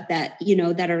and stuff that,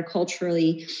 that are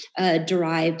culturally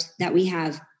derived that we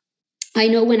have. I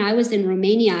know when I was in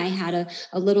Romania, I had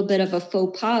a little bit of a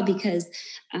faux pas because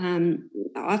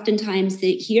oftentimes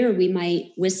here we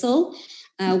might whistle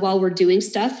while we're doing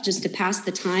stuff just to pass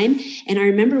the time. And I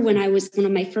remember when I was one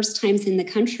of my first times in the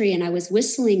country and I was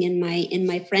whistling in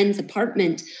my friend's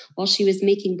apartment while she was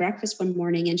making breakfast one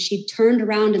morning, and she turned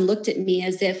around and looked at me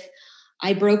as if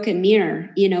I broke a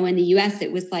mirror. In the US,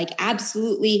 it was like,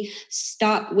 absolutely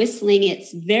stop whistling.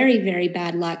 It's very, very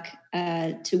bad luck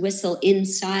to whistle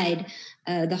inside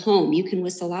the home. You can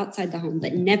whistle outside the home,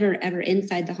 but never, ever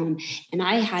inside the home. And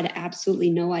I had absolutely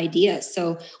no idea.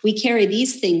 So we carry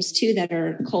these things too that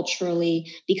are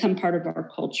culturally become part of our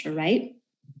culture, right?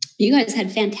 You guys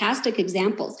had fantastic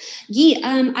examples. Guy,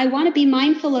 I want to be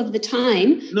mindful of the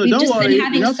time. No, We've don't just worry. been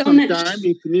having so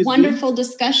much wonderful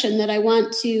discussion that I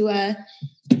want to...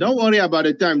 Don't worry about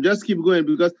the time. Just keep going,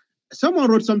 because someone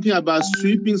wrote something about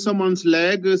sweeping someone's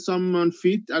leg, someone's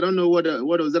feet. I don't know what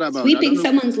was that about. Sweeping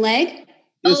someone's leg?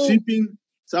 Yeah, sweeping.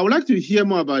 So I would like to hear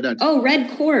more about that. Oh, red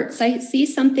quartz. I see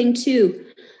something too.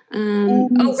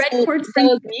 Red quartz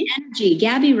brings energy.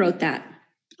 Gabby wrote that.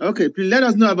 Okay, please let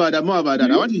us know about that, more about that.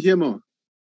 I want to hear more.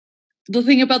 The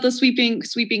thing about the sweeping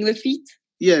the feet?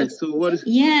 Yes. So what is...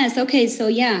 Yes. Okay. So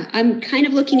I'm kind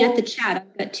of looking at the chat.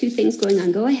 I've got two things going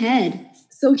on. Go ahead.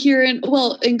 So here in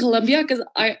Colombia, because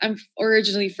I'm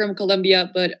originally from Colombia,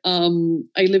 but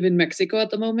I live in Mexico at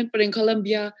the moment. But in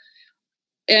Colombia,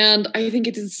 and I think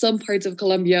it's in some parts of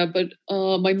Colombia, but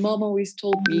my mom always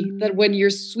told me that when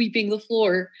you're sweeping the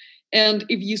floor, and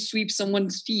if you sweep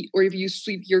someone's feet, or if you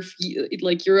sweep your feet,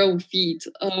 like your own feet,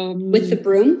 with the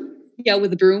broom. Yeah, with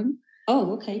the broom.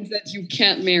 Oh, okay. That you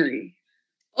can't marry.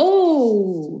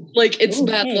 Oh, like it's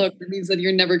bad luck. It means that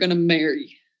you're never gonna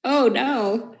marry. Oh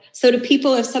no. So to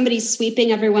people, if somebody's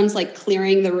sweeping, everyone's like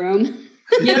clearing the room.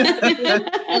 Yeah.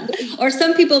 Or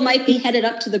some people might be headed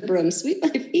up to the broom. Sweep my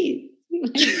feet.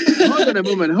 Hold on a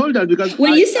moment. Hold on, because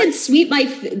when you said sweep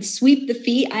the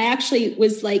feet, I actually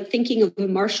was like thinking of a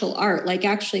martial art, like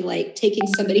actually like taking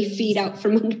somebody's feet out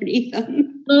from underneath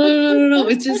them. No.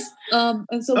 It's just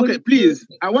and so okay. Please,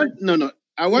 I want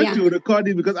to record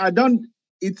it because I don't.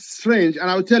 It's strange,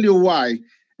 and I'll tell you why.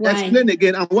 Explain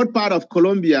again, and what part of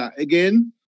Colombia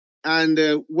again, and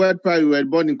what part you were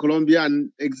born in Colombia,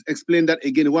 and explain that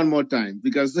again one more time,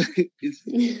 because it's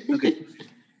okay.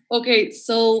 Okay,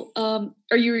 so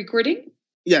are you recording?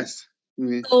 Yes.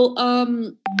 Mm-hmm. So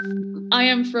I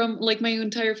am from, like, my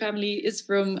entire family is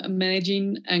from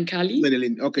Medellin and Cali.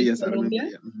 Medellin. Okay, yes, Colombia. I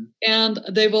remember. Yeah. Mm-hmm.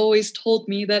 And they've always told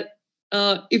me that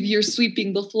if you're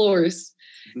sweeping the floors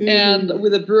and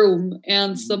with a broom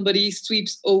and somebody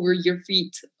sweeps over your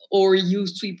feet, or you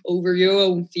sweep over your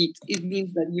own feet, it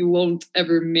means that you won't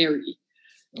ever marry.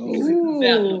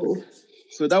 Oh.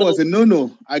 So that was a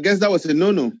no-no. I guess that was a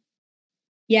no-no.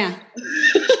 Yeah.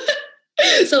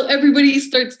 So everybody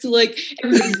starts to like.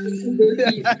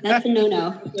 That's a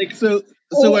no-no. Like so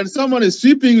when someone is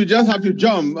sweeping, you just have to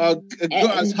jump. Go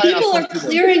as high as people are possible.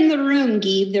 clearing the room,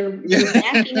 Guy. They're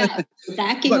backing up,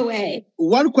 backing away.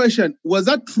 One question: was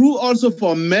that true also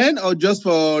for men or just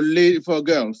for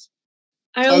girls?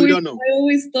 I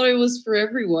always thought it was for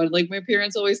everyone. Like my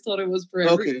parents always thought it was for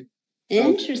everyone. Okay.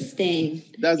 Interesting.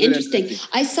 That's interesting.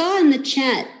 I saw in the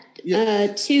chat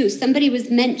too. Somebody was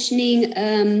mentioning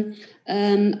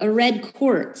a red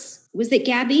quartz. Was it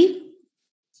Gabby?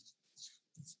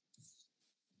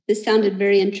 This sounded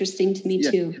very interesting to me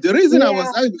too. The reason I was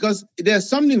asking because there's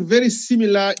something very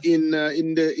similar in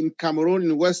Cameroon, in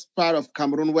the west part of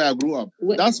Cameroon where I grew up.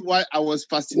 That's why I was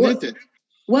fascinated.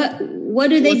 What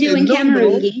do they do in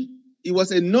Cameroon? It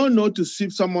was a no-no to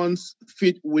sweep someone's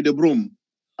feet with a broom.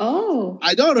 Oh,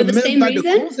 I don't remember the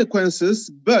consequences,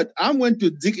 but I'm going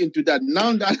to dig into that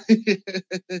now. That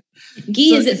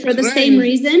Guy, is it for the same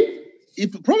reason?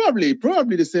 Probably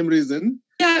the same reason.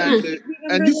 Yeah,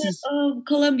 and this is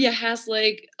Colombia has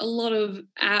like a lot of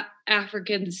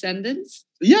African descendants.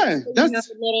 Yeah, that's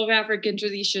a lot of African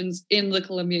traditions in the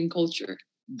Colombian culture.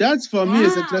 That's for me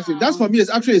is interesting. That's for me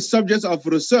is actually a subject of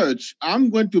research.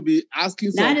 I'm going to be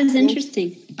asking. That is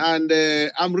interesting, and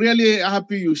I'm really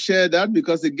happy you shared that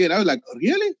because again I was like,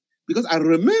 really? Because I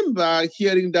remember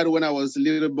hearing that when I was a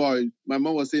little boy. My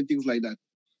mom was saying things like that.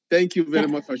 Thank you very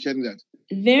much for sharing that.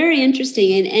 Very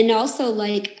interesting. And also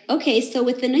like, okay, so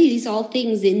within these all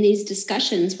things in these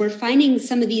discussions, we're finding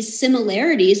some of these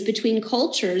similarities between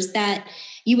cultures that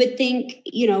you would think,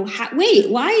 wait,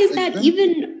 why is that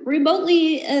even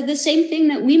remotely the same thing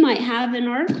that we might have in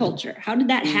our culture? How did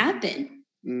that happen?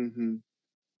 Mm-hmm.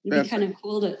 It'd be kind of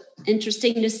cool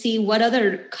interesting to see what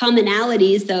other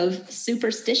commonalities of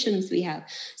superstitions we have.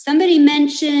 Somebody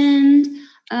mentioned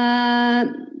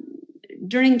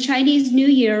during Chinese New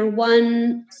Year,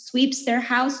 one sweeps their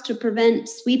house to prevent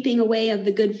sweeping away of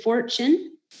the good fortune.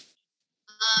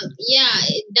 Yeah,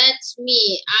 that's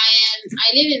me. I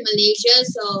live in Malaysia,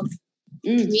 so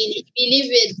we live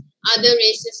with other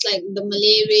races like the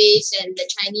Malay race and the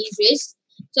Chinese race.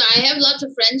 So I have lots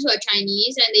of friends who are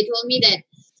Chinese, and they told me that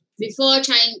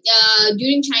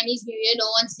during Chinese New Year, no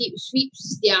one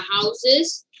sweeps their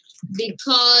houses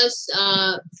because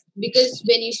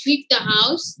when you sweep the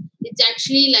house, it's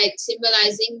actually like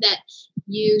symbolizing that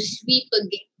you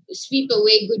sweep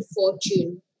away good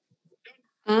fortune.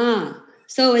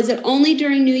 So is it only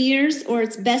during New Year's, or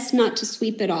it's best not to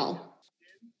sweep at all?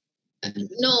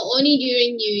 No, only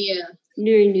during New Year.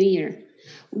 During New Year.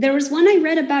 There was one I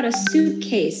read about a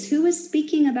suitcase. Who was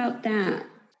speaking about that?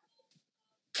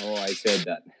 Oh, I said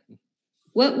that.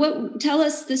 What? Tell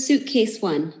us the suitcase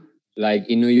one. Like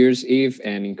in New Year's Eve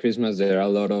and in Christmas, there are a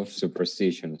lot of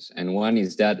superstitions. And one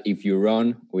is that if you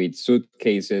run with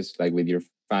suitcases, like with your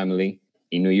family,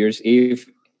 in New Year's Eve,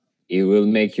 it will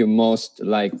make you most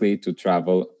likely to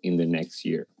travel in the next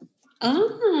year.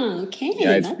 Oh, okay.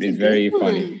 Yeah, it's very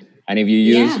funny. And if you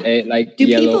use do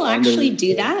people actually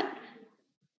do that?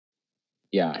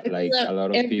 Yeah, like a lot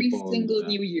of every people. Single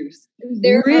New Year's.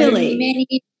 There are many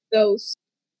of those.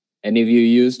 And if you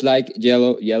use like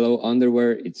yellow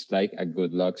underwear, it's like a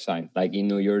good luck sign, like in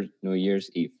New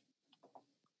Year's Eve.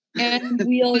 And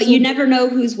we also, but you never know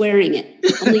who's wearing it.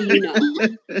 Only you know.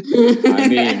 I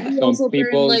mean, some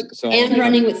people and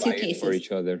running with suitcases for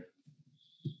each other.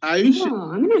 I'm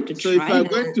gonna have to try. So if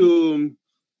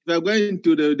I'm going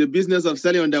into the business of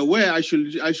selling underwear, I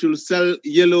should sell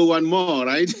yellow one more,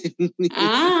 right?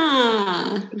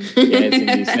 Ah. Yes,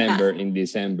 in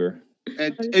December.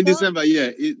 In December,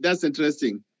 yeah, that's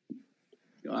interesting.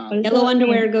 Wow. Yellow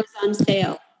underwear goes on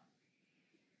sale.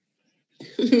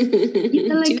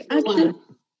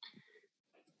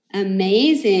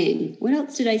 Amazing. What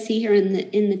else did I see here in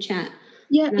the chat?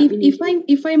 Yeah,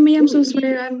 if I may, I'm so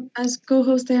sorry. I'm as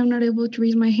co-host, I am not able to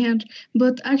raise my hand.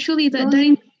 But actually, that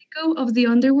in Mexico of the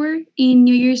underwear in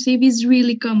New Year's Eve is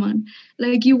really common.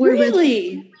 Like you wear red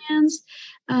pants,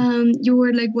 you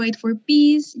wear like white for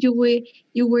peace. You wear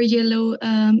yellow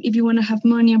if you want to have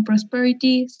money and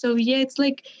prosperity. So yeah, it's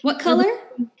like what color?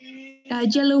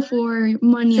 Yellow for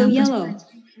money. So and yellow. prosperity.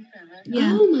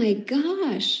 Yeah. Oh my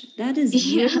gosh, that is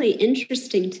really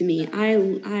interesting to me.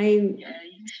 I'm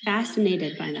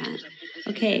fascinated by that.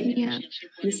 Okay,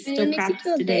 this is still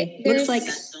practice today. Looks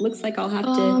like I'll have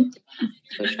to.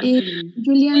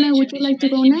 Juliana, would you like to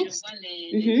go next?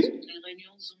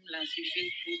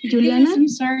 Juliana, yes, I'm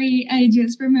sorry. I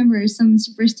just remember some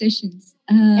superstitions.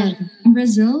 In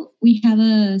Brazil, we have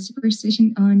a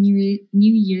superstition on New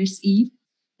Year's Eve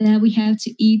that we have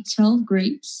to eat 12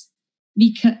 grapes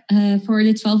for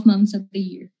the 12 months of the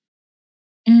year.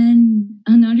 And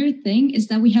another thing is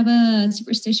that we have a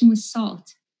superstition with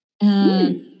salt.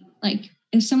 Like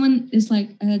if someone is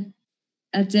like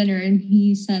at dinner and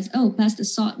he says, "Oh, pass the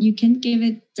salt," you can't give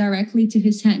it directly to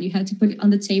his hand. You have to put it on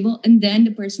the table, and then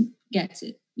the person gets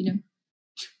it.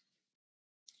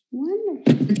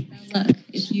 Wonderful. It's bad luck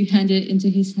if you hand it into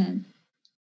his hand.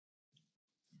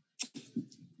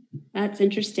 That's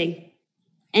interesting.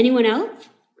 Anyone else?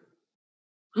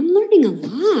 I'm learning a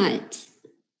lot.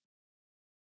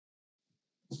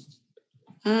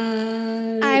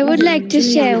 I would like to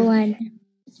share one.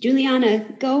 Juliana,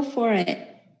 go for it.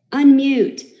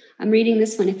 Unmute. I'm reading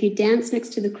this one. If you dance next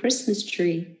to the Christmas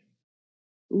tree.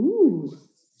 Ooh.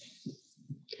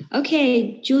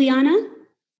 Okay, Juliana?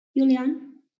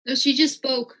 No, she just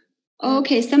spoke. Oh,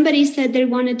 okay, somebody said they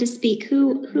wanted to speak.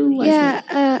 Who was it?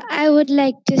 I would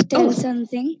like to tell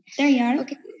something. There you are.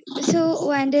 Okay. So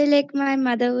one day, like, my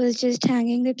mother was just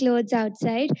hanging the clothes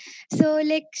outside. So,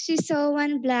 like, she saw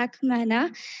one black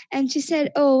manna and she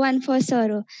said, "Oh, one for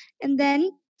sorrow." And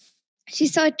then she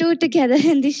saw two together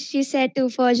and she said, "Two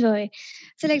for joy."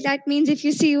 So, like, that means if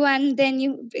you see one, then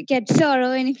you get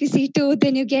sorrow. And if you see two,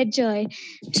 then you get joy.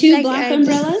 Two Like, black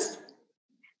umbrellas?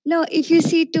 No, if you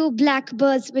see two black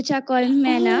birds, which are called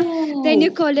manna, then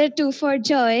you call it two for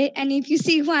joy. And if you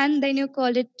see one, then you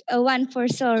call it one for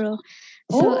sorrow.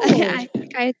 So I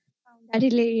found that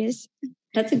hilarious.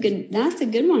 That's a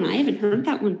good one. I haven't heard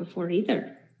that one before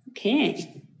either.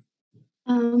 Okay.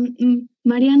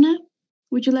 Mariana,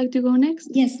 would you like to go next?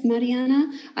 Yes,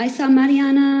 Mariana. I saw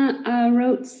Mariana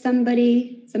wrote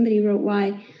somebody wrote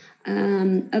why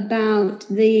about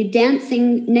the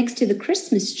dancing next to the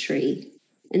Christmas tree.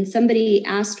 And somebody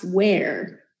asked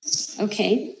where.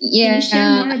 Okay. Yeah. Can you share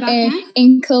more about that?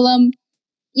 In Colombia.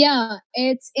 Yeah,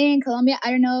 it's in Colombia.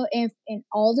 I don't know if in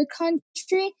all the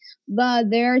country, but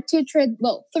there are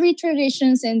three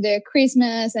traditions in the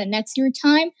Christmas and next year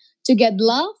time to get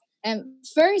love. And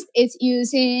first, it's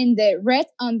using the red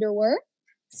underwear.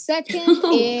 Second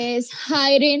is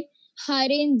hiding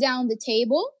down the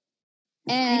table.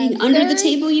 And hiding under the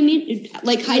table, you mean?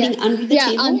 Like hiding under the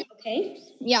table? Okay.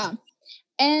 Yeah.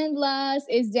 And last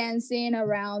is dancing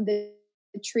around the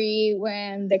tree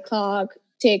when the clock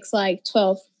takes like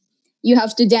 12. You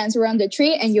have to dance around the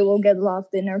tree and you will get love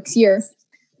the next year.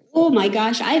 Oh my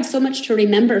gosh, I have so much to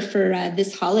remember for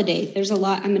this holiday. There's a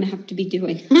lot I'm going to have to be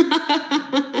doing.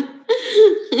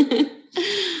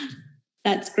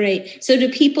 That's great. So do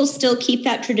people still keep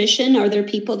that tradition? Are there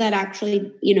people that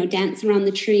actually, dance around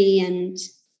the tree and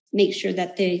make sure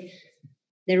that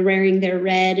they're wearing their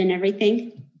red and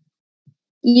everything?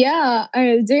 Yeah,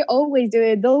 they always do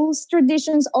it. Those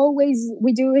traditions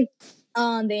we do it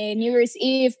on the New Year's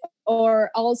Eve, or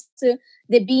also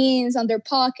the beans on their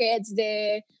pockets,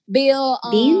 the bill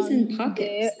on beans and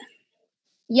pockets.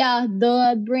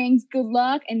 That brings good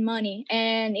luck and money.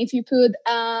 And if you put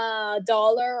a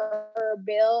dollar or a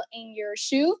bill in your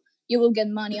shoe, you will get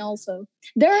money also.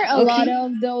 There are a lot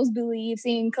of those beliefs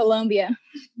in Colombia.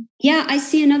 Yeah, I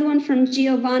see another one from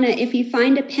Giovanna. If you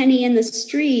find a penny in the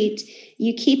street,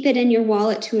 you keep it in your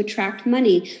wallet to attract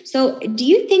money. So do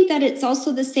you think that it's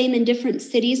also the same in different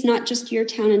cities, not just your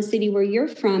town and city where you're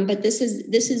from, but this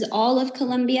is all of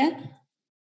Colombia?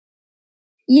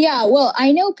 Yeah, well,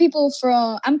 I know people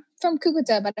I'm from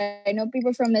Cucuta, but I know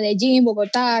people from Medellin,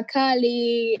 Bogota,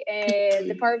 Cali,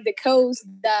 the part of the coast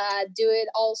that do it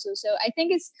also. So I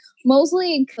think it's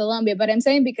mostly in Colombia, but I'm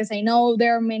saying because I know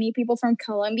there are many people from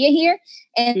Colombia here,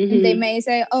 and they may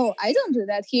say, "Oh, I don't do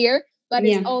that here," but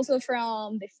it's also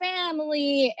from the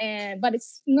family, but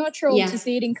it's natural to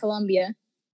see it in Colombia.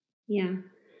 Yeah.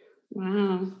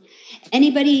 Wow.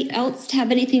 Anybody else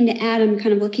have anything to add? I'm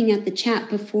kind of looking at the chat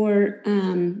before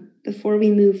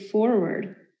we move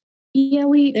forward. Yeah,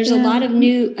 there's a lot of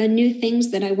new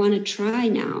things that I want to try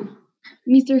now.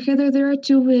 Mr. Heather, there are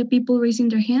two people raising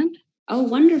their hand. Oh,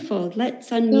 wonderful. Let's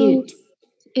unmute.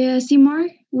 So, Seymour,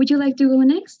 would you like to go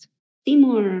next?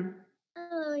 Seymour.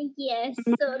 Oh, yes.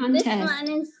 So this one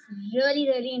is really,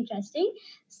 really interesting.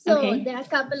 So there are a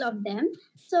couple of them.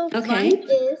 So one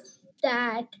is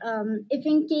that if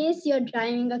in case you're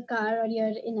driving a car or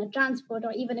you're in a transport,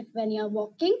 or even if when you're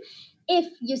walking, if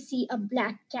you see a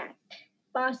black cat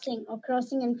passing or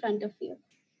crossing in front of you,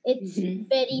 it's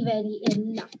very, very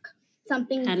in luck.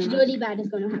 Something really bad is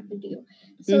going to happen to you.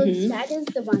 So that is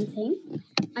the one thing.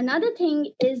 Another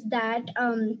thing is that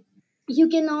you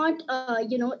cannot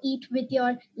eat with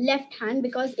your left hand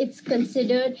because it's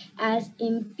considered as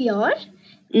impure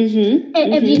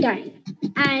every time.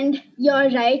 And your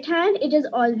right hand, it is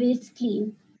always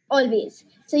clean, always.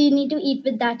 So you need to eat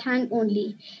with that hand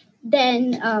only.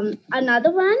 Then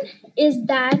another one is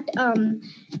that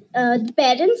the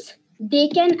parents, they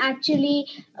can actually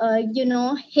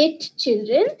hit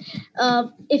children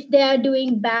if they are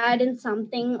doing bad in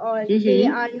something, or they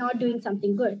are not doing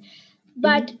something good.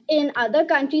 But in other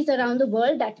countries around the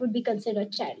world, that would be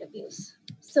considered child abuse.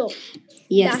 So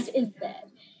that is there.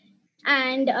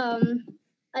 And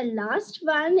a last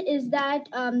one is that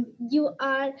you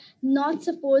are not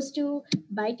supposed to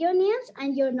bite your nails,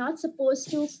 and you're not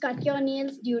supposed to cut your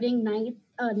nails during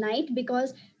night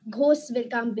because ghosts will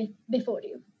come before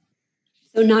you.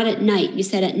 So not at night. You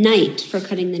said at night for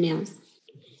cutting the nails.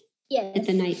 Yes. At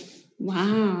the night.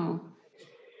 Wow.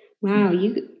 Wow,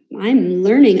 I'm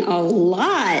learning a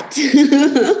lot.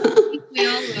 We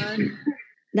all learn.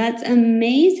 That's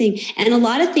amazing. And a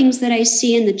lot of things that I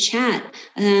see in the chat,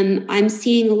 I'm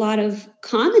seeing a lot of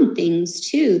common things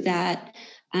too that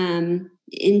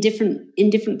in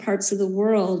different parts of the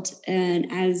world. And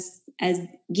as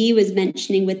Guy was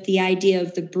mentioning with the idea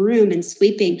of the broom and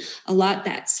sweeping, a lot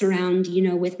that surround,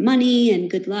 with money and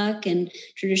good luck and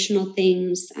traditional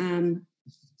things.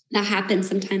 That happens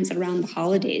sometimes around the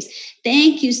holidays.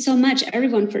 Thank you so much,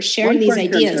 everyone, for sharing these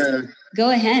ideas. Go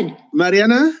ahead.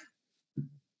 Mariana?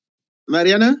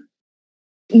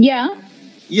 Yeah.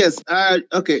 Yes.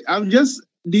 Okay.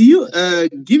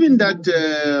 Given that,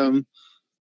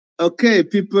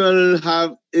 people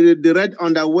have the red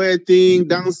underwear thing,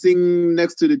 dancing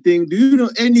next to the thing. Do you know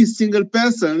any single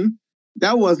person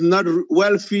that was not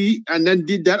wealthy and then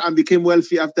did that and became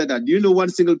wealthy after that? Do you know one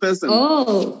single person?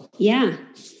 Oh, yeah.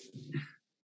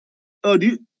 Oh, do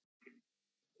you?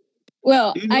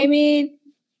 Well, I mean,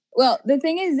 the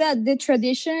thing is that the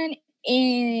tradition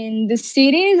in the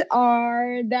cities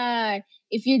are that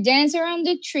if you dance around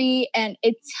the tree and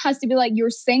it has to be like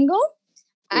you're single.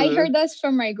 I heard that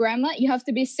from my grandma. You have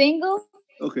to be single.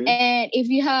 Okay. And if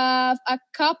you have a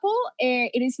couple,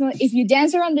 if you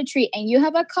dance around the tree and you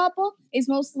have a couple, it's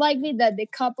most likely that the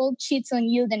couple cheats on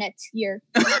you the next year.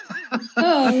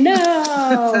 Oh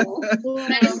no!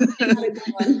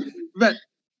 But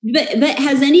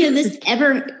has any of this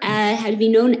ever? Have you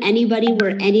known anybody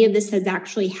where any of this has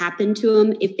actually happened to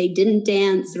them? If they didn't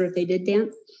dance or if they did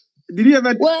dance? Did you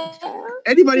ever?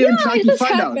 Anybody ever try to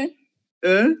find out?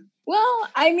 Well,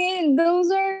 I mean,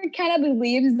 those are kind of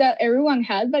beliefs that everyone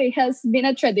has, but it has been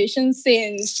a tradition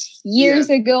since years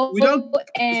ago,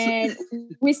 and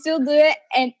we still do it,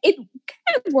 and it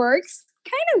kind of works.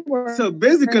 So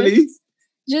basically,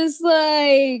 just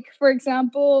like, for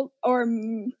example,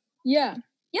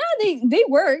 they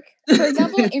work. For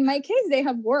example, in my case, they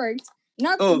have worked.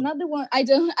 Not the one. I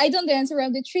don't dance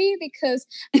around the tree because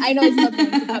I know it's not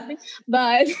going to happen,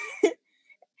 but.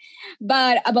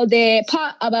 But about the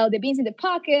beans in the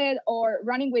pocket or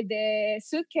running with the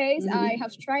suitcase, I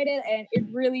have tried it and it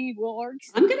really works.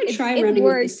 I'm gonna try running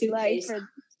with the suitcase.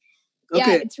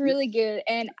 Yeah, it's really good,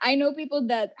 and I know people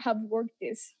that have worked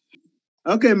this.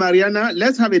 Okay, Mariana,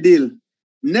 let's have a deal.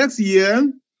 Next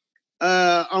year,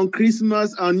 on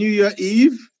Christmas, on New Year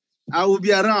Eve, I will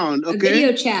be around. Okay, a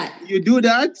video chat. You do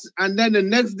that, and then the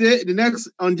next day,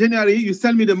 on January, you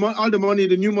send me all the money,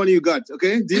 the new money you got.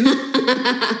 Okay, deal.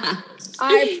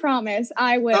 I promise,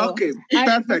 I will. Okay,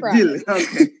 perfect deal.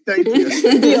 Okay, thank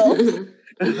you. Deal.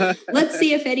 Let's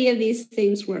see if any of these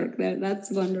things work. That's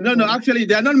wonderful. No, actually,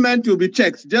 they're not meant to be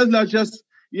checked.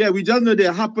 We just know they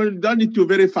happen. Don't need to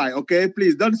verify. Okay,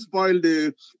 please don't spoil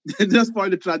the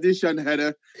tradition,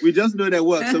 Heather. We just know they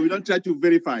work, so we don't try to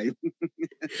verify.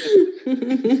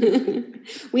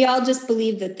 We all just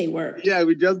believe that they work. Yeah,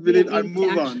 we just believe and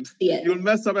move on. You'll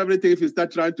mess up everything if you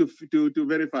start trying to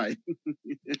verify.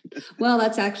 Well,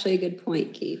 that's actually a good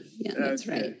point, Keith. Yeah, that's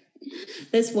right.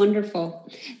 That's wonderful.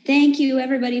 Thank you,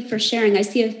 everybody, for sharing. I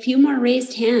see a few more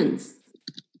raised hands.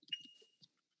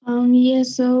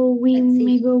 Yes, so we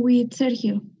may go with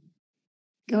Sergio.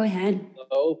 Go ahead.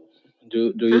 Hello.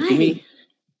 Do you see me?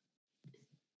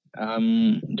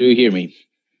 Do you hear me?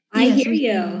 I hear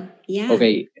you. Yeah.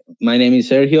 Okay. My name is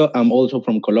Sergio. I'm also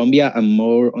from Colombia. I'm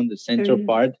more on the central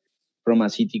part from a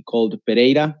city called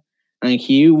Pereira. And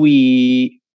here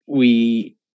we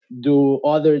do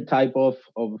other type of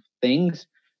things.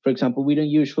 For example, we don't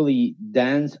usually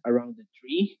dance around the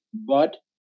tree, but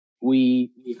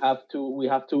we have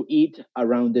to eat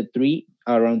around the tree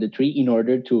in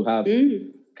order to have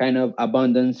kind of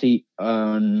abundance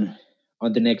on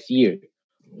the next year.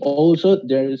 Also,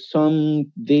 there's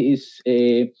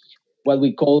what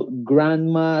we call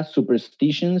grandma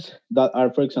superstitions that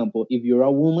are, for example, if you're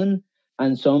a woman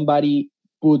and somebody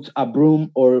puts a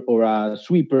broom or a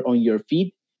sweeper on your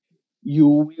feet, you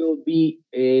will be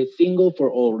single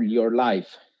for all your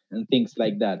life and things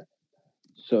like that.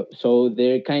 So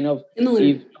they're kind of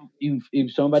similar.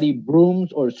 If somebody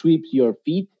brooms or sweeps your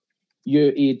feet,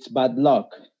 it's bad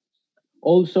luck.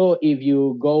 Also, if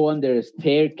you go under a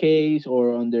staircase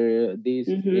or under this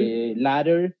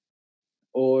ladder,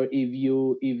 or if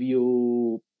you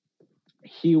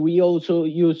here we also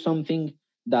use something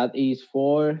that is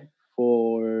for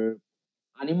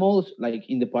animals, like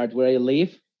in the part where I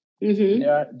live.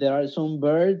 There are some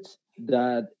birds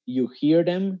that you hear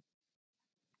them,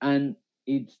 and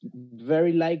it's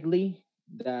very likely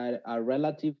that a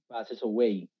relative passes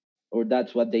away, or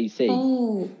that's what they say.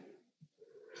 Oh,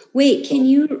 wait! Can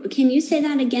you say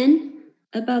that again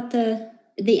about the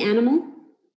animal?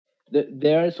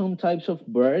 there are some types of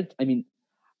birds. I mean,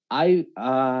 I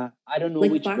don't know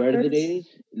Like which bird it blackbirds? is.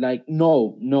 Like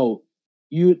no,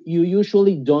 you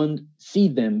usually don't see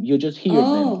them. You just hear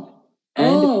them,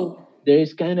 and Oh. there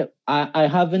is kind of I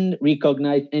haven't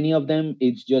recognized any of them.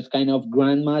 It's just kind of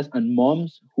grandmas and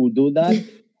moms who do that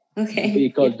Okay.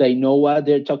 because they know what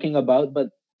they're talking about. But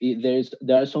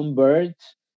there are some birds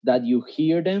that you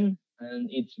hear them, and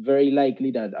it's very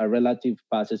likely that a relative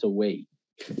passes away.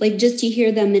 Like just to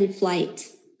hear them in flight.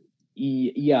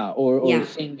 Yeah, or Yeah.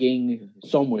 singing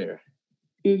somewhere.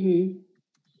 Mm-hmm.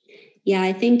 Yeah,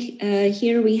 I think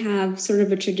here we have sort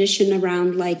of a tradition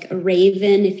around like a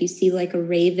raven. If you see like a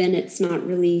raven, it's not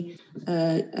really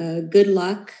good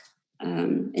luck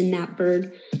in that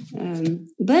bird.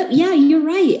 But yeah, you're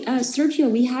right, Sergio.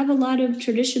 We have a lot of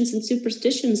traditions and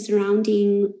superstitions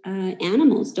surrounding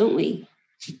animals, don't we?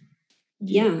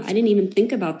 Yeah, I didn't even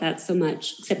think about that so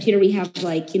much. Except here we have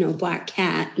like, black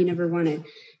cat. You never want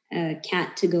a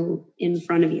cat to go in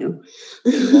front of you.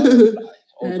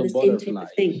 Also the butterflies. same type of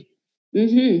thing.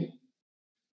 Mm-hmm.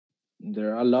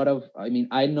 There are a lot of. I mean,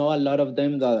 I know a lot of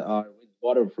them that are with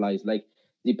butterflies. Like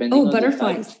depending on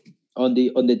butterflies.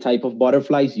 the type of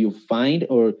butterflies you find,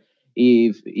 or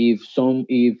if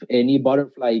any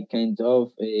butterfly kind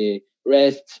of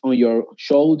rests on your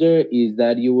shoulder, is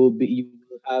that you will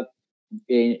have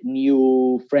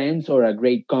new friends or a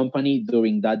great company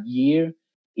during that year.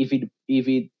 If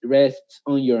it rests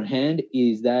on your hand,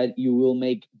 is that you will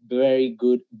make very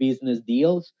good business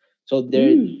deals. So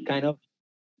there kind of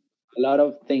a lot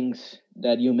of things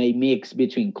that you may mix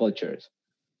between cultures.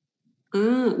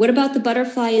 What about the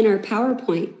butterfly in our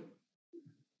PowerPoint?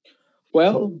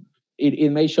 Well,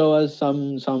 it may show us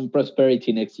some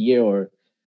prosperity next year, or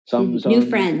some new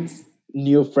friends.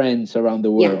 New friends around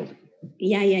the world.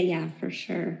 Yeah, for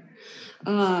sure.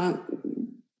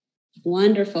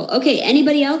 Wonderful. Okay,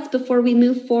 anybody else before we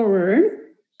move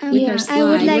forward with our slide? I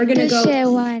would like We're to gonna share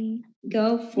one.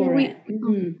 Go for it.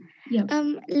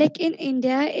 Like in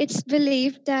India, it's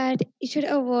believed that you should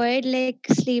avoid like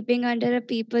sleeping under a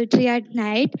peepal tree at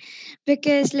night,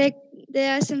 because like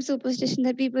there are some superstition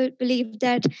that people believe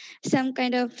that some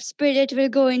kind of spirit will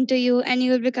go into you and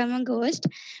you will become a ghost.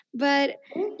 But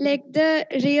like the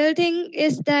real thing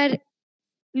is that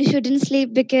you shouldn't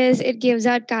sleep because it gives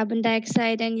out carbon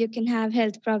dioxide and you can have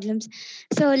health problems.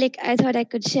 So like I thought I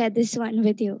could share this one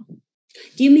with you.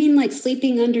 Do you mean like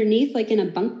sleeping underneath, like in a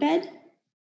bunk bed?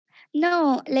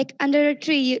 No, like under a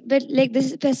tree, but like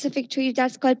this specific tree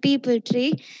that's called people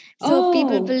tree. So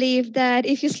people believe that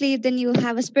if you sleep, then you'll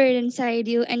have a spirit inside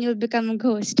you and you'll become a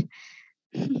ghost.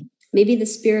 Maybe the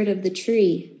spirit of the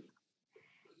tree.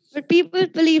 But people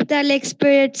believe that like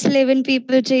spirits live in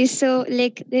people trees, so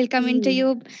like they'll come into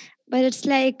you. But it's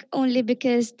like only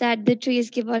because that the trees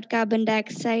give out carbon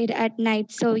dioxide at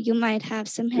night, so you might have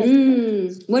some health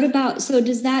problems. What about, so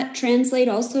does that translate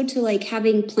also to like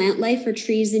having plant life or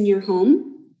trees in your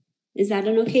home? Is that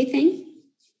an okay thing?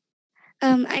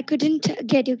 I couldn't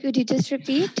get you. Could you just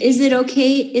repeat? Is it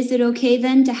okay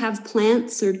then to have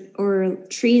plants or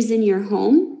trees in your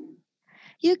home?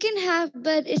 You can have,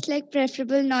 but it's like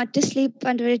preferable not to sleep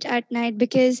under it at night,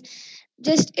 because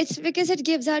it's because it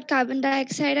gives out carbon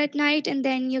dioxide at night, and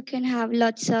then you can have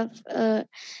lots of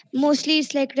mostly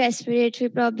it's like respiratory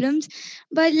problems.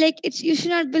 But like it's, you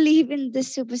should not believe in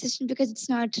this superstition because it's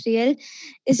not real.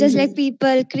 It's just like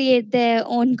people create their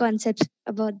own concepts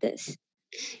about this.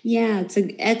 Yeah,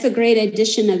 it's a great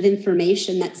addition of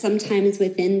information that sometimes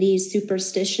within these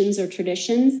superstitions or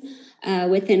traditions,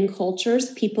 within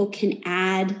cultures, people can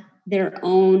add their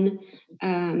own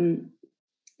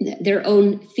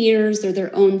fears or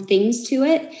their own things to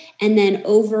it, and then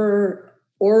over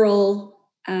oral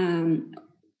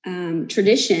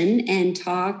tradition and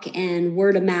talk and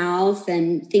word of mouth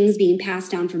and things being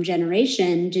passed down from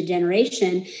generation to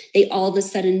generation, they all of a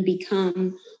sudden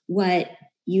become what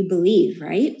you believe,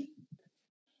 right?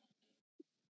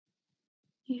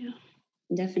 Yeah.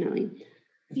 Definitely.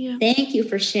 Yeah. Thank you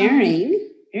for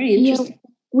sharing. Very interesting.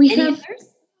 Yeah,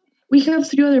 we have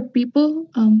 3 other people.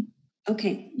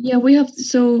 Okay. Yeah, we have.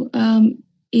 So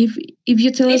if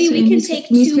you tell maybe us, we can take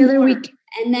Miss 2 Heather, more,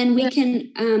 and then we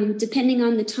can, depending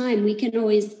on the time, we can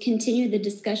always continue the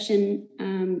discussion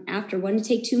after. Want to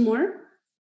take 2 more?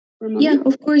 Yeah,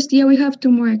 of course. Yeah, we have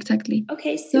 2 more exactly.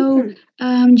 Okay, super.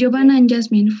 So Giovanna and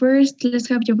Jasmine. First, let's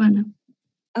have Giovanna.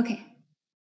 Okay.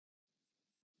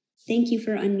 Thank you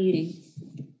for unmuting.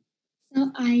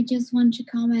 So I just want to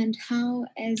comment how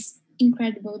is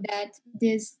incredible that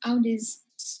these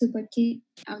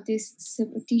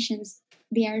superstitions,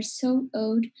 they are so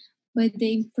old, but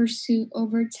they pursue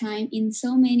over time in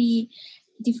so many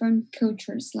different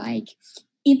cultures. Like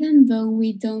even though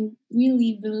we don't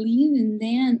really believe in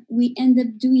them, we end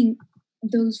up doing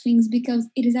those things because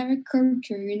it is our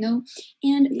culture,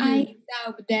 And I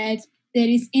doubt that there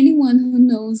is anyone who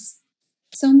knows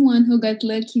someone who got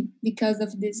lucky because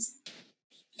of these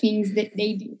things that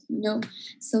they did,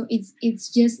 So it's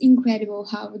just incredible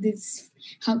how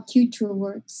culture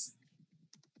works.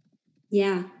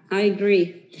 Yeah, I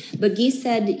agree. But Guy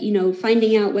said,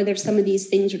 finding out whether some of these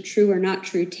things are true or not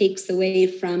true takes away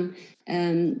from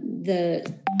the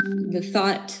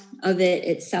thought of it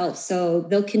itself. So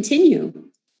they'll continue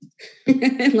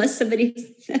unless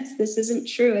somebody says this isn't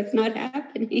true. It's not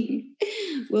happening.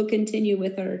 We'll continue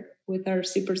with our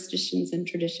superstitions and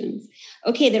traditions.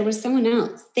 Okay, there was someone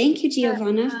else. Thank you,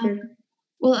 Giovanna.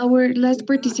 Well, our last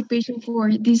participation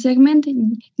for this segment,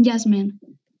 Jasmine.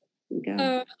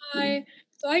 Hi.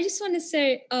 So I just want to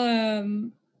say, I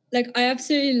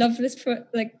absolutely love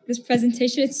this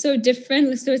presentation. It's so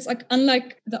different. So it's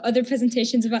unlike the other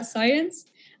presentations about science.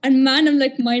 And man, I'm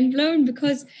mind blown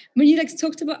because when you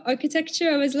talked about architecture,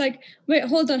 I was like, wait,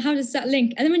 hold on, how does that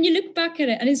link? And then when you look back at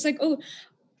it, and it's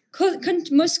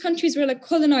most countries were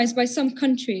colonized by some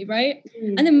country, right?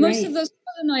 And then most of those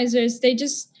colonizers, they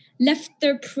just left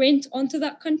their print onto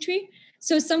that country.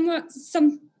 So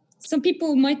some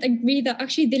people might agree that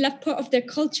actually they left part of their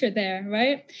culture there,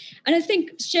 right? And I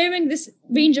think sharing this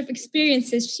range of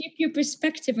experiences shape your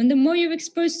perspective. And the more you're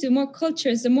exposed to more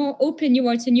cultures, the more open you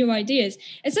are to new ideas.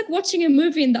 It's like watching a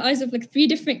movie in the eyes of 3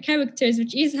 different characters,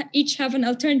 which each have an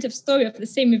alternative story of the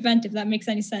same event, if that makes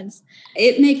any sense.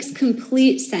 It makes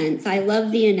complete sense. I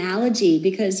love the analogy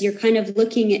because you're kind of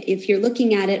if you're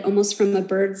looking at it almost from a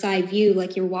bird's eye view,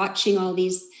 like you're watching all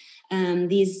these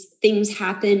things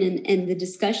happen and the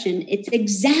discussion, it's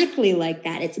exactly like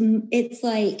that. It's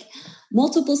like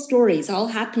multiple stories all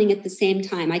happening at the same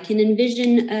time. I can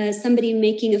envision somebody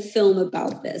making a film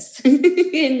about this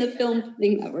in the film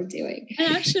thing that we're doing.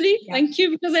 And actually, thank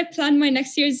you, because I planned my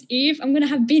next year's Eve. I'm going to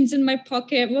have beans in my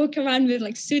pocket, walk around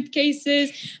with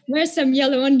suitcases, wear some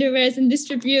yellow underwears and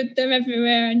distribute them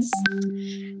everywhere. And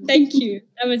thank you.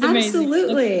 That was amazing.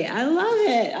 Absolutely. I love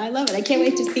it. I can't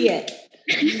wait to see it.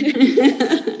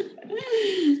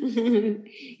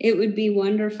 It would be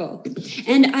wonderful.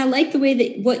 And I like the way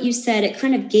that what you said, it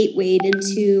kind of gatewayed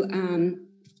into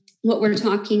what we're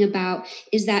talking about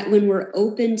is that when we're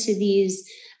open to these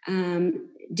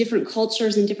different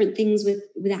cultures and different things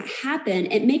that happen,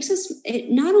 it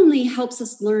not only helps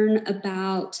us learn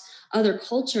about other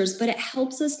cultures, but it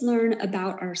helps us learn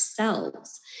about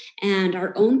ourselves and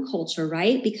our own culture,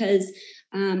 right? Because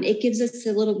it gives us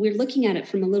we're looking at it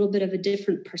from a little bit of a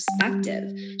different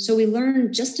perspective. So we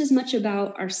learn just as much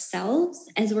about ourselves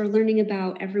as we're learning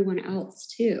about everyone else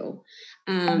too.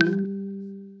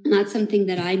 And that's something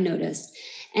that I noticed.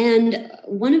 And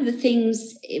one of the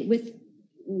things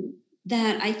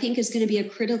that I think is going to be a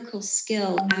critical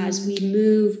skill as we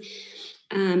move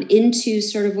into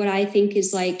sort of what I think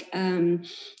is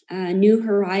new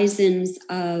horizons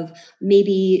of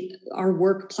maybe our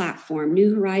work platform,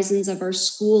 new horizons of our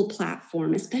school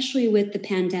platform, especially with the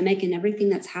pandemic and everything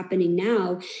that's happening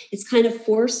now. It's kind of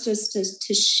forced us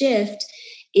to shift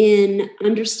in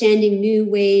understanding new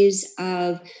ways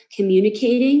of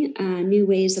communicating, new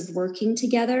ways of working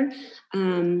together.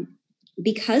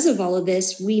 Because of all of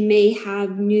this, we may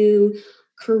have new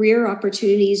career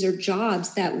opportunities or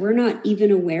jobs that we're not even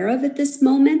aware of at this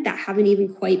moment, that haven't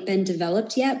even quite been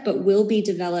developed yet, but will be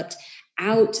developed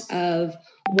out of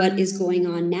what is going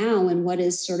on now and what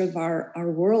is sort of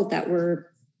our world that we're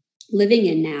living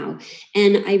in now.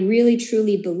 And I really,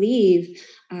 truly believe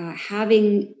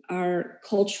having our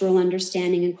cultural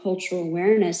understanding and cultural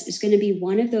awareness is going to be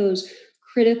one of those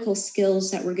critical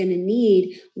skills that we're going to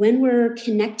need when we're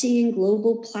connecting in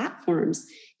global platforms,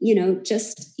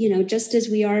 just as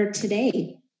we are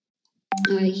today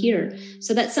here.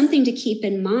 So that's something to keep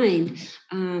in mind,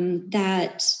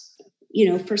 that,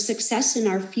 for success in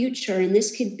our future, and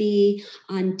this could be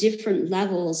on different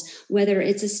levels, whether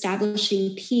it's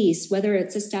establishing peace, whether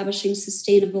it's establishing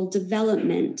sustainable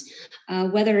development,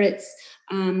 whether it's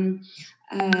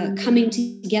coming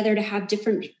together to have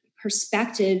different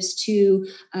perspectives to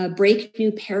break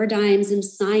new paradigms in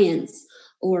science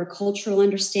or cultural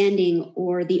understanding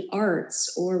or the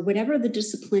arts or whatever the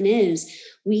discipline is.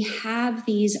 We have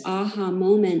these aha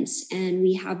moments, and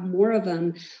we have more of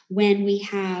them when we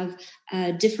have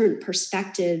different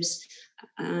perspectives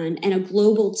and a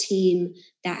global team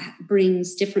that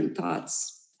brings different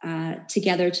thoughts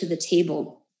together to the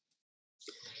table.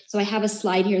 So I have a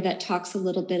slide here that talks a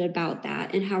little bit about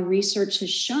that and how research has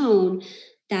shown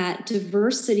that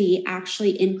diversity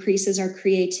actually increases our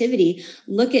creativity.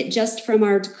 Look at just from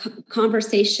our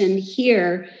conversation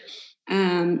here.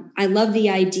 I love the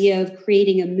idea of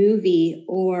creating a movie,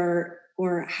 or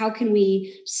how can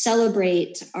we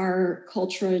celebrate our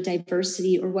cultural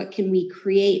diversity, or what can we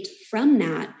create from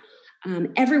that?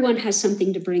 Everyone has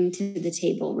something to bring to the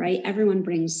table, right? Everyone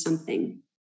brings something.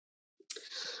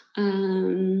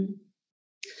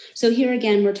 So here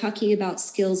again, we're talking about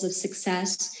skills of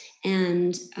success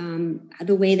and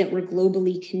the way that we're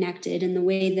globally connected and the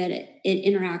way that it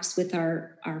interacts with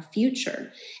our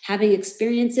future. Having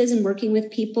experiences and working with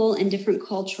people in different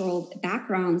cultural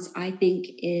backgrounds, I think,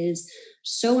 is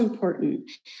so important.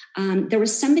 There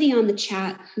was somebody on the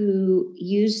chat who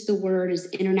used the word as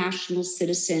international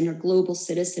citizen or global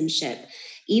citizenship.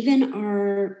 Even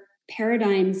our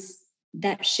paradigms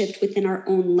that shift within our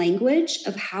own language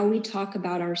of how we talk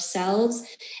about ourselves,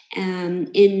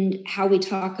 in how we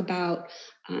talk about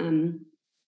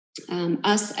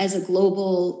us as a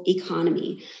global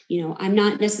economy. You know, I'm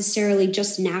not necessarily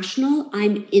just national,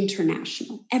 I'm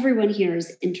international. Everyone here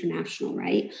is international,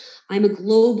 right? I'm a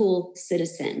global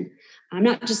citizen. I'm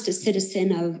not just a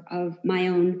citizen of my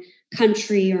own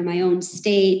country or my own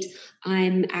state.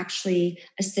 I'm actually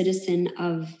a citizen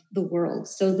of the world.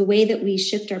 So the way that we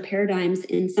shift our paradigms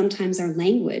and sometimes our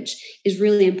language is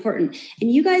really important.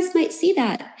 And you guys might see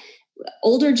that.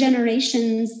 Older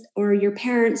generations or your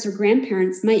parents or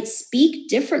grandparents might speak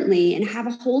differently and have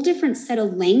a whole different set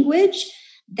of language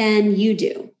than you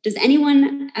do. Has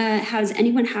anyone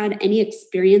had any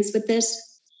experience with this?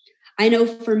 I know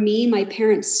for me, my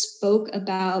parents spoke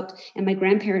about, and my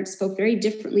grandparents spoke very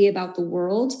differently about the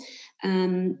world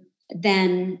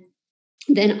than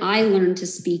I learned to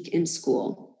speak in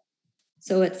school.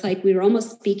 So it's like we were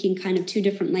almost speaking kind of two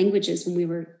different languages when we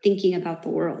were thinking about the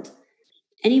world.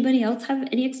 Anybody else have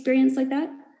any experience like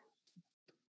that?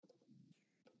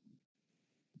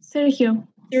 Sergio.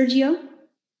 You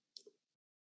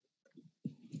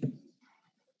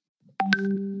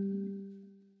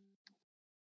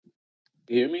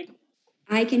hear me?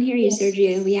 I can hear you,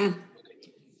 Sergio. Yeah.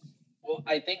 Well,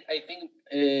 I think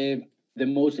the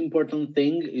most important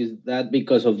thing is that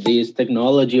because of this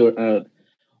technology or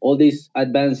all these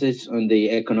advances on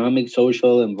the economic,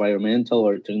 social, environmental,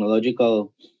 or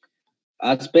technological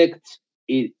aspects,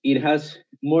 it has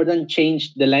more than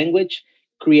changed the language,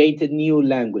 created new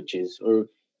languages or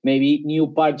maybe new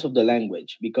parts of the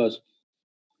language. Because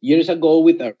years ago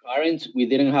with our parents, we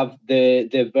didn't have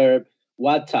the verb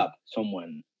WhatsApp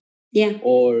someone. Yeah.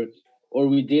 Or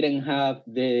we didn't have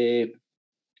the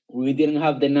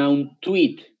noun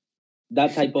tweet,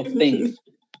 that type of things.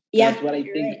 Yeah, that's what I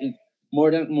think is more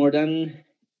than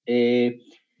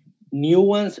new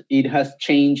ones. It has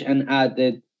changed and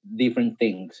added different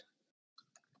things.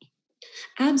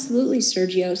 Absolutely,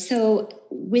 Sergio. So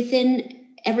within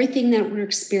everything that we're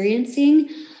experiencing,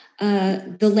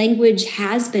 the language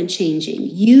has been changing.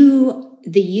 You,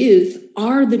 the youth,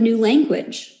 are the new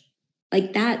language.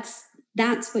 Like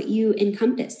that's what you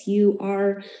encompass. You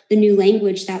are the new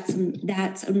language that's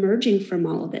emerging from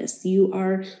all of this. You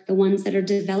are the ones that are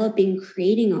developing,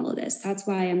 creating all of this. That's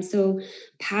why I'm so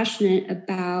passionate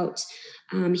about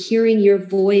hearing your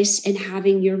voice and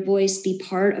having your voice be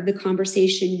part of the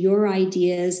conversation, your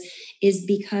ideas, is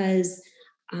because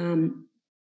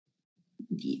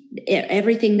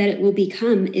everything that it will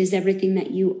become is everything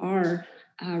that you are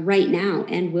right now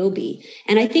and will be.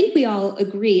 And I think we all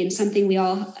agree, and something we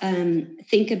all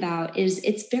think about is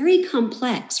it's very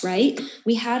complex, right?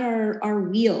 We had our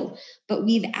wheel, but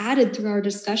we've added through our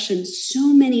discussion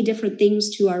so many different things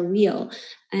to our wheel.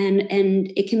 And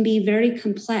it can be very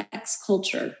complex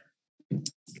culture. It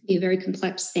can be a very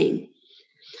complex thing.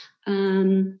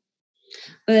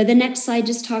 The next slide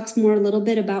just talks a little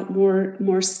bit about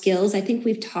more skills. I think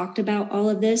we've talked about all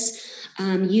of this.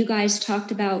 You guys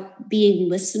talked about being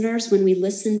listeners. When we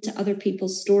listen to other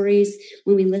people's stories,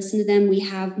 when we listen to them, we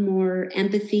have more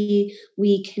empathy.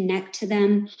 We connect to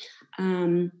them.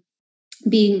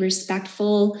 Being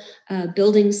respectful,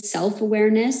 building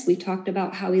self-awareness. We talked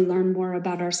about how we learn more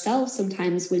about ourselves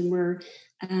sometimes when we're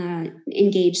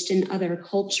engaged in other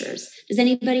cultures. Does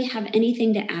anybody have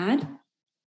anything to add?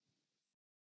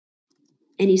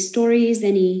 Any stories,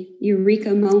 any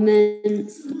eureka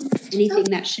moments, anything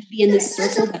that should be in this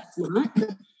circle that's not?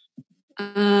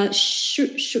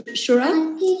 Shura?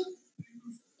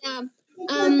 Yeah.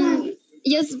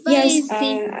 Just by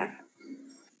saying.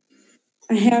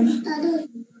 I have.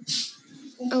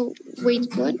 Oh,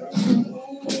 wait, what?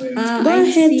 Go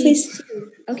ahead, please.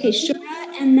 Okay, Shura,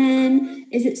 and then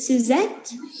is it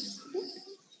Suzette?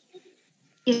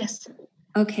 Yes.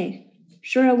 Okay,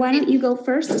 Shura, why don't you go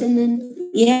first and then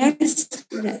yes.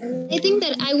 I think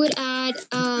that I would add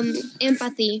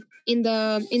empathy in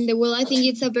the world. I think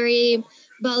it's a very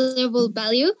valuable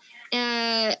value.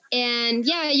 And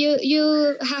yeah,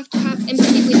 you have to have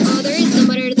empathy with others, no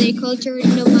matter their culture,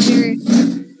 no matter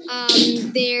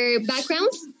their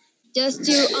backgrounds, just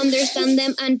to understand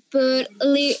them and put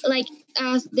like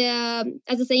as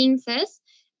the saying says,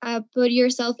 put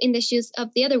yourself in the shoes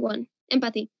of the other one.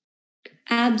 Empathy.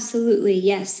 Absolutely,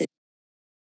 yes.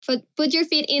 Put your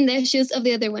feet in the shoes of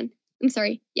the other one. I'm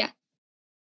sorry. Yeah.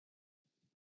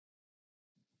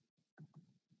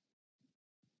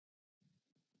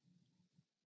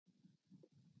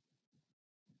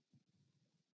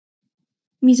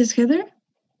 Mrs. Heather?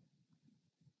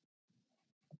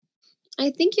 I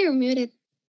think you're muted.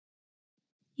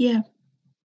 Yeah.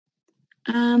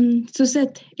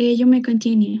 Suzette, you may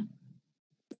continue.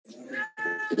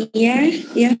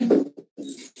 Yeah.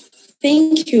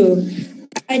 Thank you.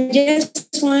 I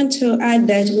just want to add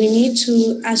that we need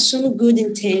to assume good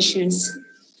intentions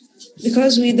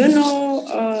because we don't know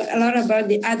a lot about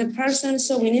the other person,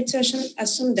 so we need to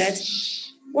assume that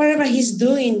whatever he's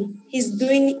doing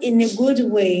in a good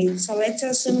way. So let's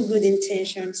assume good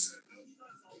intentions.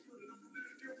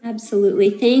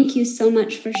 Absolutely. Thank you so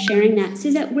much for sharing that.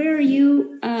 Suzette, where are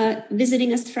you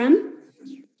visiting us from?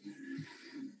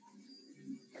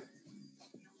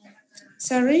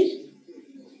 Sorry?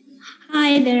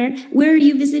 Hi there. Where are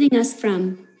you visiting us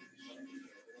from?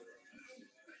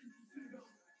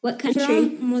 What country?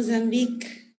 From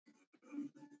Mozambique.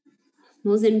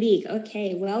 Mozambique.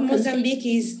 Okay, welcome. Mozambique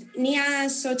is near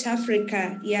South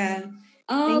Africa. Yeah.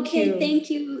 Oh, okay, thank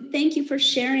you. Thank you for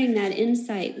sharing that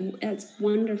insight. That's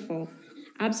wonderful.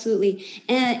 Absolutely.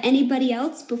 Anybody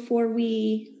else before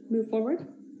we move forward?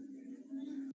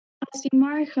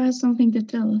 Simar has something to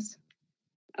tell us.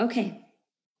 Okay.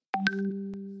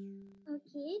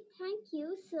 Okay, thank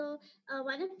you. So,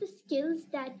 one of the skills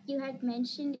that you had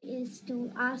mentioned is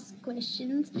to ask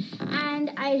questions,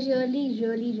 and I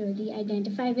really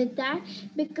identify with that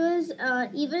because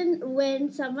even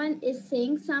when someone is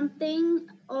saying something,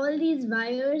 all these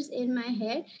wires in my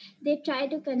head they try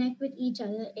to connect with each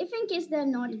other. If in case they're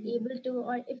not able to,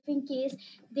 or if in case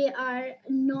they are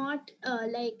not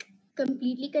like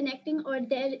completely connecting, or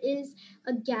there is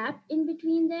a gap in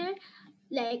between there,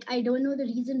 like I don't know the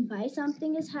reason why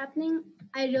something is happening,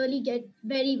 I really get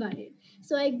very worried.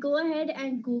 So I go ahead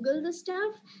and Google the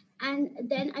stuff, and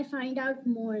then I find out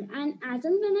more. And as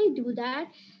and when I do that,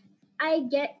 I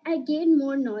gain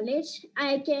more knowledge.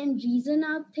 I can reason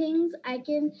out things. I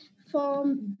can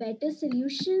form better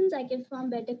solutions. I can form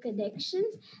better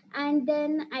connections, and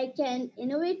then I can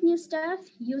innovate new stuff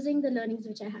using the learnings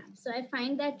which I have. So I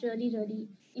find that really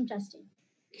interesting.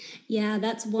 Yeah,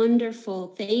 that's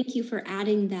wonderful. Thank you for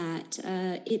adding that.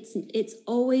 It's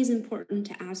always important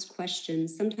to ask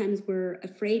questions. Sometimes we're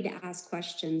afraid to ask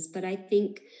questions, but I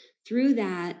think through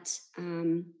that,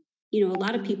 a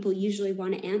lot of people usually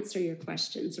want to answer your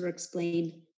questions or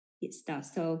explain stuff.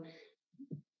 So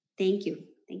thank you.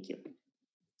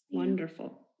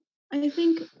 Wonderful. I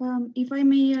think if I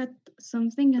may add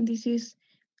something, and this is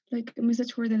like a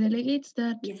message for the delegates,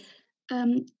 that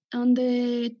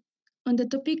on the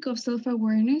topic of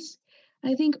self-awareness,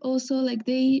 I think also like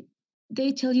they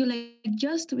tell you like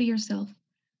just be yourself,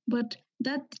 but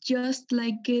that just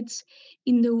like gets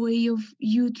in the way of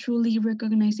you truly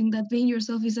recognizing that being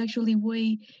yourself is actually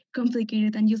way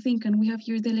complicated than you think. And we have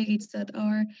here delegates that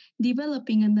are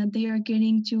developing and that they are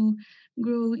getting to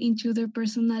grow into their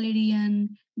personality and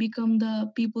become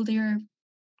the people they're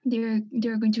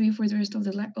going to be for the rest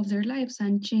of their lives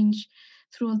and change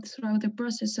throughout the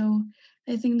process. So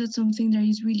I think that's something that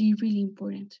is really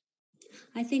important.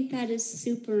 I think that is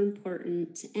super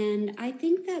important, and I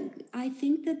think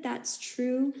that that's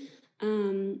true.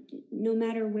 No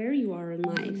matter where you are in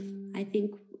life, I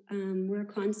think we're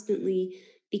constantly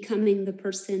becoming the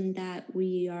person that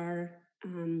we are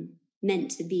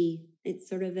meant to be. It's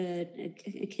sort of a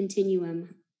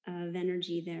continuum of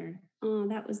energy there. Oh,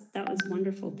 that was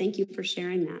wonderful. Thank you for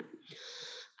sharing that.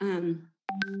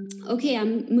 Okay,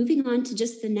 I'm moving on to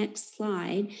just the next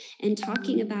slide and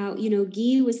talking about,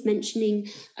 Guy was mentioning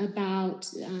about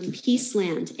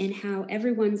Peaceland and how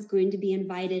everyone's going to be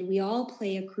invited. We all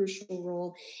play a crucial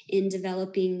role in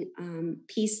developing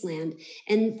Peaceland.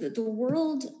 And the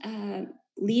world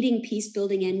leading peace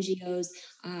building NGOs,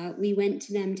 we went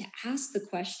to them to ask the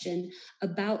question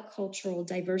about cultural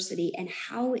diversity and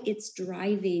how it's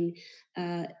driving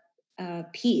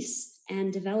peace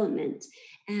and development.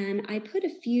 And I put a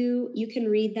few, you can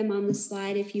read them on the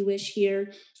slide if you wish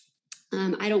here.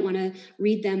 I don't want to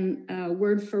read them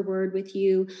word for word with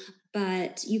you,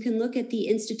 but you can look at the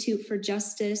Institute for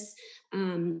Justice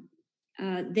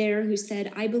there, who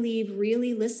said, I believe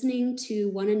really listening to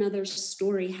one another's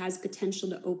story has potential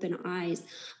to open eyes.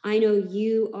 I know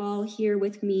you all here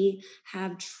with me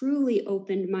have truly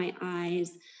opened my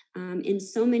eyes in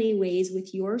so many ways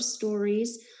with your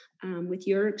stories, with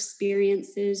your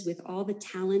experiences, with all the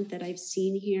talent that I've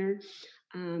seen here.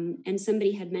 And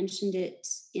somebody had mentioned it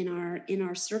in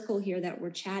our circle here that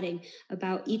we're chatting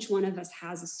about. Each one of us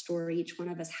has a story. Each one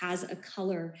of us has a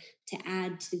color to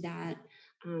add to that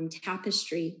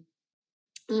tapestry.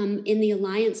 In the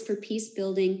Alliance for Peace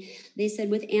Building, they said,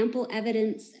 with ample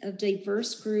evidence of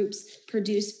diverse groups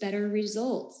produce better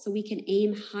results, so we can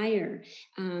aim higher.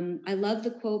 I love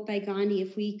the quote by Gandhi,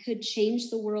 if we could change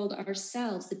the world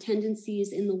ourselves, the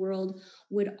tendencies in the world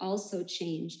would also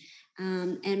change.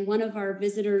 And one of our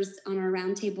visitors on our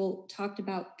roundtable talked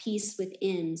about peace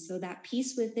within. So that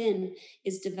peace within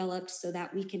is developed so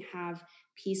that we can have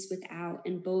peace without,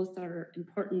 and both are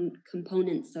important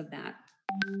components of that.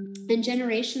 And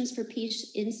Generations for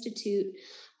Peace Institute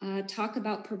talk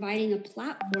about providing a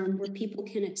platform where people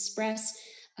can express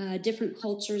different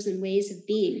cultures and ways of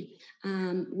being.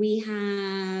 We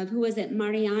have, who was it,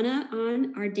 Mariana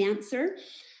on, our dancer.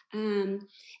 And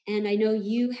I know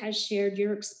you has shared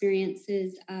your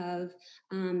experiences of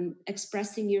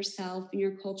expressing yourself and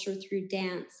your culture through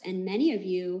dance. And many of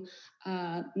you,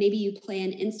 maybe you play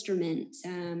an instrument.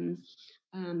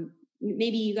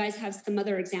 Maybe you guys have some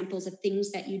other examples of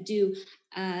things that you do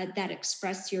that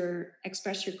express your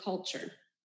culture,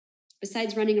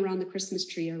 besides running around the Christmas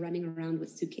tree or running around with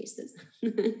suitcases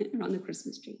around the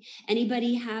Christmas tree.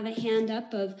 Anybody have a hand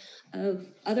up of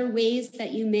other ways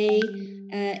that you may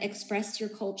express your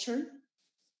culture,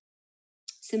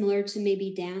 similar to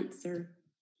maybe dance or?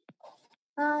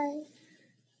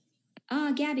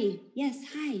 Hi. Gabby. Yes,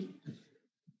 hi.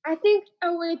 I think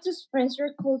a way to express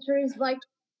your culture is like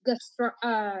the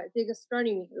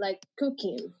gastronomy, like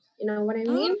cooking. You know what I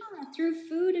mean? Through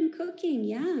food and cooking.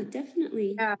 Yeah,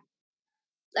 definitely. Yeah.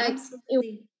 Like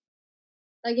absolutely.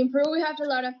 In Peru, we have a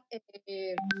lot of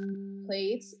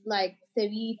plates like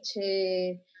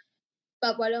ceviche,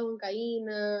 papa a la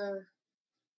huancaína,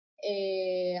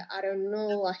 I don't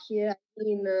know, ají de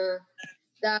gallina,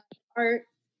 that are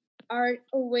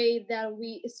a way that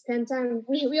we spend time.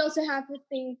 We also have a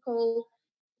thing called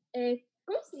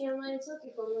 ¿cómo se llama eso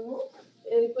que comemos?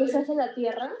 ¿Qué se hace la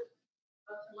tierra?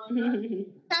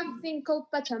 Have a thing called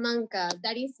pachamanca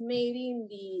that is made in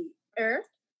the earth,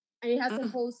 and it has a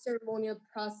whole ceremonial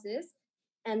process,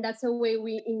 and that's a way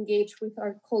we engage with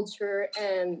our culture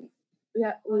and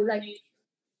we like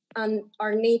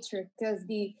our nature, because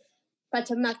the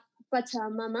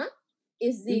Pachamama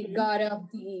is the god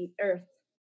of the earth.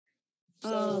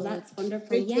 So that's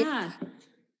wonderful. Yeah.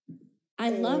 I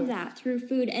love that, through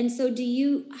food. And so do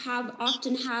you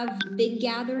often have big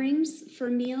gatherings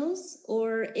for meals,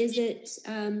 or is it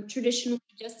traditionally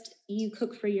just you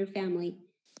cook for your family?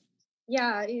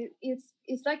 Yeah,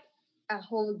 it's like a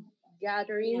whole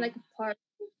gathering, like a party,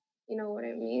 you know what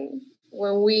I mean?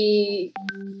 When we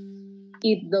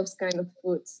eat those kind of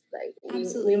foods, like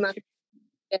we must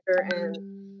get together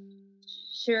and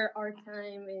share our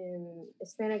time and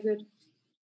spend a good,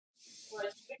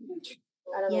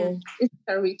 I don't know, it's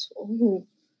a ritual.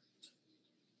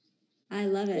 I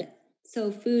love it.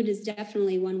 So food is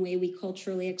definitely one way we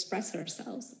culturally express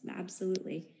ourselves.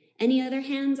 Absolutely. Any other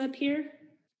hands up here?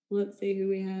 Let's see who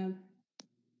we have.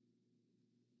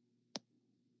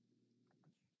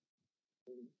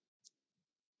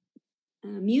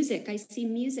 Music. I see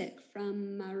music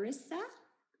from Marissa.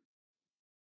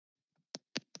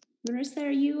 Marissa,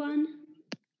 are you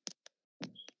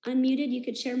unmuted? You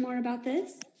could share more about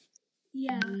this.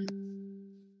 Yeah.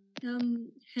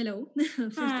 Hello.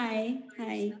 Hi.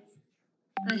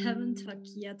 I haven't talked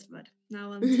yet, but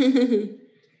now I'm talking.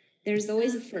 There's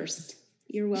always a first.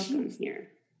 You're welcome here.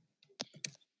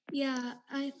 Yeah,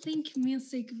 I think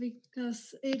music,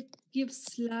 because it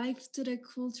gives life to the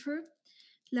culture.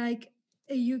 Like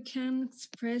you can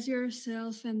express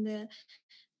yourself and the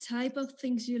type of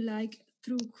things you like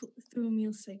through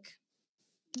music.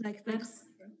 Like the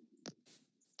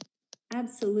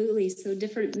Absolutely. So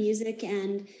different music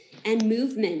and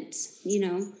movement,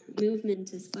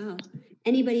 movement as well.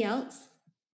 Anybody else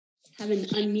have an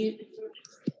unmute?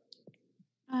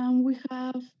 We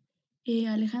have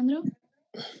Alejandro.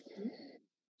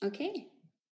 Okay.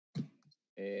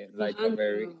 Like a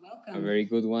very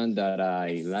good one that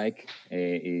I like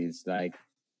is like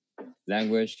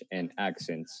language and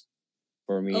accents.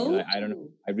 For me, I don't know,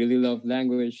 I really love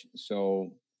language.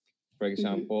 So, for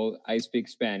example, I speak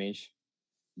Spanish,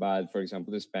 But for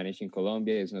example, the Spanish in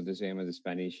Colombia is not the same as the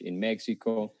Spanish in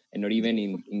Mexico, and not even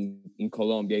in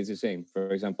Colombia is the same.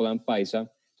 For example, I'm Paisa,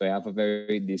 so I have a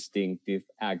very distinctive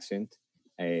accent,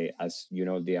 as you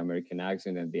know, the American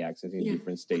accent and the accents in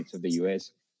different states of the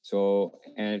US. So,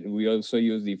 and we also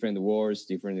use different words,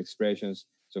 different expressions.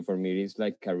 So for me, it's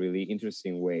like a really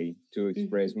interesting way to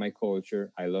express my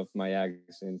culture. I love my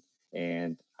accent,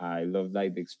 and I love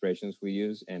like the expressions we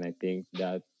use. And I think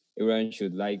that everyone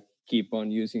should like keep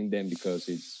on using them because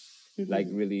it's like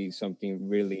really something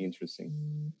really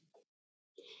interesting.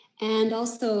 And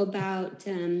also about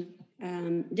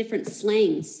different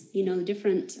slangs, you know,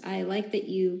 different, I like that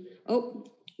you,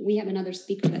 we have another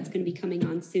speaker that's going to be coming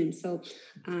on soon. So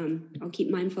I'll keep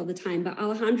mindful of the time. But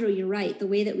Alejandro, you're right. The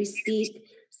way that we speak,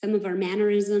 some of our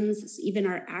mannerisms, even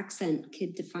our accent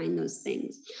could define those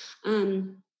things.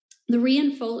 The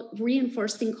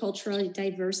reinforcing cultural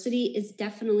diversity is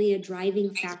definitely a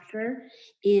driving factor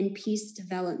in peace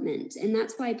development. And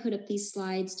that's why I put up these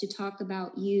slides to talk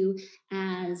about you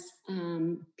as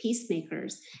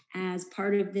peacemakers, as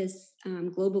part of this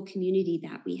global community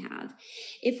that we have.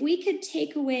 If we could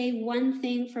take away one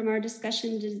thing from our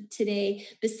discussion today,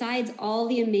 besides all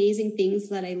the amazing things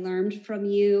that I learned from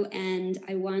you, and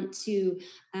I want to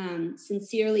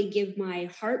sincerely give my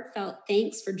heartfelt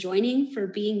thanks for joining, for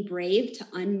being brave to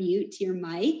unmute your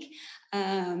mic,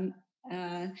 and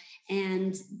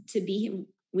to be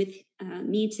with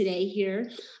me today here,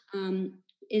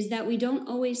 is that we don't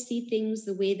always see things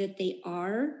the way that they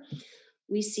are.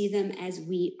 We see them as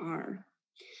we are.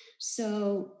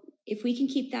 So if we can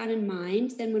keep that in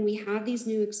mind, then when we have these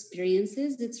new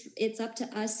experiences, it's up to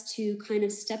us to kind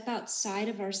of step outside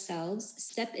of ourselves,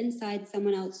 step inside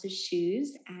someone else's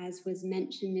shoes, as was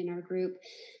mentioned in our group,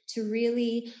 to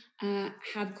really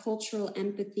have cultural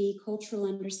empathy, cultural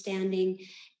understanding,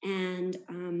 and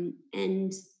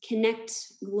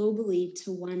connect globally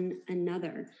to one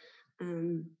another.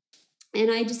 And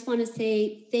I just want to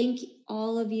say thank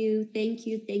all of you. Thank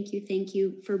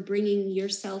you for bringing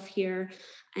yourself here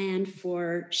and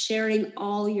for sharing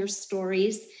all your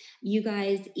stories. You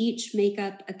guys each make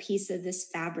up a piece of this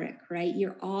fabric, right?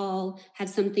 You all have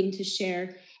something to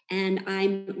share. And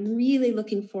I'm really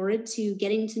looking forward to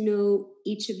getting to know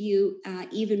each of you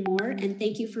even more. And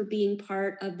thank you for being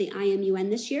part of the IMUN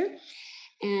this year.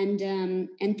 And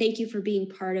thank you for being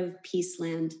part of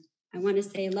Peaceland. I want to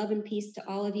say love and peace to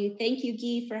all of you. Thank you,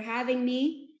 Guy, for having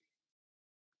me.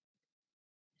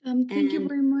 Thank you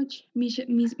very much,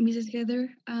 Mrs. Heather.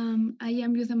 I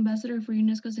am Youth Ambassador for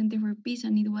UNESCO Center for Peace,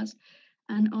 and it was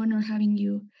an honor having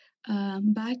you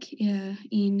back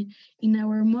in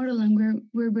our model, and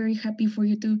we're very happy for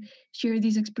you to share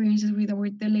these experiences with our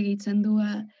delegates and do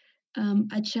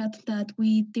a chat that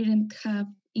we didn't have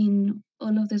in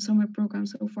all of the summer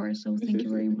programs so far. So thank you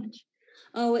very much.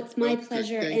 Oh, it's my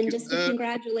pleasure. And just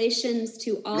congratulations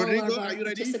to all Rodrigo, of our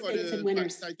participants and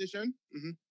winners. Citation?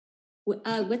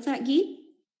 What's that, Guy?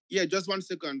 Yeah, just 1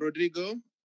 second. Rodrigo.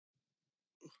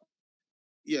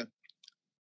 Yeah.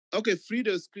 Okay, free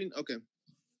the screen. Okay.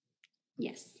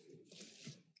 Yes.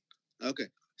 Okay.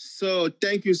 So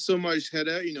thank you so much,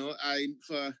 Heather. You know,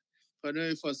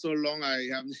 for so long,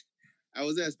 I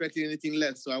wasn't expecting anything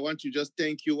less. So I want to just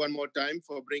thank you one more time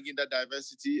for bringing that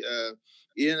diversity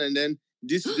in. And then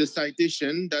this is the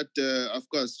citation that, of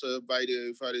course, for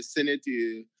the Senate,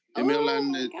 the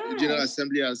Maryland General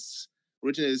Assembly has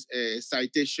written a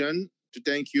citation to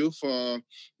thank you for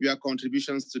your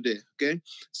contributions today. Okay,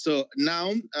 so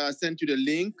now I sent you the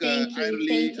link. Thank you,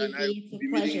 and I will be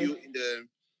meeting you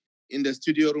in the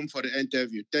studio room for the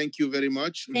interview. Thank you very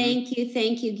much. Thank you,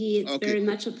 Guy. It's very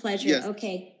much a pleasure. Yes.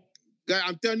 Okay. Guy,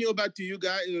 I'm turning you back to you,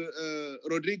 guy.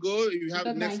 Rodrigo, you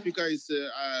have next speaker is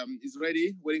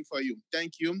ready, waiting for you.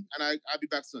 Thank you, and I'll be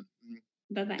back soon.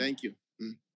 Bye-bye. Thank you.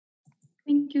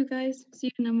 Thank you, guys. See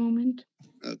you in a moment.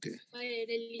 Okay. Bye,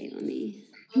 Relly. Let me.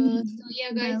 So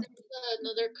yeah, guys, there's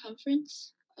another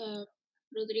conference.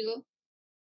 Rodrigo.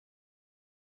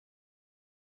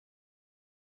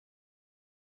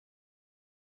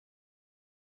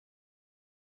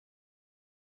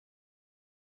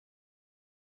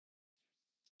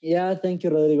 Yeah, thank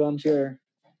you, Rodrigo. I'm sure.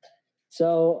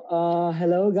 So,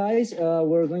 hello, guys.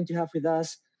 We're going to have with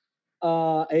us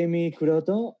Amy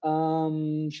Kuroto.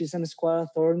 She's an squad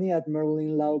attorney at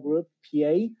Merlin Law Group,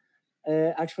 PA.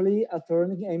 Actually,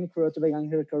 attorney Amy Kuroto began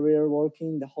her career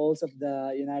working in the halls of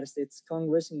the United States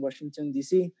Congress in Washington,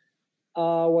 D.C.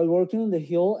 While working on the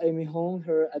Hill, Amy honed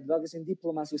her advocacy and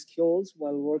diplomacy skills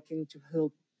while working to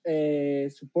help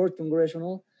support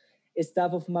congressional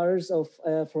staff of matters of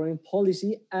foreign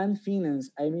policy and finance.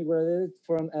 Amy graduated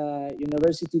from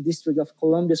University District of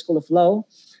Columbia School of Law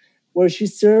where she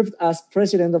served as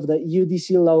president of the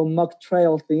UDC Law Mock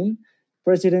Trial Team,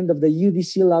 president of the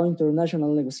UDC Law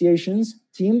International Negotiations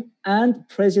Team, and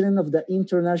president of the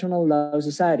International Law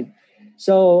Society.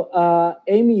 So,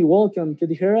 Amy, welcome. Could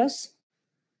you hear us?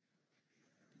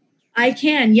 I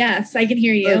can, yes, I can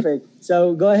hear you. Perfect.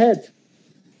 So go ahead.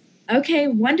 Okay,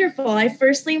 wonderful. I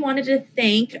firstly wanted to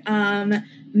thank Mr.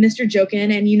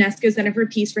 Jokin and UNESCO Center for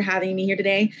Peace for having me here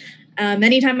today.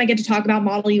 Anytime I get to talk about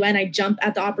Model UN, I jump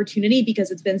at the opportunity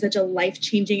because it's been such a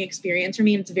life-changing experience for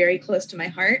me and it's very close to my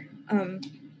heart.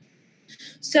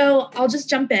 So I'll just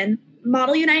jump in.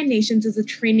 Model United Nations is a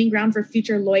training ground for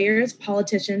future lawyers,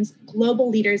 politicians,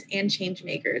 global leaders, and change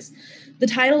makers. The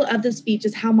title of the speech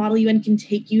is How Model UN Can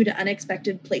Take You to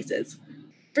Unexpected Places.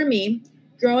 For me,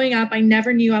 growing up, I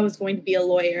never knew I was going to be a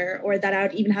lawyer or that I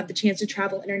would even have the chance to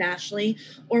travel internationally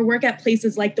or work at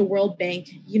places like the World Bank,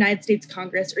 United States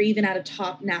Congress, or even at a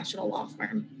top national law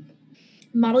firm.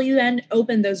 Model UN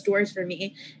opened those doors for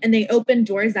me, and they opened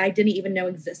doors that I didn't even know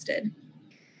existed.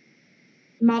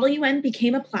 Model UN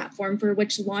became a platform for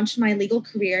which launched my legal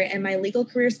career, and my legal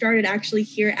career started actually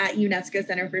here at UNESCO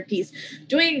Center for Peace,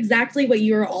 doing exactly what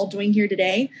you are all doing here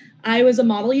today. I was a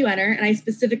Model UNer, and I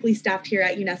specifically staffed here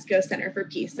at UNESCO Center for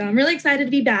Peace. So I'm really excited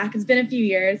to be back. It's been a few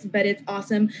years, but it's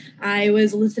awesome. I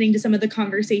was listening to some of the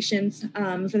conversations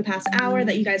for the past hour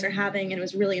that you guys are having, and it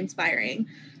was really inspiring.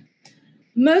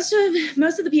 Most of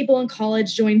the people in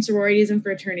college joined sororities and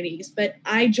fraternities, but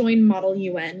I joined Model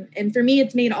UN, and for me,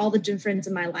 it's made all the difference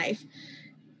in my life.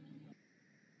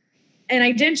 And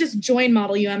I didn't just join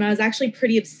Model UN, I was actually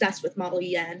pretty obsessed with Model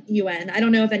UN. I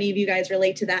don't know if any of you guys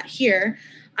relate to that here.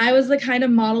 I was the kind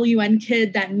of Model UN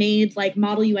kid that made like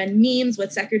Model UN memes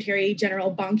with Secretary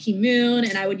General Ban Ki-moon,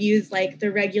 and I would use like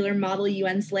the regular Model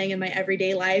UN slang in my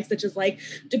everyday life, such as like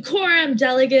decorum,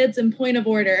 delegates, and point of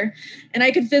order. And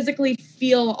I could physically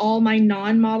feel all my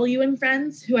non-Model UN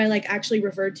friends, who I like actually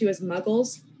referred to as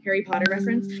muggles, Harry Potter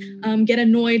reference, get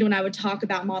annoyed when I would talk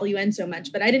about Model UN so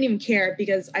much, but I didn't even care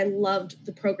because I loved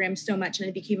the program so much and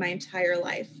it became my entire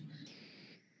life.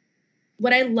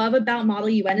 What I love about Model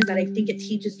UN is that I think it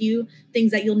teaches you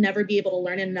things that you'll never be able to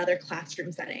learn in another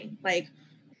classroom setting. Like,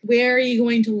 where are you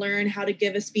going to learn how to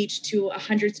give a speech to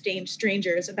 100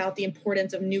 strangers about the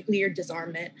importance of nuclear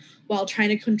disarmament while trying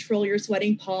to control your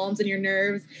sweating palms and your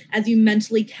nerves as you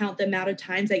mentally count the amount of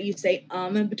times that you say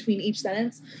between each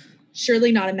sentence?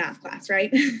 Surely not a math class,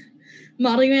 right?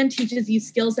 Model UN teaches you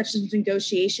skills such as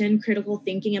negotiation, critical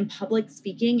thinking, and public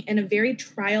speaking in a very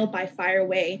trial by fire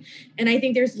way. And I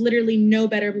think there's literally no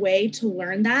better way to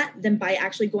learn that than by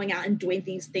actually going out and doing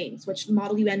these things, which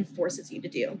Model UN forces you to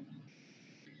do.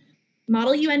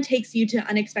 Model UN takes you to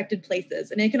unexpected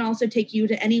places, and it can also take you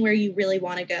to anywhere you really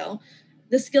want to go.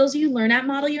 The skills you learn at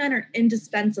Model UN are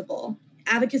indispensable,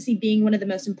 advocacy being one of the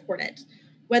most important.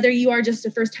 Whether you are just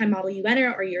a first-time Model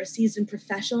UNer or you're a seasoned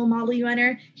professional Model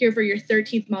UNer here for your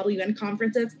 13th Model UN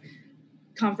conference,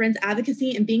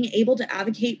 advocacy and being able to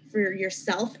advocate for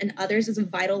yourself and others is a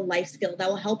vital life skill that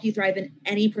will help you thrive in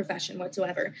any profession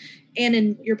whatsoever and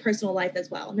in your personal life as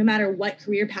well. No matter what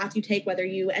career path you take, whether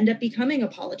you end up becoming a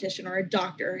politician or a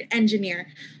doctor, or engineer,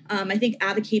 I think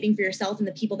advocating for yourself and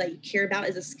the people that you care about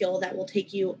is a skill that will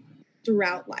take you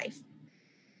throughout life.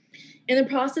 In the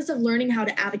process of learning how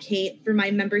to advocate for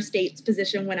my member state's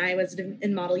position when I was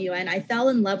in Model UN, I fell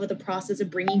in love with the process of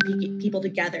bringing people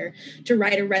together to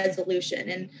write a resolution.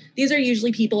 And these are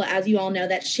usually people, as you all know,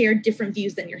 that share different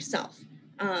views than yourself.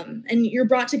 And you're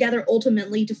brought together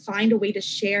ultimately to find a way to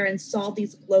share and solve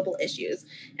these global issues.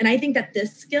 And I think that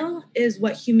this skill is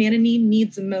what humanity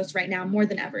needs the most right now, more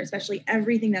than ever, especially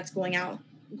everything that's going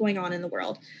on in the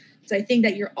world. So I think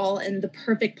that you're all in the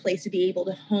perfect place to be able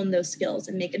to hone those skills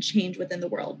and make a change within the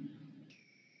world.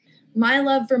 My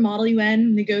love for Model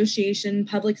UN, negotiation,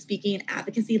 public speaking, and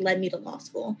advocacy led me to law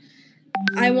school.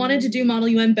 I wanted to do Model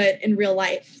UN, but in real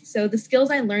life. So the skills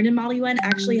I learned in Model UN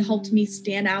actually helped me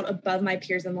stand out above my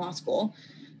peers in law school.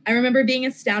 I remember being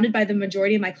astounded by the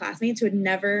majority of my classmates who had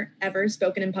never, ever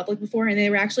spoken in public before, and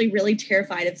they were actually really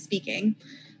terrified of speaking.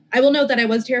 I will note that I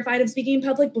was terrified of speaking in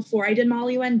public before I did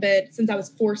Model UN, but since I was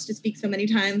forced to speak so many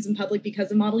times in public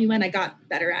because of Model UN, I got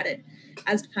better at it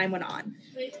as time went on.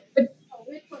 Wait for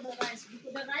the rice.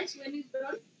 The rice when it's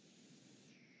done.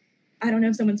 I don't know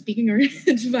if someone's speaking or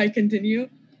if I continue.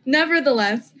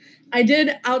 Nevertheless, I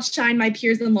did outshine my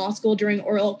peers in law school during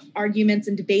oral arguments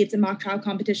and debates and mock trial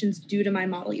competitions due to my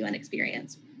Model UN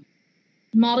experience.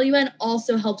 Model UN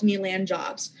also helped me land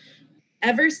jobs.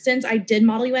 Ever since I did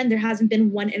Model UN, there hasn't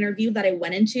been one interview that I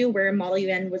went into where Model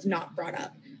UN was not brought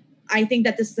up. I think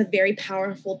that this is a very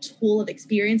powerful tool of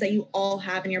experience that you all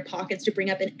have in your pockets to bring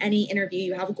up in any interview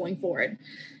you have going forward.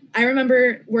 I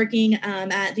remember working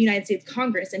at the United States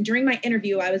Congress, and during my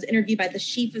interview, I was interviewed by the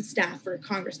chief of staff for a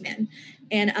congressman.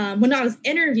 And when I was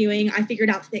interviewing, I figured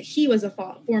out that he was a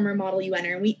former Model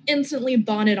UNer, and we instantly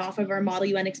bonded off of our Model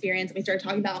UN experience. And we started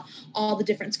talking about all the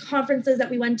different conferences that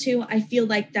we went to. I feel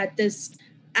like that this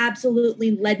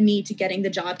absolutely led me to getting the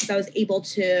job because I was able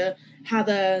to have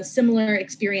a similar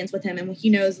experience with him, and he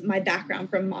knows my background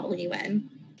from Model UN.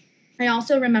 I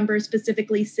also remember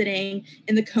specifically sitting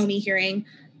in the Comey hearing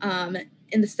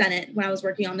in the Senate when I was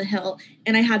working on the Hill,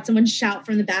 and I had someone shout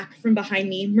from the back from behind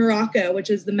me, Morocco, which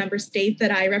is the member state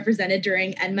that I represented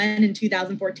during ENMA in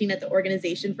 2014 at the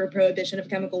Organization for Prohibition of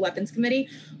Chemical Weapons Committee.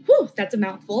 Whew, that's a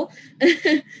mouthful.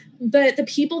 But the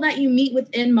people that you meet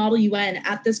within Model UN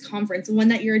at this conference, the one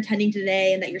that you're attending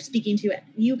today and that you're speaking to,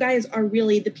 you guys are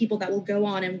really the people that will go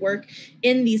on and work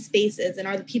in these spaces and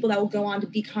are the people that will go on to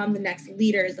become the next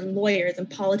leaders and lawyers and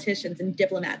politicians and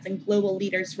diplomats and global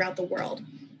leaders throughout the world.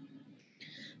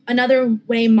 Another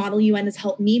way Model UN has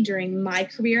helped me during my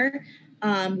career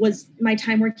was my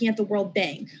time working at the World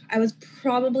Bank. I was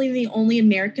probably the only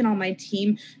American on my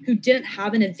team who didn't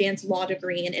have an advanced law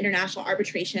degree in international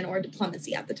arbitration or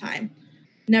diplomacy at the time.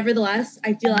 Nevertheless,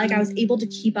 I feel like I was able to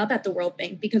keep up at the World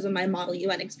Bank because of my Model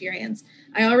UN experience.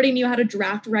 I already knew how to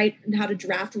draft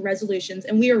resolutions,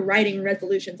 and we were writing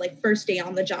resolutions like first day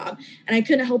on the job. And I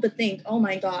couldn't help but think, oh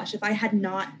my gosh, if I had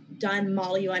not done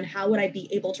Model UN, how would I be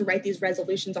able to write these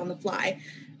resolutions on the fly?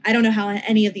 I don't know how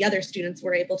any of the other students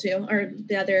were able to, or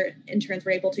the other interns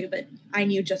were able to, but I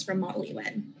knew just from Model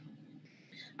UN.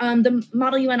 The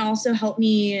Model UN also helped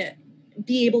me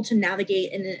be able to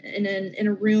navigate in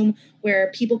a room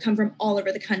where people come from all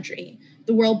over the country.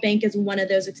 The World Bank is one of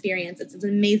those experiences. It's an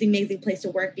amazing, amazing place to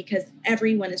work because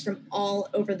everyone is from all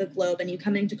over the globe and you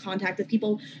come into contact with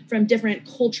people from different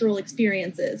cultural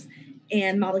experiences.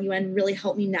 And Model UN really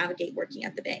helped me navigate working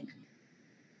at the bank.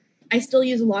 I still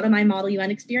use a lot of my Model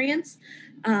UN experience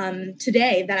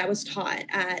today that I was taught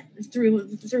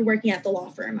through working at the law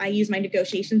firm. I use my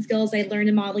negotiation skills I learned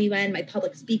in Model UN, my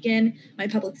public speaking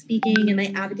and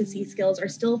my advocacy skills are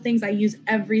still things I use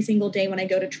every single day when I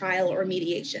go to trial or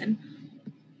mediation.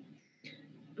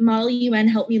 Model UN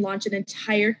helped me launch an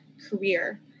entire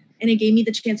career, and it gave me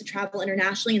the chance to travel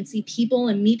internationally and see people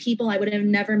and meet people I would have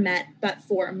never met but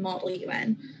for Model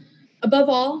UN. Above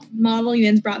all, Model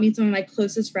UN's brought me some of my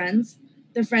closest friends.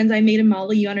 The friends I made in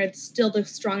Model UN are still the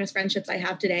strongest friendships I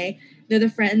have today. They're the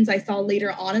friends I saw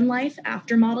later on in life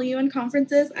after Model UN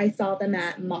conferences. I saw them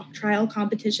at mock trial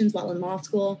competitions while in law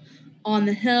school, on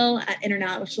the Hill, at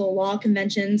international law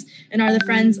conventions, and are the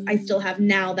friends I still have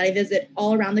now that I visit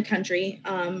all around the country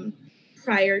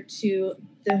prior to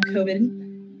the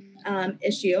COVID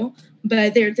issue.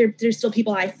 But there's still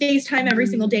people I FaceTime every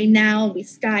single day now. We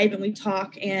Skype and we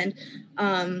talk. And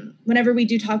whenever we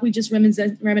do talk, we just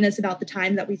reminisce about the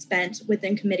time that we spent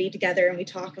within committee together, and we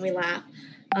talk and we laugh.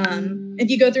 If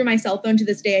you go through my cell phone to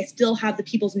this day, I still have the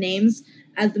people's names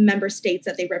as the member states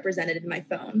that they represented in my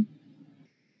phone.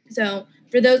 So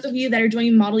for those of you that are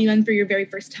joining Model UN for your very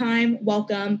first time,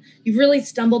 welcome. You've really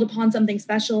stumbled upon something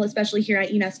special, especially here at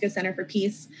UNESCO Center for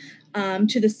Peace.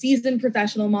 To the seasoned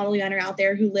professional Model UNer out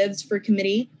there who lives for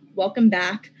committee, welcome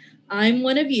back. I'm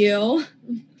one of you.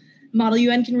 Model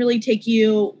UN can really take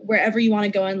you wherever you want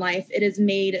to go in life. It has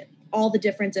made all the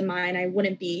difference in mine. I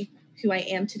wouldn't be who I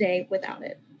am today without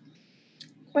it.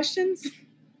 Questions?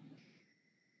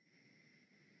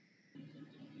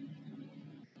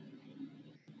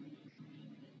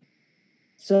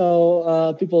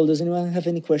 So, people, does anyone have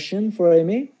any question for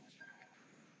Amy?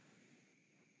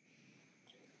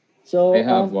 So I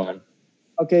have one.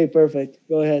 Okay, perfect.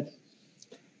 Go ahead.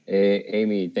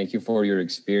 Amy, thank you for your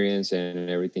experience and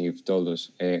everything you've told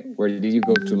us. Where did you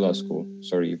go to law school?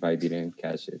 Sorry if I didn't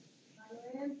catch it.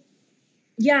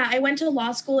 Yeah, I went to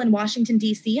law school in Washington,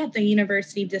 D.C. at the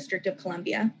University District of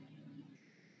Columbia.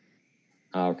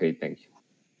 Okay, thank you.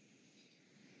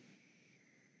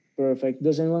 Perfect.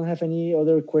 Does anyone have any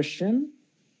other question?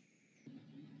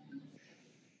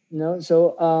 No?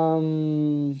 So,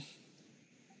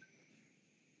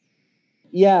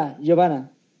 yeah, Giovanna,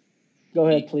 go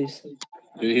ahead, please.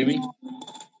 Do you hear me?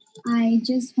 I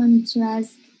just want to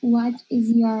ask, what is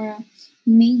your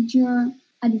major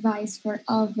advice for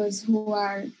all of us who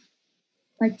are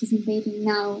participating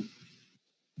now?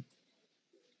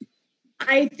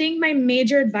 I think my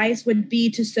major advice would be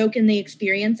to soak in the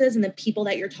experiences and the people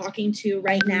that you're talking to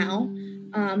right now.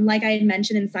 Like I had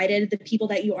mentioned and cited, the people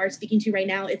that you are speaking to right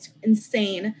now, it's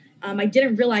insane. I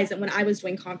didn't realize it when I was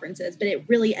doing conferences, but they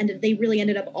really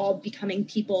ended up all becoming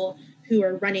people who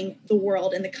are running the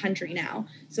world and the country now.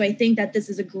 So I think that this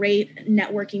is a great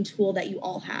networking tool that you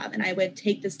all have. And I would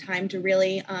take this time to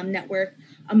really network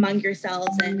among yourselves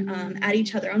and at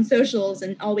each other on socials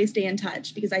and always stay in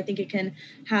touch, because I think it can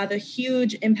have a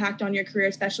huge impact on your career,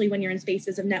 especially when you're in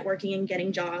spaces of networking and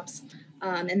getting jobs,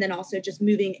 and then also just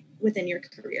moving within your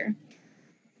career.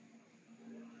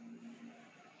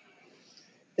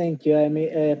 Thank you,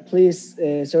 Amy. Please,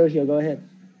 Sergio, go ahead.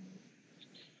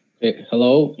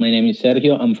 Hello, my name is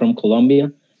Sergio. I'm from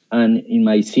Colombia. And in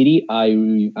my city, I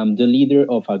am the leader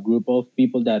of a group of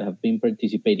people that have been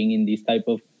participating in this type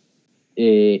of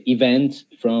events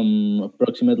from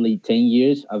approximately 10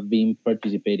 years. I've been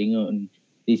participating on,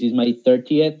 this is my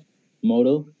 30th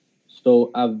model.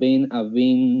 So I've been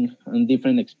on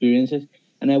different experiences.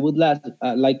 And I would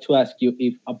like to ask you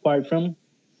if, apart from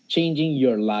changing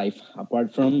your life,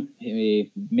 apart from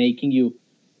making you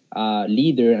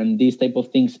leader and these type of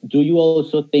things, do you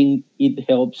also think it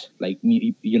helps, like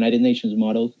United Nations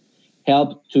models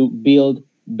help to build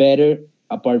better,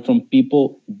 apart from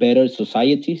people, better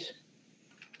societies?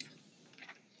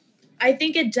 I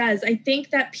think it does. I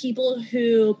think that people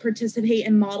who participate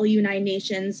in Model United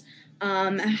Nations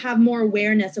have more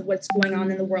awareness of what's going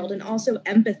on in the world, and also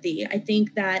empathy. I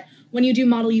think that when you do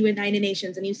Model United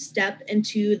Nations and you step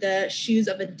into the shoes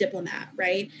of a diplomat,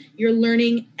 right, you're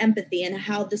learning empathy and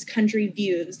how this country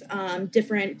views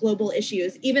different global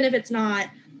issues, even if it's not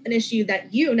an issue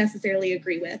that you necessarily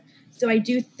agree with. So I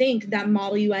do think that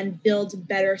Model UN builds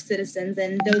better citizens,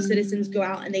 and those citizens go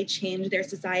out and they change their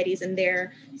societies and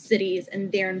their cities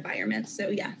and their environments. So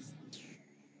yes.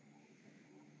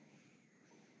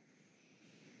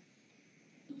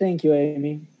 Thank you,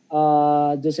 Amy.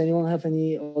 Does anyone have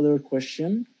any other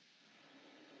question?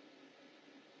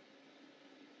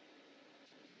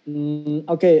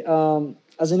 Okay,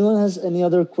 as anyone has any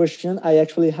other question, I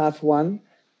actually have one.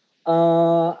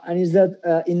 And is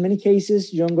that in many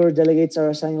cases, younger delegates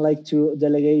are assigned like to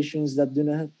delegations that do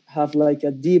not have like a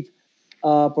deep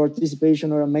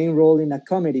participation or a main role in a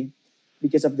committee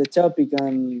because of the topic,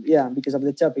 and because of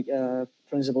the topic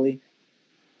principally.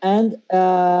 And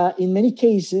in many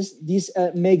cases, these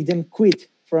make them quit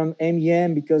from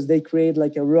MEM because they create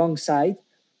like a wrong side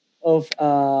of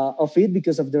it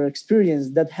because of their experience.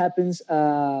 That happens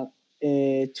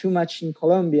too much in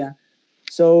Colombia.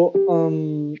 So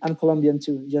I'm Colombian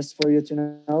too, just for you to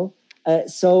know.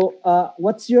 So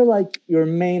what's your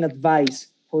main advice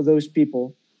for those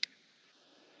people?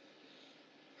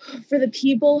 For the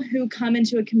people who come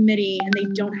into a committee and they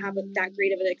don't have that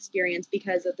great of an experience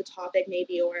because of the topic,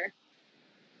 maybe, or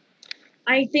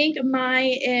I think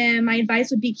my advice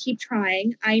would be keep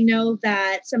trying. I know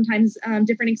that sometimes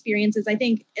different experiences, I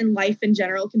think in life in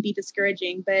general, can be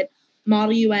discouraging, but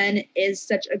Model UN is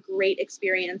such a great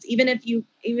experience. Even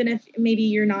if maybe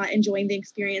you're not enjoying the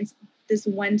experience this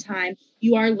one time,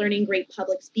 you are learning great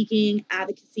public speaking,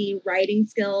 advocacy, writing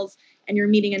skills, and you're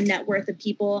meeting a net worth of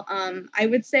people. I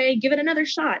would say give it another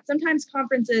shot. Sometimes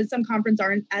some conferences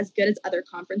aren't as good as other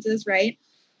conferences, right?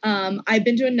 I've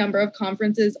been to a number of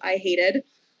conferences I hated,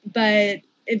 but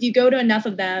if you go to enough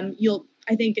of them, you'll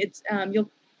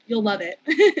love it.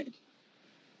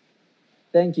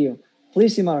 Thank you.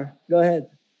 Please, Simar, go ahead.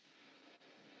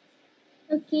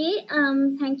 Okay,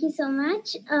 thank you so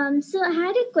much. So I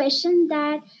had a question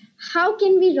that how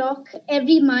can we rock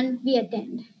every month we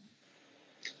attend?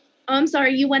 I'm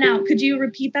sorry, you went out. Could you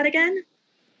repeat that again?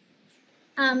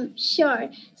 Sure.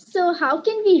 So how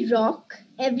can we rock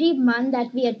every month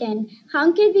that we attend?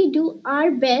 How can we do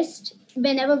our best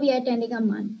whenever we are attending a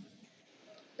month?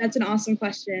 That's an awesome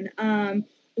question.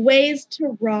 Ways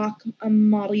to rock a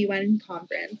Model UN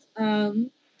conference.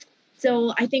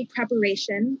 So I think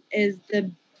preparation is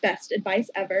the best advice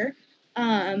ever.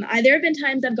 There have been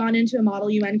times I've gone into a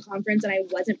Model UN conference and I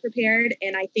wasn't prepared,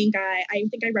 and I think I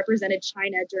represented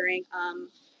China during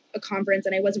a conference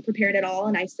and I wasn't prepared at all,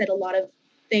 and I said a lot of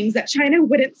things that China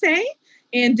wouldn't say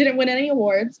and didn't win any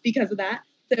awards because of that.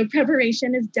 So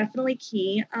preparation is definitely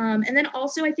key. And then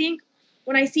also I think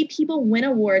when I see people win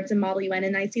awards in Model UN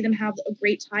and I see them have a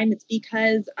great time, it's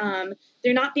because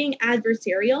they're not being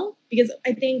adversarial, because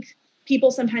I think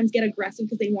people sometimes get aggressive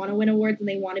because they want to win awards and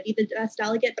they want to be the best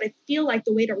delegate. But I feel like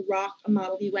the way to rock a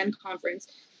Model UN conference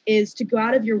is to go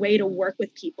out of your way to work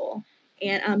with people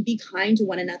and be kind to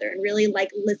one another and really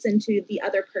listen to the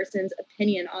other person's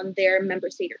opinion on their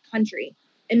member state or country.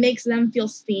 It makes them feel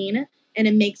seen, and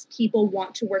it makes people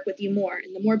want to work with you more.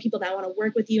 And the more people that want to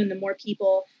work with you and the more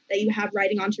people that you have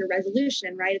writing onto your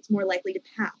resolution, right, it's more likely to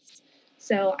pass.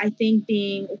 So I think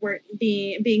being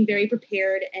very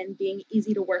prepared and being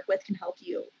easy to work with can help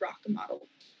you rock a Model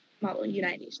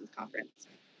United Nations conference.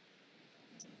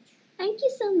 Thank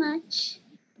you so much.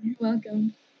 You're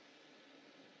welcome.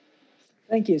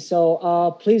 Thank you.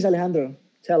 So please, Alejandro,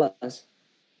 tell us.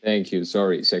 Thank you.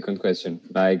 Sorry. Second question.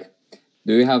 Like,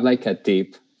 do you have like a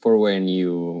tip for when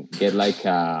you get like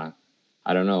a,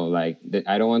 I don't know, like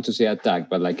I don't want to say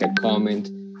attack, but like a comment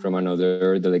from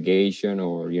another delegation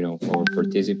or or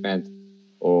participant,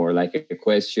 or like a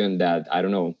question that I don't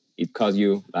know, it caught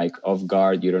you like off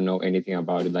guard, you don't know anything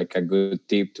about it, like a good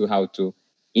tip to how to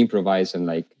improvise and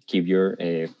like keep your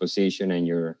position and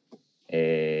your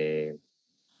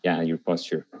your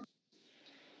posture.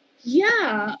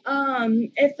 Yeah.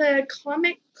 If a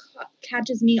comment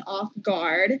catches me off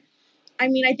guard, I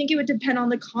mean, I think it would depend on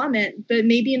the comment, but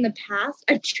maybe in the past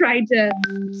I've tried to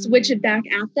switch it back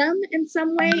at them in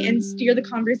some way and steer the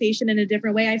conversation in a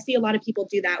different way. I see a lot of people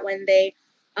do that when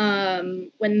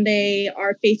they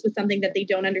are faced with something that they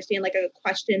don't understand, like a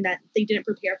question that they didn't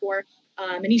prepare for.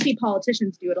 And you see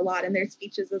politicians do it a lot in their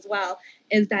speeches as well,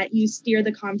 is that you steer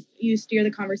the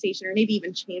conversation or maybe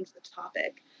even change the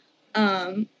topic.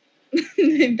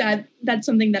 That's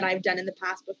something that I've done in the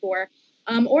past before.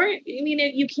 Or, I mean,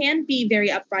 you can be very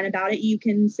upfront about it. You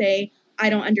can say, I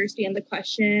don't understand the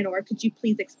question, or could you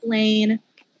please explain?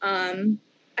 I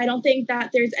don't think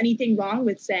that there's anything wrong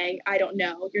with saying, I don't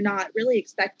know. You're not really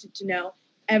expected to know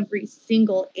every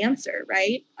single answer,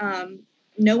 right?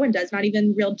 No one does, not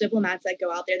even real diplomats that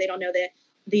go out there. They don't know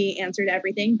the answer to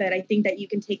everything. But I think that you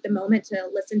can take the moment to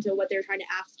listen to what they're trying to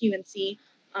ask you and see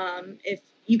if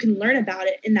you can learn about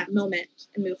it in that moment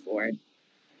and move forward.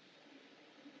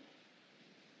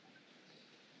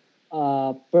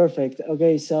 Perfect.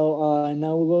 Okay, so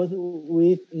now we'll go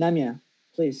with Namia,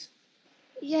 please.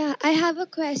 Yeah, I have a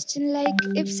question. Like,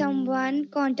 if someone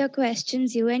counter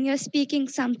questions you and you're speaking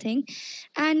something,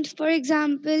 and for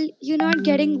example, you're not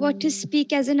getting what to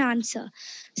speak as an answer.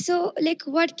 So, like,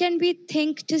 what can we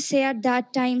think to say at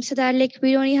that time so that, like,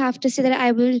 we only have to say that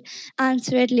I will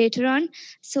answer it later on?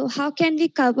 So, how can we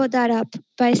cover that up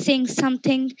by saying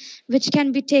something which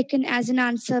can be taken as an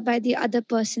answer by the other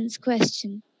person's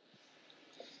question?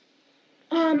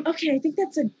 Okay, I think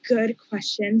that's a good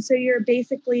question. So you're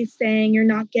basically saying you're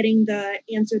not getting the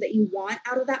answer that you want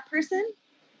out of that person?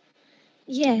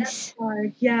 Yes. That's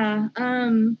hard. Yeah.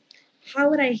 How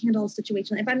would I handle a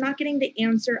situation? If I'm not getting the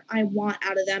answer I want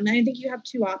out of them, I think you have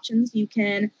two options. You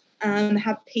can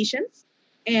have patience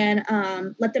and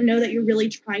let them know that you're really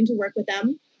trying to work with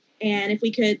them. And if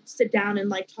we could sit down and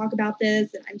like talk about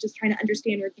this, and I'm just trying to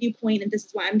understand your viewpoint, and this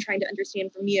is what I'm trying to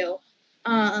understand from you.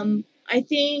 I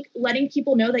think letting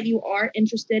people know that you are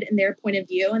interested in their point of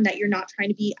view and that you're not trying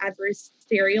to be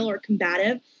adversarial or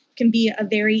combative can be a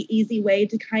very easy way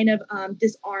to kind of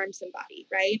disarm somebody,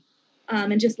 right?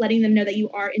 And just letting them know that you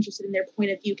are interested in their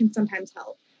point of view can sometimes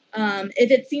help.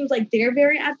 If it seems like they're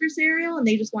very adversarial and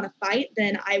they just want to fight,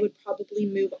 then I would probably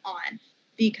move on,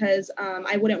 because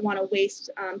I wouldn't want to waste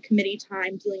committee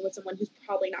time dealing with someone who's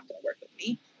probably not going to work with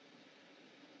me.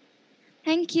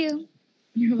 Thank you.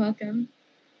 You're welcome.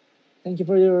 Thank you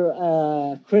for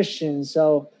your question.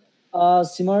 So,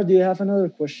 Simar, do you have another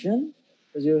question?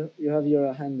 Because you have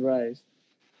your hand raised.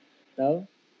 No?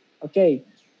 Okay.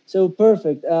 So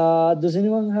perfect. Does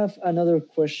anyone have another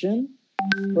question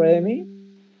for Amy?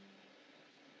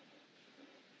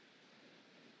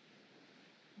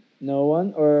 No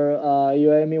one? Or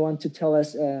you, Amy, want to tell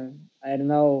us, I don't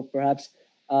know, perhaps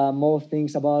more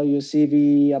things about your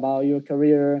CV, about your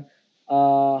career,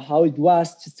 how it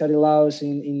was to study laws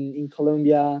in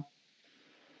Colombia?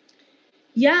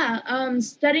 Yeah,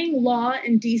 studying law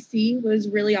in DC was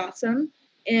really awesome.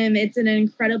 And it's an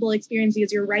incredible experience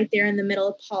because you're right there in the middle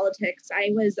of politics. I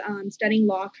was studying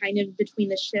law kind of between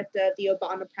the shift of the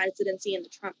Obama presidency and the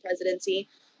Trump presidency.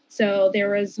 So there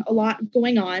was a lot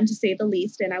going on, to say the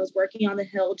least. And I was working on the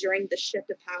Hill during the shift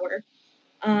of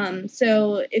power.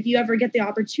 So if you ever get the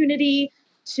opportunity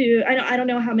to, I don't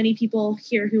know how many people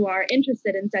here who are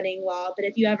interested in studying law, but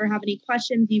if you ever have any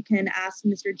questions, you can ask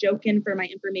Mr. Jokin for my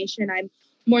information. I'm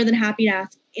more than happy to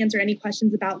answer any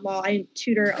questions about law. I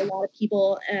tutor a lot of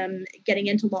people getting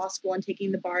into law school and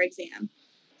taking the bar exam.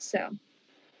 So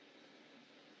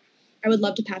I would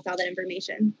love to pass out that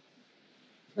information.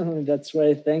 Oh, that's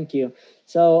right. Thank you.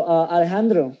 So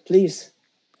Alejandro, please,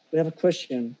 we have a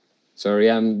question.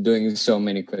 Sorry, I'm doing so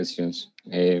many questions.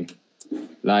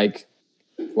 Like,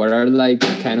 what are like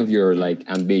kind of your like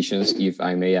ambitions, if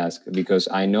I may ask? Because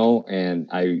I know and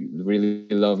I really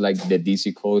love like the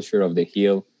DC culture of the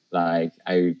Hill. Like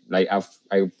I've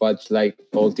watched like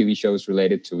all TV shows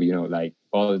related to like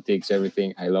politics,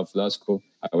 everything. I love law school.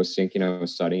 I was thinking of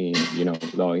studying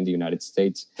law in the United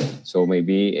States. So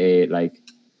maybe like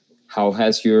how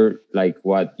has your like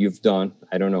what you've done?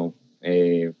 I don't know.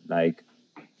 like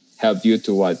help you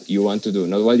to what you want to do,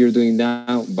 not what you're doing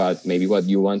now, but maybe what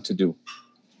you want to do?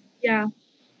 Yeah.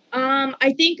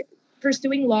 I think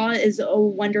pursuing law is a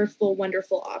wonderful,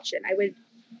 wonderful option. I would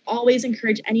always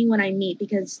encourage anyone I meet,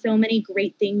 because so many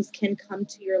great things can come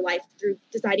to your life through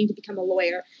deciding to become a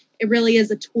lawyer. It really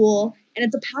is a tool, and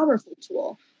it's a powerful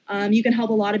tool. You can help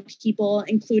a lot of people,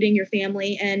 including your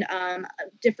family, and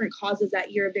different causes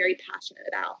that you're very passionate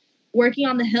about. Working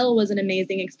on the Hill was an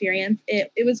amazing experience.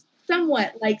 It was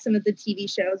somewhat like some of the TV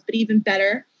shows, but even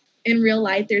better. In real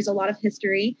life, there's a lot of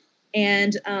history,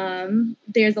 and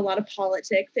there's a lot of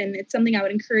politics, and it's something I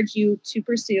would encourage you to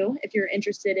pursue if you're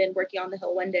interested in working on the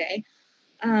Hill one day.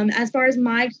 As far as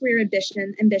my career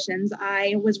ambitions,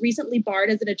 I was recently barred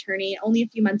as an attorney only a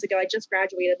few months ago. I just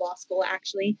graduated law school,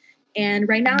 actually. And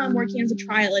right now I'm working as a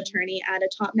trial attorney at a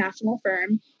top national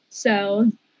firm.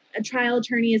 So a trial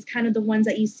attorney is kind of the ones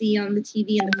that you see on the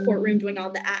TV in the courtroom doing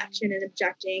all the action and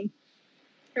objecting.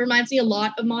 It reminds me a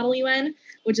lot of Model UN,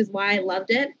 which is why I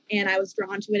loved it. And I was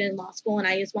drawn to it in law school. And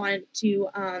I just wanted to,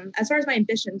 as far as my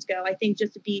ambitions go, I think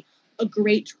just to be a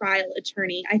great trial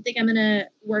attorney. I think I'm going to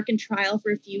work in trial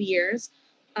for a few years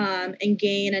and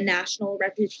gain a national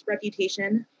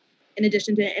reputation in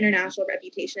addition to an international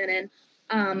reputation. And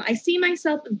I see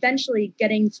myself eventually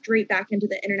getting straight back into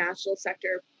the international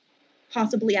sector,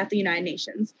 possibly at the United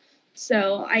Nations.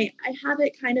 So I have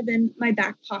it kind of in my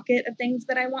back pocket of things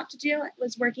that I want to do. I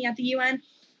was working at the UN,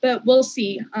 but we'll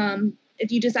see.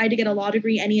 If you decide to get a law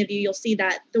degree, any of you, you'll see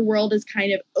that the world is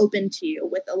kind of open to you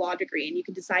with a law degree, and you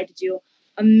can decide to do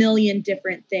a million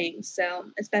different things. So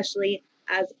especially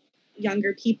as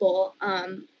younger people,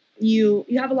 you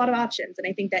have a lot of options, and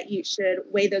I think that you should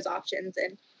weigh those options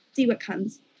and see what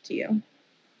comes to you.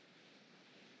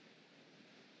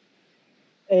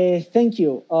 Thank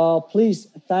you. Please,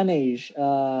 Tanej,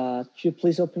 could you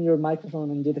please open your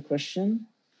microphone and do the question?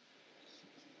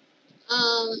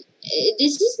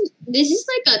 This is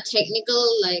like a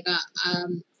technical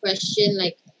question,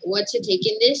 like what's your take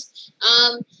in this?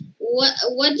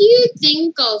 What do you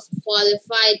think of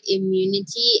qualified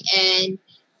immunity, and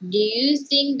do you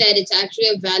think that it's actually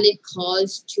a valid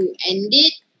cause to end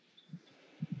it?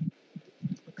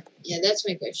 Yeah, that's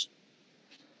my question.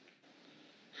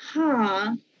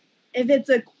 If it's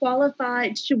a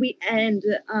qualified, should we end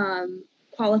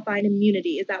qualified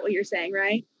immunity? Is that what you're saying,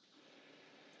 right?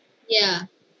 Yeah.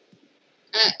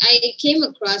 I came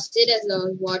across it as I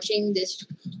was watching this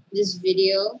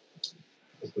video.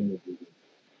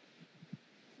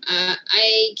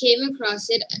 I came across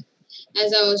it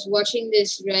as I was watching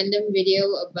this random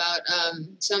video about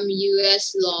some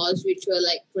U.S. laws which were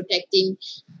like protecting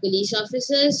police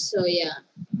officers. So yeah.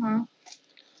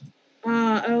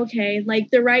 Okay, like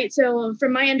the right. So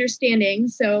from my understanding,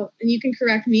 and you can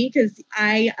correct me because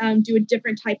I do a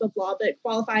different type of law, but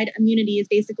qualified immunity is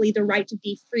basically the right to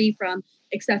be free from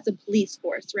excessive police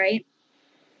force, right?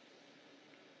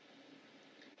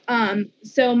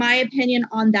 So my opinion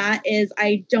on that is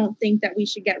I don't think that we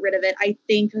should get rid of it. I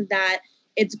think that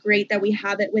it's great that we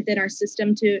have it within our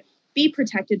system to be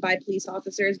protected by police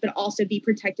officers, but also be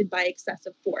protected by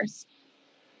excessive force.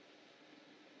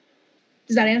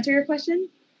 Does that answer your question?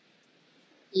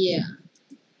 Yeah.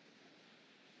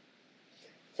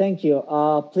 Thank you.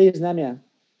 Please, Namia.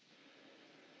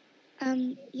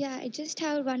 Yeah, I just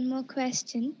have one more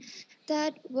question.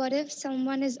 That what if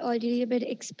someone is already a bit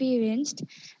experienced,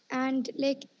 and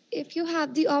like if you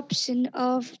have the option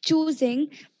of choosing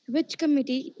which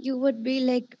committee you would be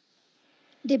like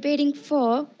debating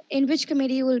for, in which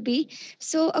committee you will be,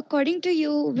 so according to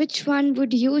you, which one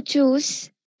would you choose?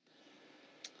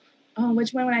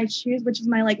 Which one would I choose? Which is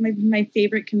my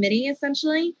favorite committee,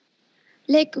 essentially?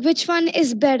 Like, which one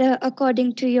is better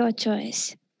according to your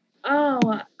choice?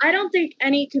 Oh, I don't think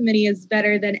any committee is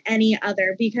better than any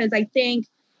other, because I think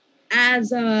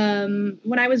as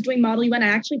when I was doing Model UN, I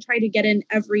actually tried to get in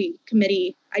every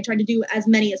committee. I tried to do as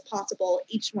many as possible.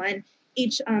 Each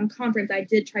conference, I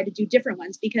did try to do different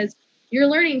ones, because you're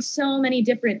learning so many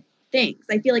different things.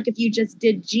 I feel like if you just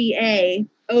did GA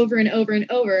over and over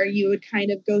and over, you would kind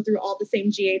of go through all the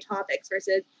same GA topics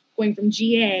versus going from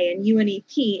GA and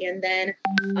UNEP and then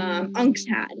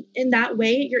UNCTAD. In that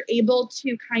way, you're able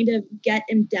to kind of get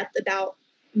in depth about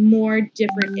more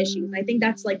different issues. I think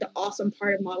that's like the awesome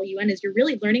part of Model UN is you're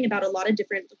really learning about a lot of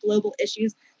different global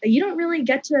issues that you don't really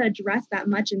get to address that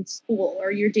much in school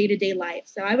or your day-to-day life.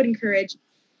 So I would encourage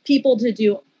people to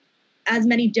do as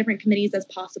many different committees as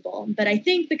possible. But I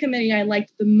think the committee I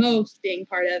liked the most being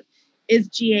part of is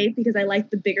GA, because I like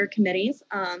the bigger committees.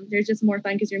 They're just more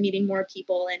fun because you're meeting more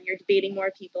people and you're debating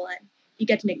more people and you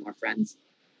get to make more friends.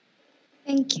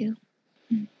 Thank you.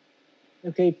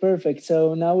 Okay, perfect.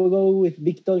 So now we'll go with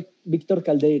Victor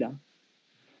Caldeira.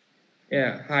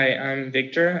 Yeah, hi, I'm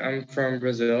Victor. I'm from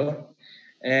Brazil.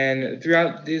 And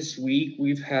throughout this week,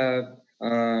 we've have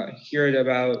heard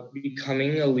about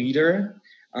becoming a leader.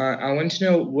 I want to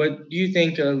know, what do you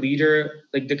think a leader,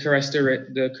 like the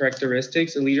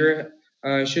characteristics a leader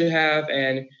should have,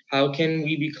 and how can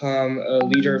we become a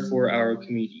leader for our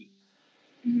community?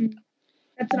 Mhm.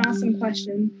 That's an awesome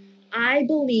question. I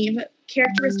believe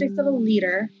characteristics of a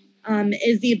leader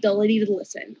is the ability to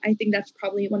listen. I think that's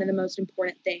probably one of the most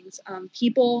important things.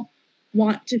 People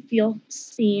want to feel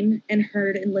seen and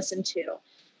heard and listened to.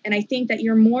 And I think that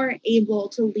you're more able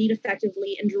to lead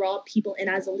effectively and draw people in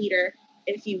as a leader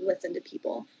if you listen to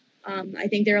people. I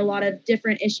think there are a lot of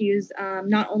different issues,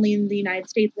 not only in the United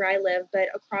States where I live, but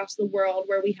across the world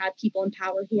where we have people in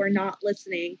power who are not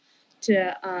listening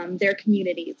to their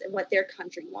communities and what their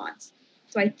country wants.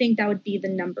 So I think that would be the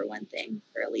number one thing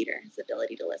for a leader, is the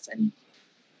ability to listen.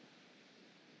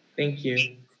 Thank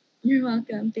you. You're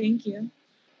welcome. Thank you.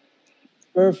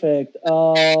 Perfect.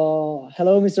 Hello,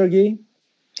 Mr. Gee.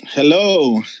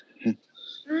 Hello.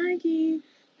 Hi, Gee.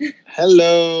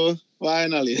 Hello.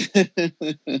 Finally.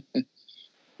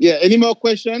 Yeah. Any more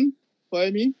question for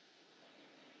Amy?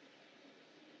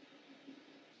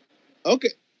 Okay.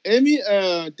 Amy,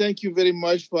 thank you very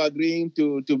much for agreeing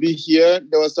to be here.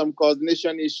 There was some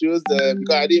coordination issues because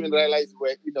I didn't even realize you were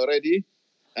in already,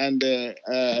 and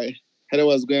Heather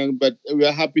was going, but we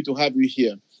are happy to have you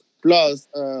here. Plus,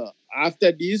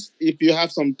 after this, if you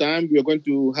have some time, we are going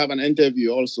to have an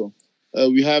interview also.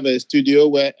 We have a studio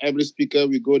where every speaker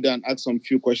will go there and ask some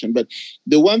few questions. But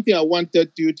the one thing I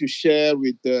wanted you to share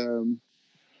with the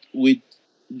with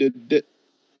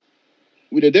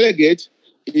the delegate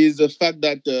is the fact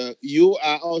that you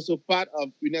are also part of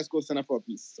UNESCO Center for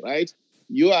Peace, right?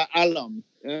 You are alum.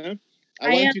 I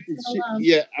want you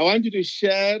to I want you to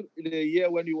share the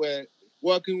year when you were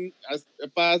working as a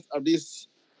part of this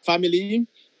family,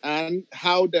 and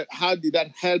how did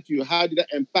that help you? How did that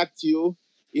impact you?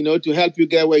 To help you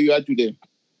get where you are today.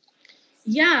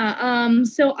 Yeah,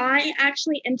 so I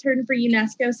actually interned for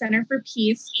UNESCO Center for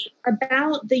Peace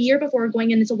about the year before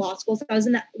going into law school. So I was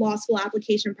in the law school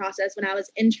application process when I was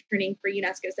interning for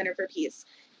UNESCO Center for Peace.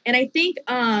 And I think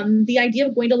the idea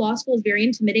of going to law school is very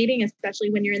intimidating, especially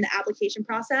when you're in the application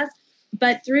process.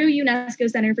 But through UNESCO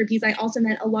Center for Peace, I also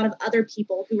met a lot of other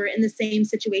people who were in the same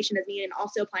situation as me and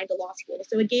also applying to law school.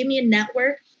 So it gave me a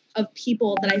network of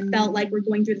people that I felt like were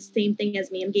going through the same thing as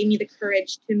me and gave me the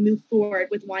courage to move forward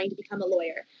with wanting to become a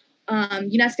lawyer.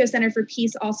 UNESCO Center for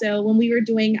Peace also, when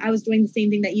I was doing the same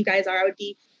thing that you guys are. I would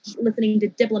be listening to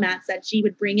diplomats that G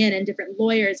would bring in and different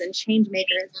lawyers and change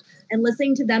makers, and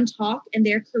listening to them talk and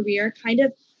their career kind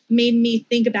of made me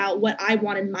think about what I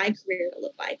wanted my career to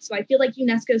look like. So I feel like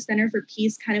UNESCO Center for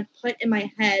Peace kind of put in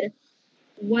my head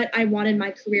what I wanted my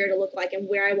career to look like and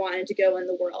where I wanted to go in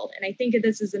the world. And I think that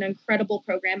this is an incredible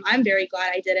program. I'm very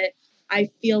glad I did it. I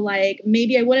feel like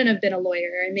maybe I wouldn't have been a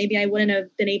lawyer, and maybe I wouldn't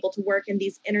have been able to work in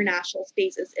these international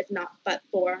spaces if not but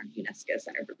for UNESCO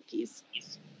Center for Peace.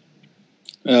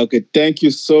 Okay, thank you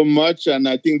so much. And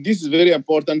I think this is very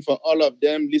important for all of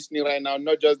them listening right now,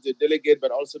 not just the delegate,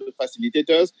 but also the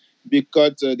facilitators,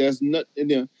 because there's not,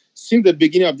 since the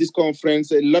beginning of this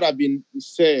conference, a lot have been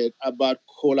said about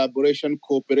collaboration,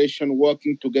 cooperation,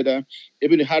 working together.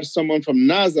 Even had someone from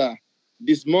NASA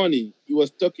this morning. He was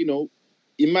talking,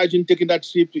 imagine taking that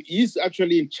trip. He's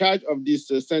actually in charge of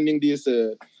this, sending this,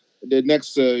 the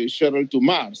next shuttle to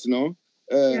Mars,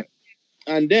 Yeah.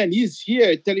 And then he's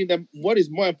here telling them what is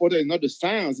more important is not the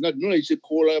science, not knowledge,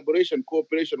 collaboration,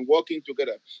 cooperation, working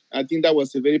together. I think that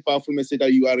was a very powerful message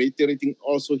that you are reiterating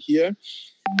also here.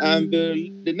 And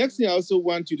the next thing I also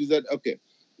want you to say, okay,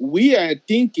 we are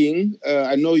thinking,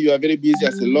 I know you are very busy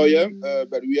as a lawyer,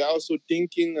 but we are also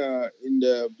thinking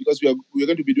because we're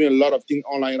going to be doing a lot of things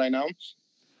online right now,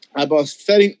 about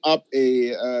setting up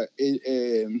a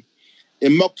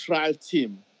mock trial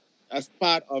team as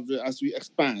part of as we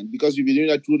expand, because we've been doing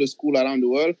that through the school around the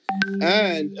world.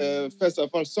 And first of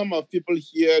all, some of people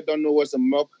here don't know what's a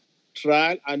mock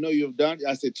trial. I know you've done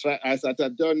as an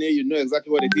attorney, you know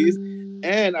exactly what it is.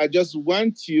 And I just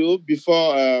want you,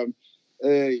 before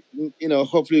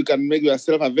hopefully you can make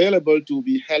yourself available to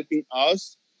be helping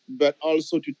us, but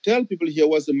also to tell people here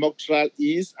what the mock trial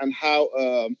is and how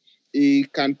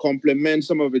it can complement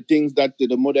some of the things that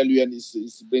the model UN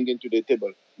is bringing to the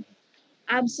table.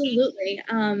 Absolutely.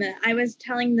 I was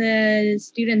telling the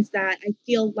students that I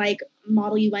feel like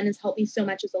Model UN has helped me so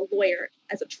much as a lawyer,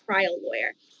 as a trial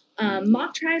lawyer.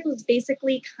 Mock trial is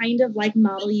basically kind of like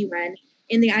Model UN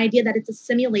in the idea that it's a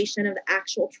simulation of the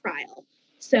actual trial.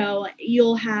 So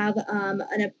you'll have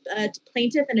a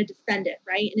plaintiff and a defendant,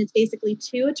 right? And it's basically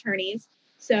two attorneys.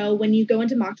 So when you go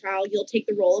into mock trial, you'll take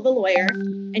the role of a lawyer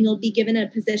and you'll be given a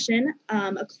position,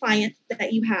 a client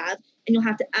that you have, and you'll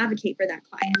have to advocate for that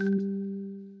client.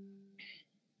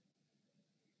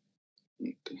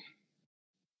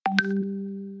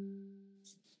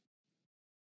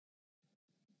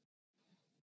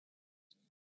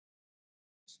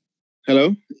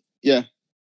 Hello? Yeah.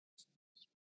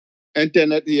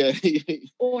 Internet, yeah.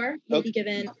 Or you'll be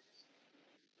given.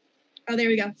 Oh, there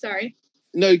we go. Sorry.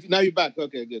 No, now you're back.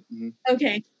 Okay, good. Mm-hmm.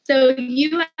 Okay, so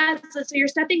you're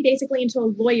stepping basically into a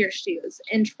lawyer's shoes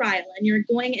in trial, and you're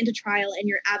going into trial and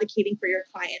you're advocating for your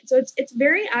client. So it's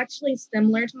very actually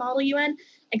similar to Model UN,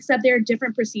 except there are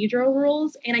different procedural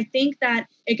rules, and I think that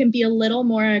it can be a little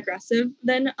more aggressive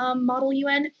than Model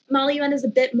UN. Model UN is a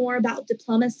bit more about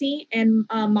diplomacy, and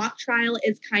mock trial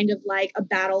is kind of like a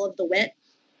battle of the wit.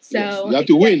 So yes. You have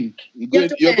to win.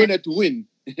 You're going to win.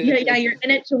 Yeah, you're in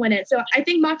it to win it. So I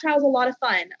think mock trial is a lot of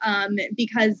fun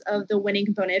because of the winning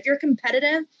component. If you're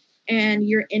competitive and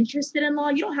you're interested in law,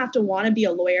 you don't have to want to be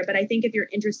a lawyer, but I think if you're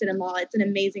interested in law, it's an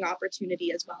amazing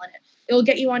opportunity as well. And it'll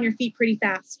get you on your feet pretty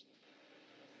fast.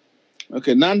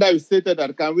 Okay, Nanda, you stated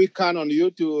that can we count on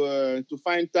you to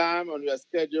find time on your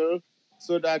schedule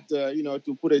so that,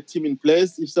 to put a team in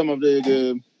place? If some of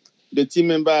the team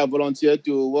member volunteer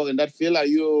to work in that field, are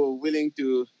you willing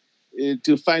to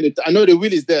find it? I know the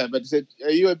will is there, but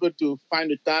are you able to find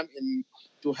the time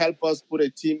to help us put a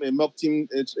mock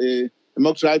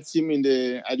trial team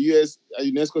at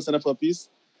UNESCO Center for Peace?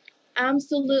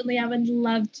 Absolutely, I would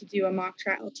love to do a mock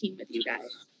trial team with you guys.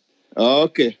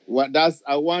 Okay,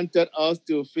 I wanted us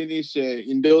to finish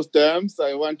in those terms.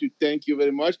 I want to thank you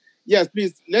very much. Yes,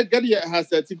 please let's get her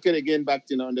certificate again back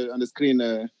on the screen,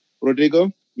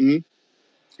 Rodrigo. Mm-hmm.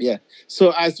 Yeah.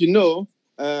 So as you know,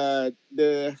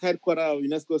 the headquarters of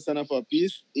UNESCO Center for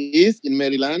Peace is in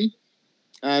Maryland,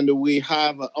 and we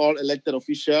have all elected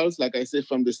officials, like I said,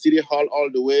 from the city hall all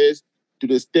the way to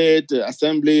the state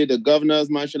assembly, the governor's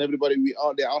mansion, everybody.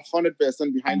 They are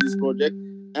 100% behind this project,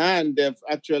 and they've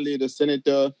actually the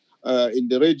senator in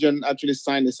the region actually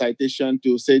signed a citation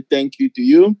to say thank you to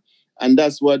you, and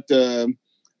that's what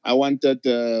I wanted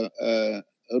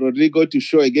Rodrigo to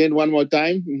show again one more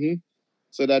time. Mm-hmm.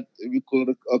 So that we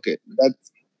could, okay,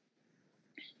 that's,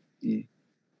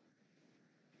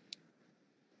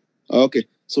 okay.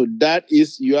 So that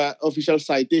is your official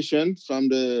citation from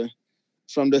the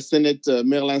Senate,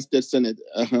 Maryland State Senate.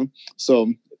 Uh-huh.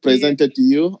 So presented to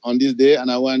you on this day,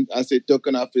 and I want as a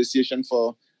token of appreciation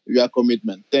for your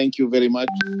commitment. Thank you very much.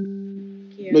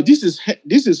 No, this is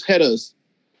headers.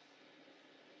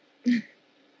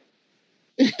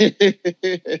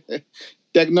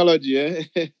 Technology, eh?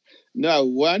 Now I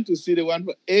want to see the one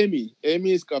for Amy.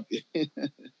 Amy is copy.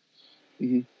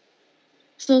 Mm-hmm.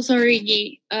 So sorry,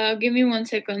 Guy. Give me 1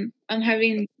 second. I'm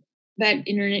having bad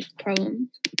internet problem.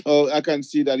 Oh, I can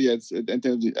see that. Yes,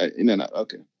 in and out.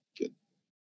 Okay, good.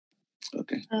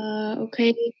 Okay.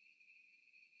 Okay.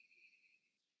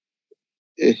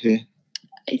 Uh-huh.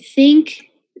 I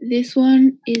think this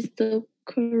one is the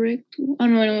correct one. Oh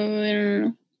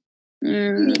no.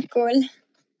 Nicole.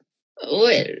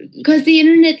 Because the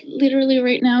internet literally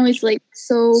right now is like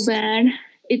so bad.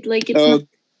 It's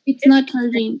not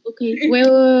charging. Okay.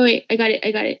 Wait. I got it.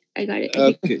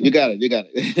 Okay, you got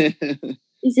it.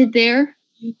 Is it there?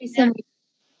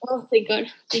 Oh, thank God.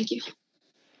 Thank you.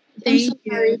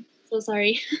 So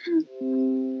sorry.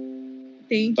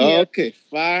 Thank you. Okay,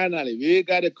 finally, we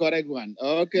got the correct one.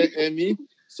 Okay, Amy.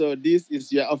 So this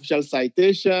is your official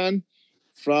citation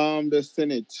from the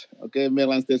Senate. Okay,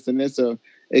 Maryland State Senate. So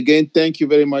again, thank you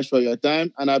very much for your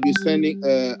time. And I'll send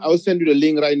you the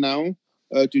link right now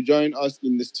to join us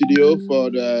in the studio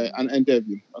for an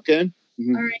interview. Okay?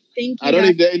 Mm-hmm. All right, thank you. I don't know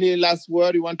if there any last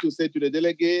word you want to say to the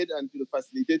delegate and to the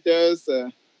facilitators.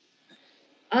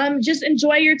 Just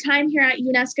enjoy your time here at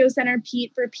UNESCO Center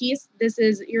for Peace.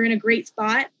 You're in a great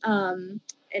spot, and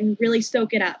really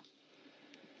soak it up.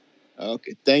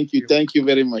 Okay, thank you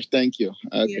very much. Thank you.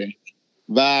 Okay,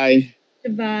 bye.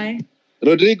 Goodbye.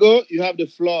 Rodrigo, you have the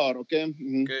floor. Okay.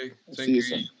 Mm-hmm. Okay. Thank See you.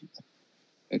 soon.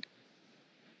 Okay.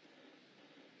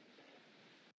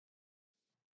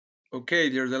 Okay,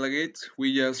 dear delegates,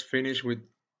 we just finished with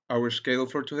our schedule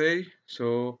for today,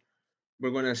 so we're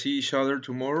gonna see each other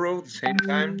tomorrow, the same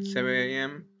time, 7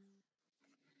 a.m.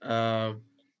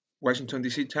 Washington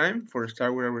DC time for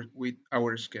start with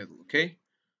our schedule. Okay,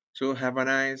 so have a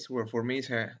nice. Well, for me,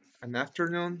 it's an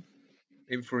afternoon.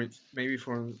 Maybe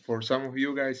for some of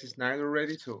you guys, it's night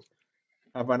already. So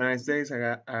have a nice day,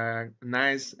 a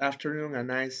nice afternoon,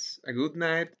 a good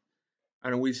night,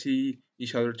 and we see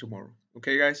each other tomorrow.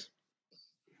 Okay, guys?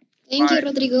 Thank Bye. you,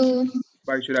 Rodrigo.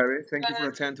 Bye, Shirabe. Thank you for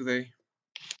attending today.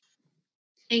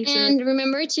 Thanks. And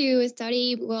remember to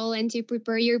study well and to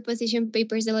prepare your position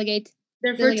papers, delegate.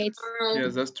 Therefore, tomorrow.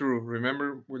 Yes, that's true.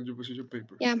 Remember when you position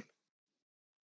paper. Yeah.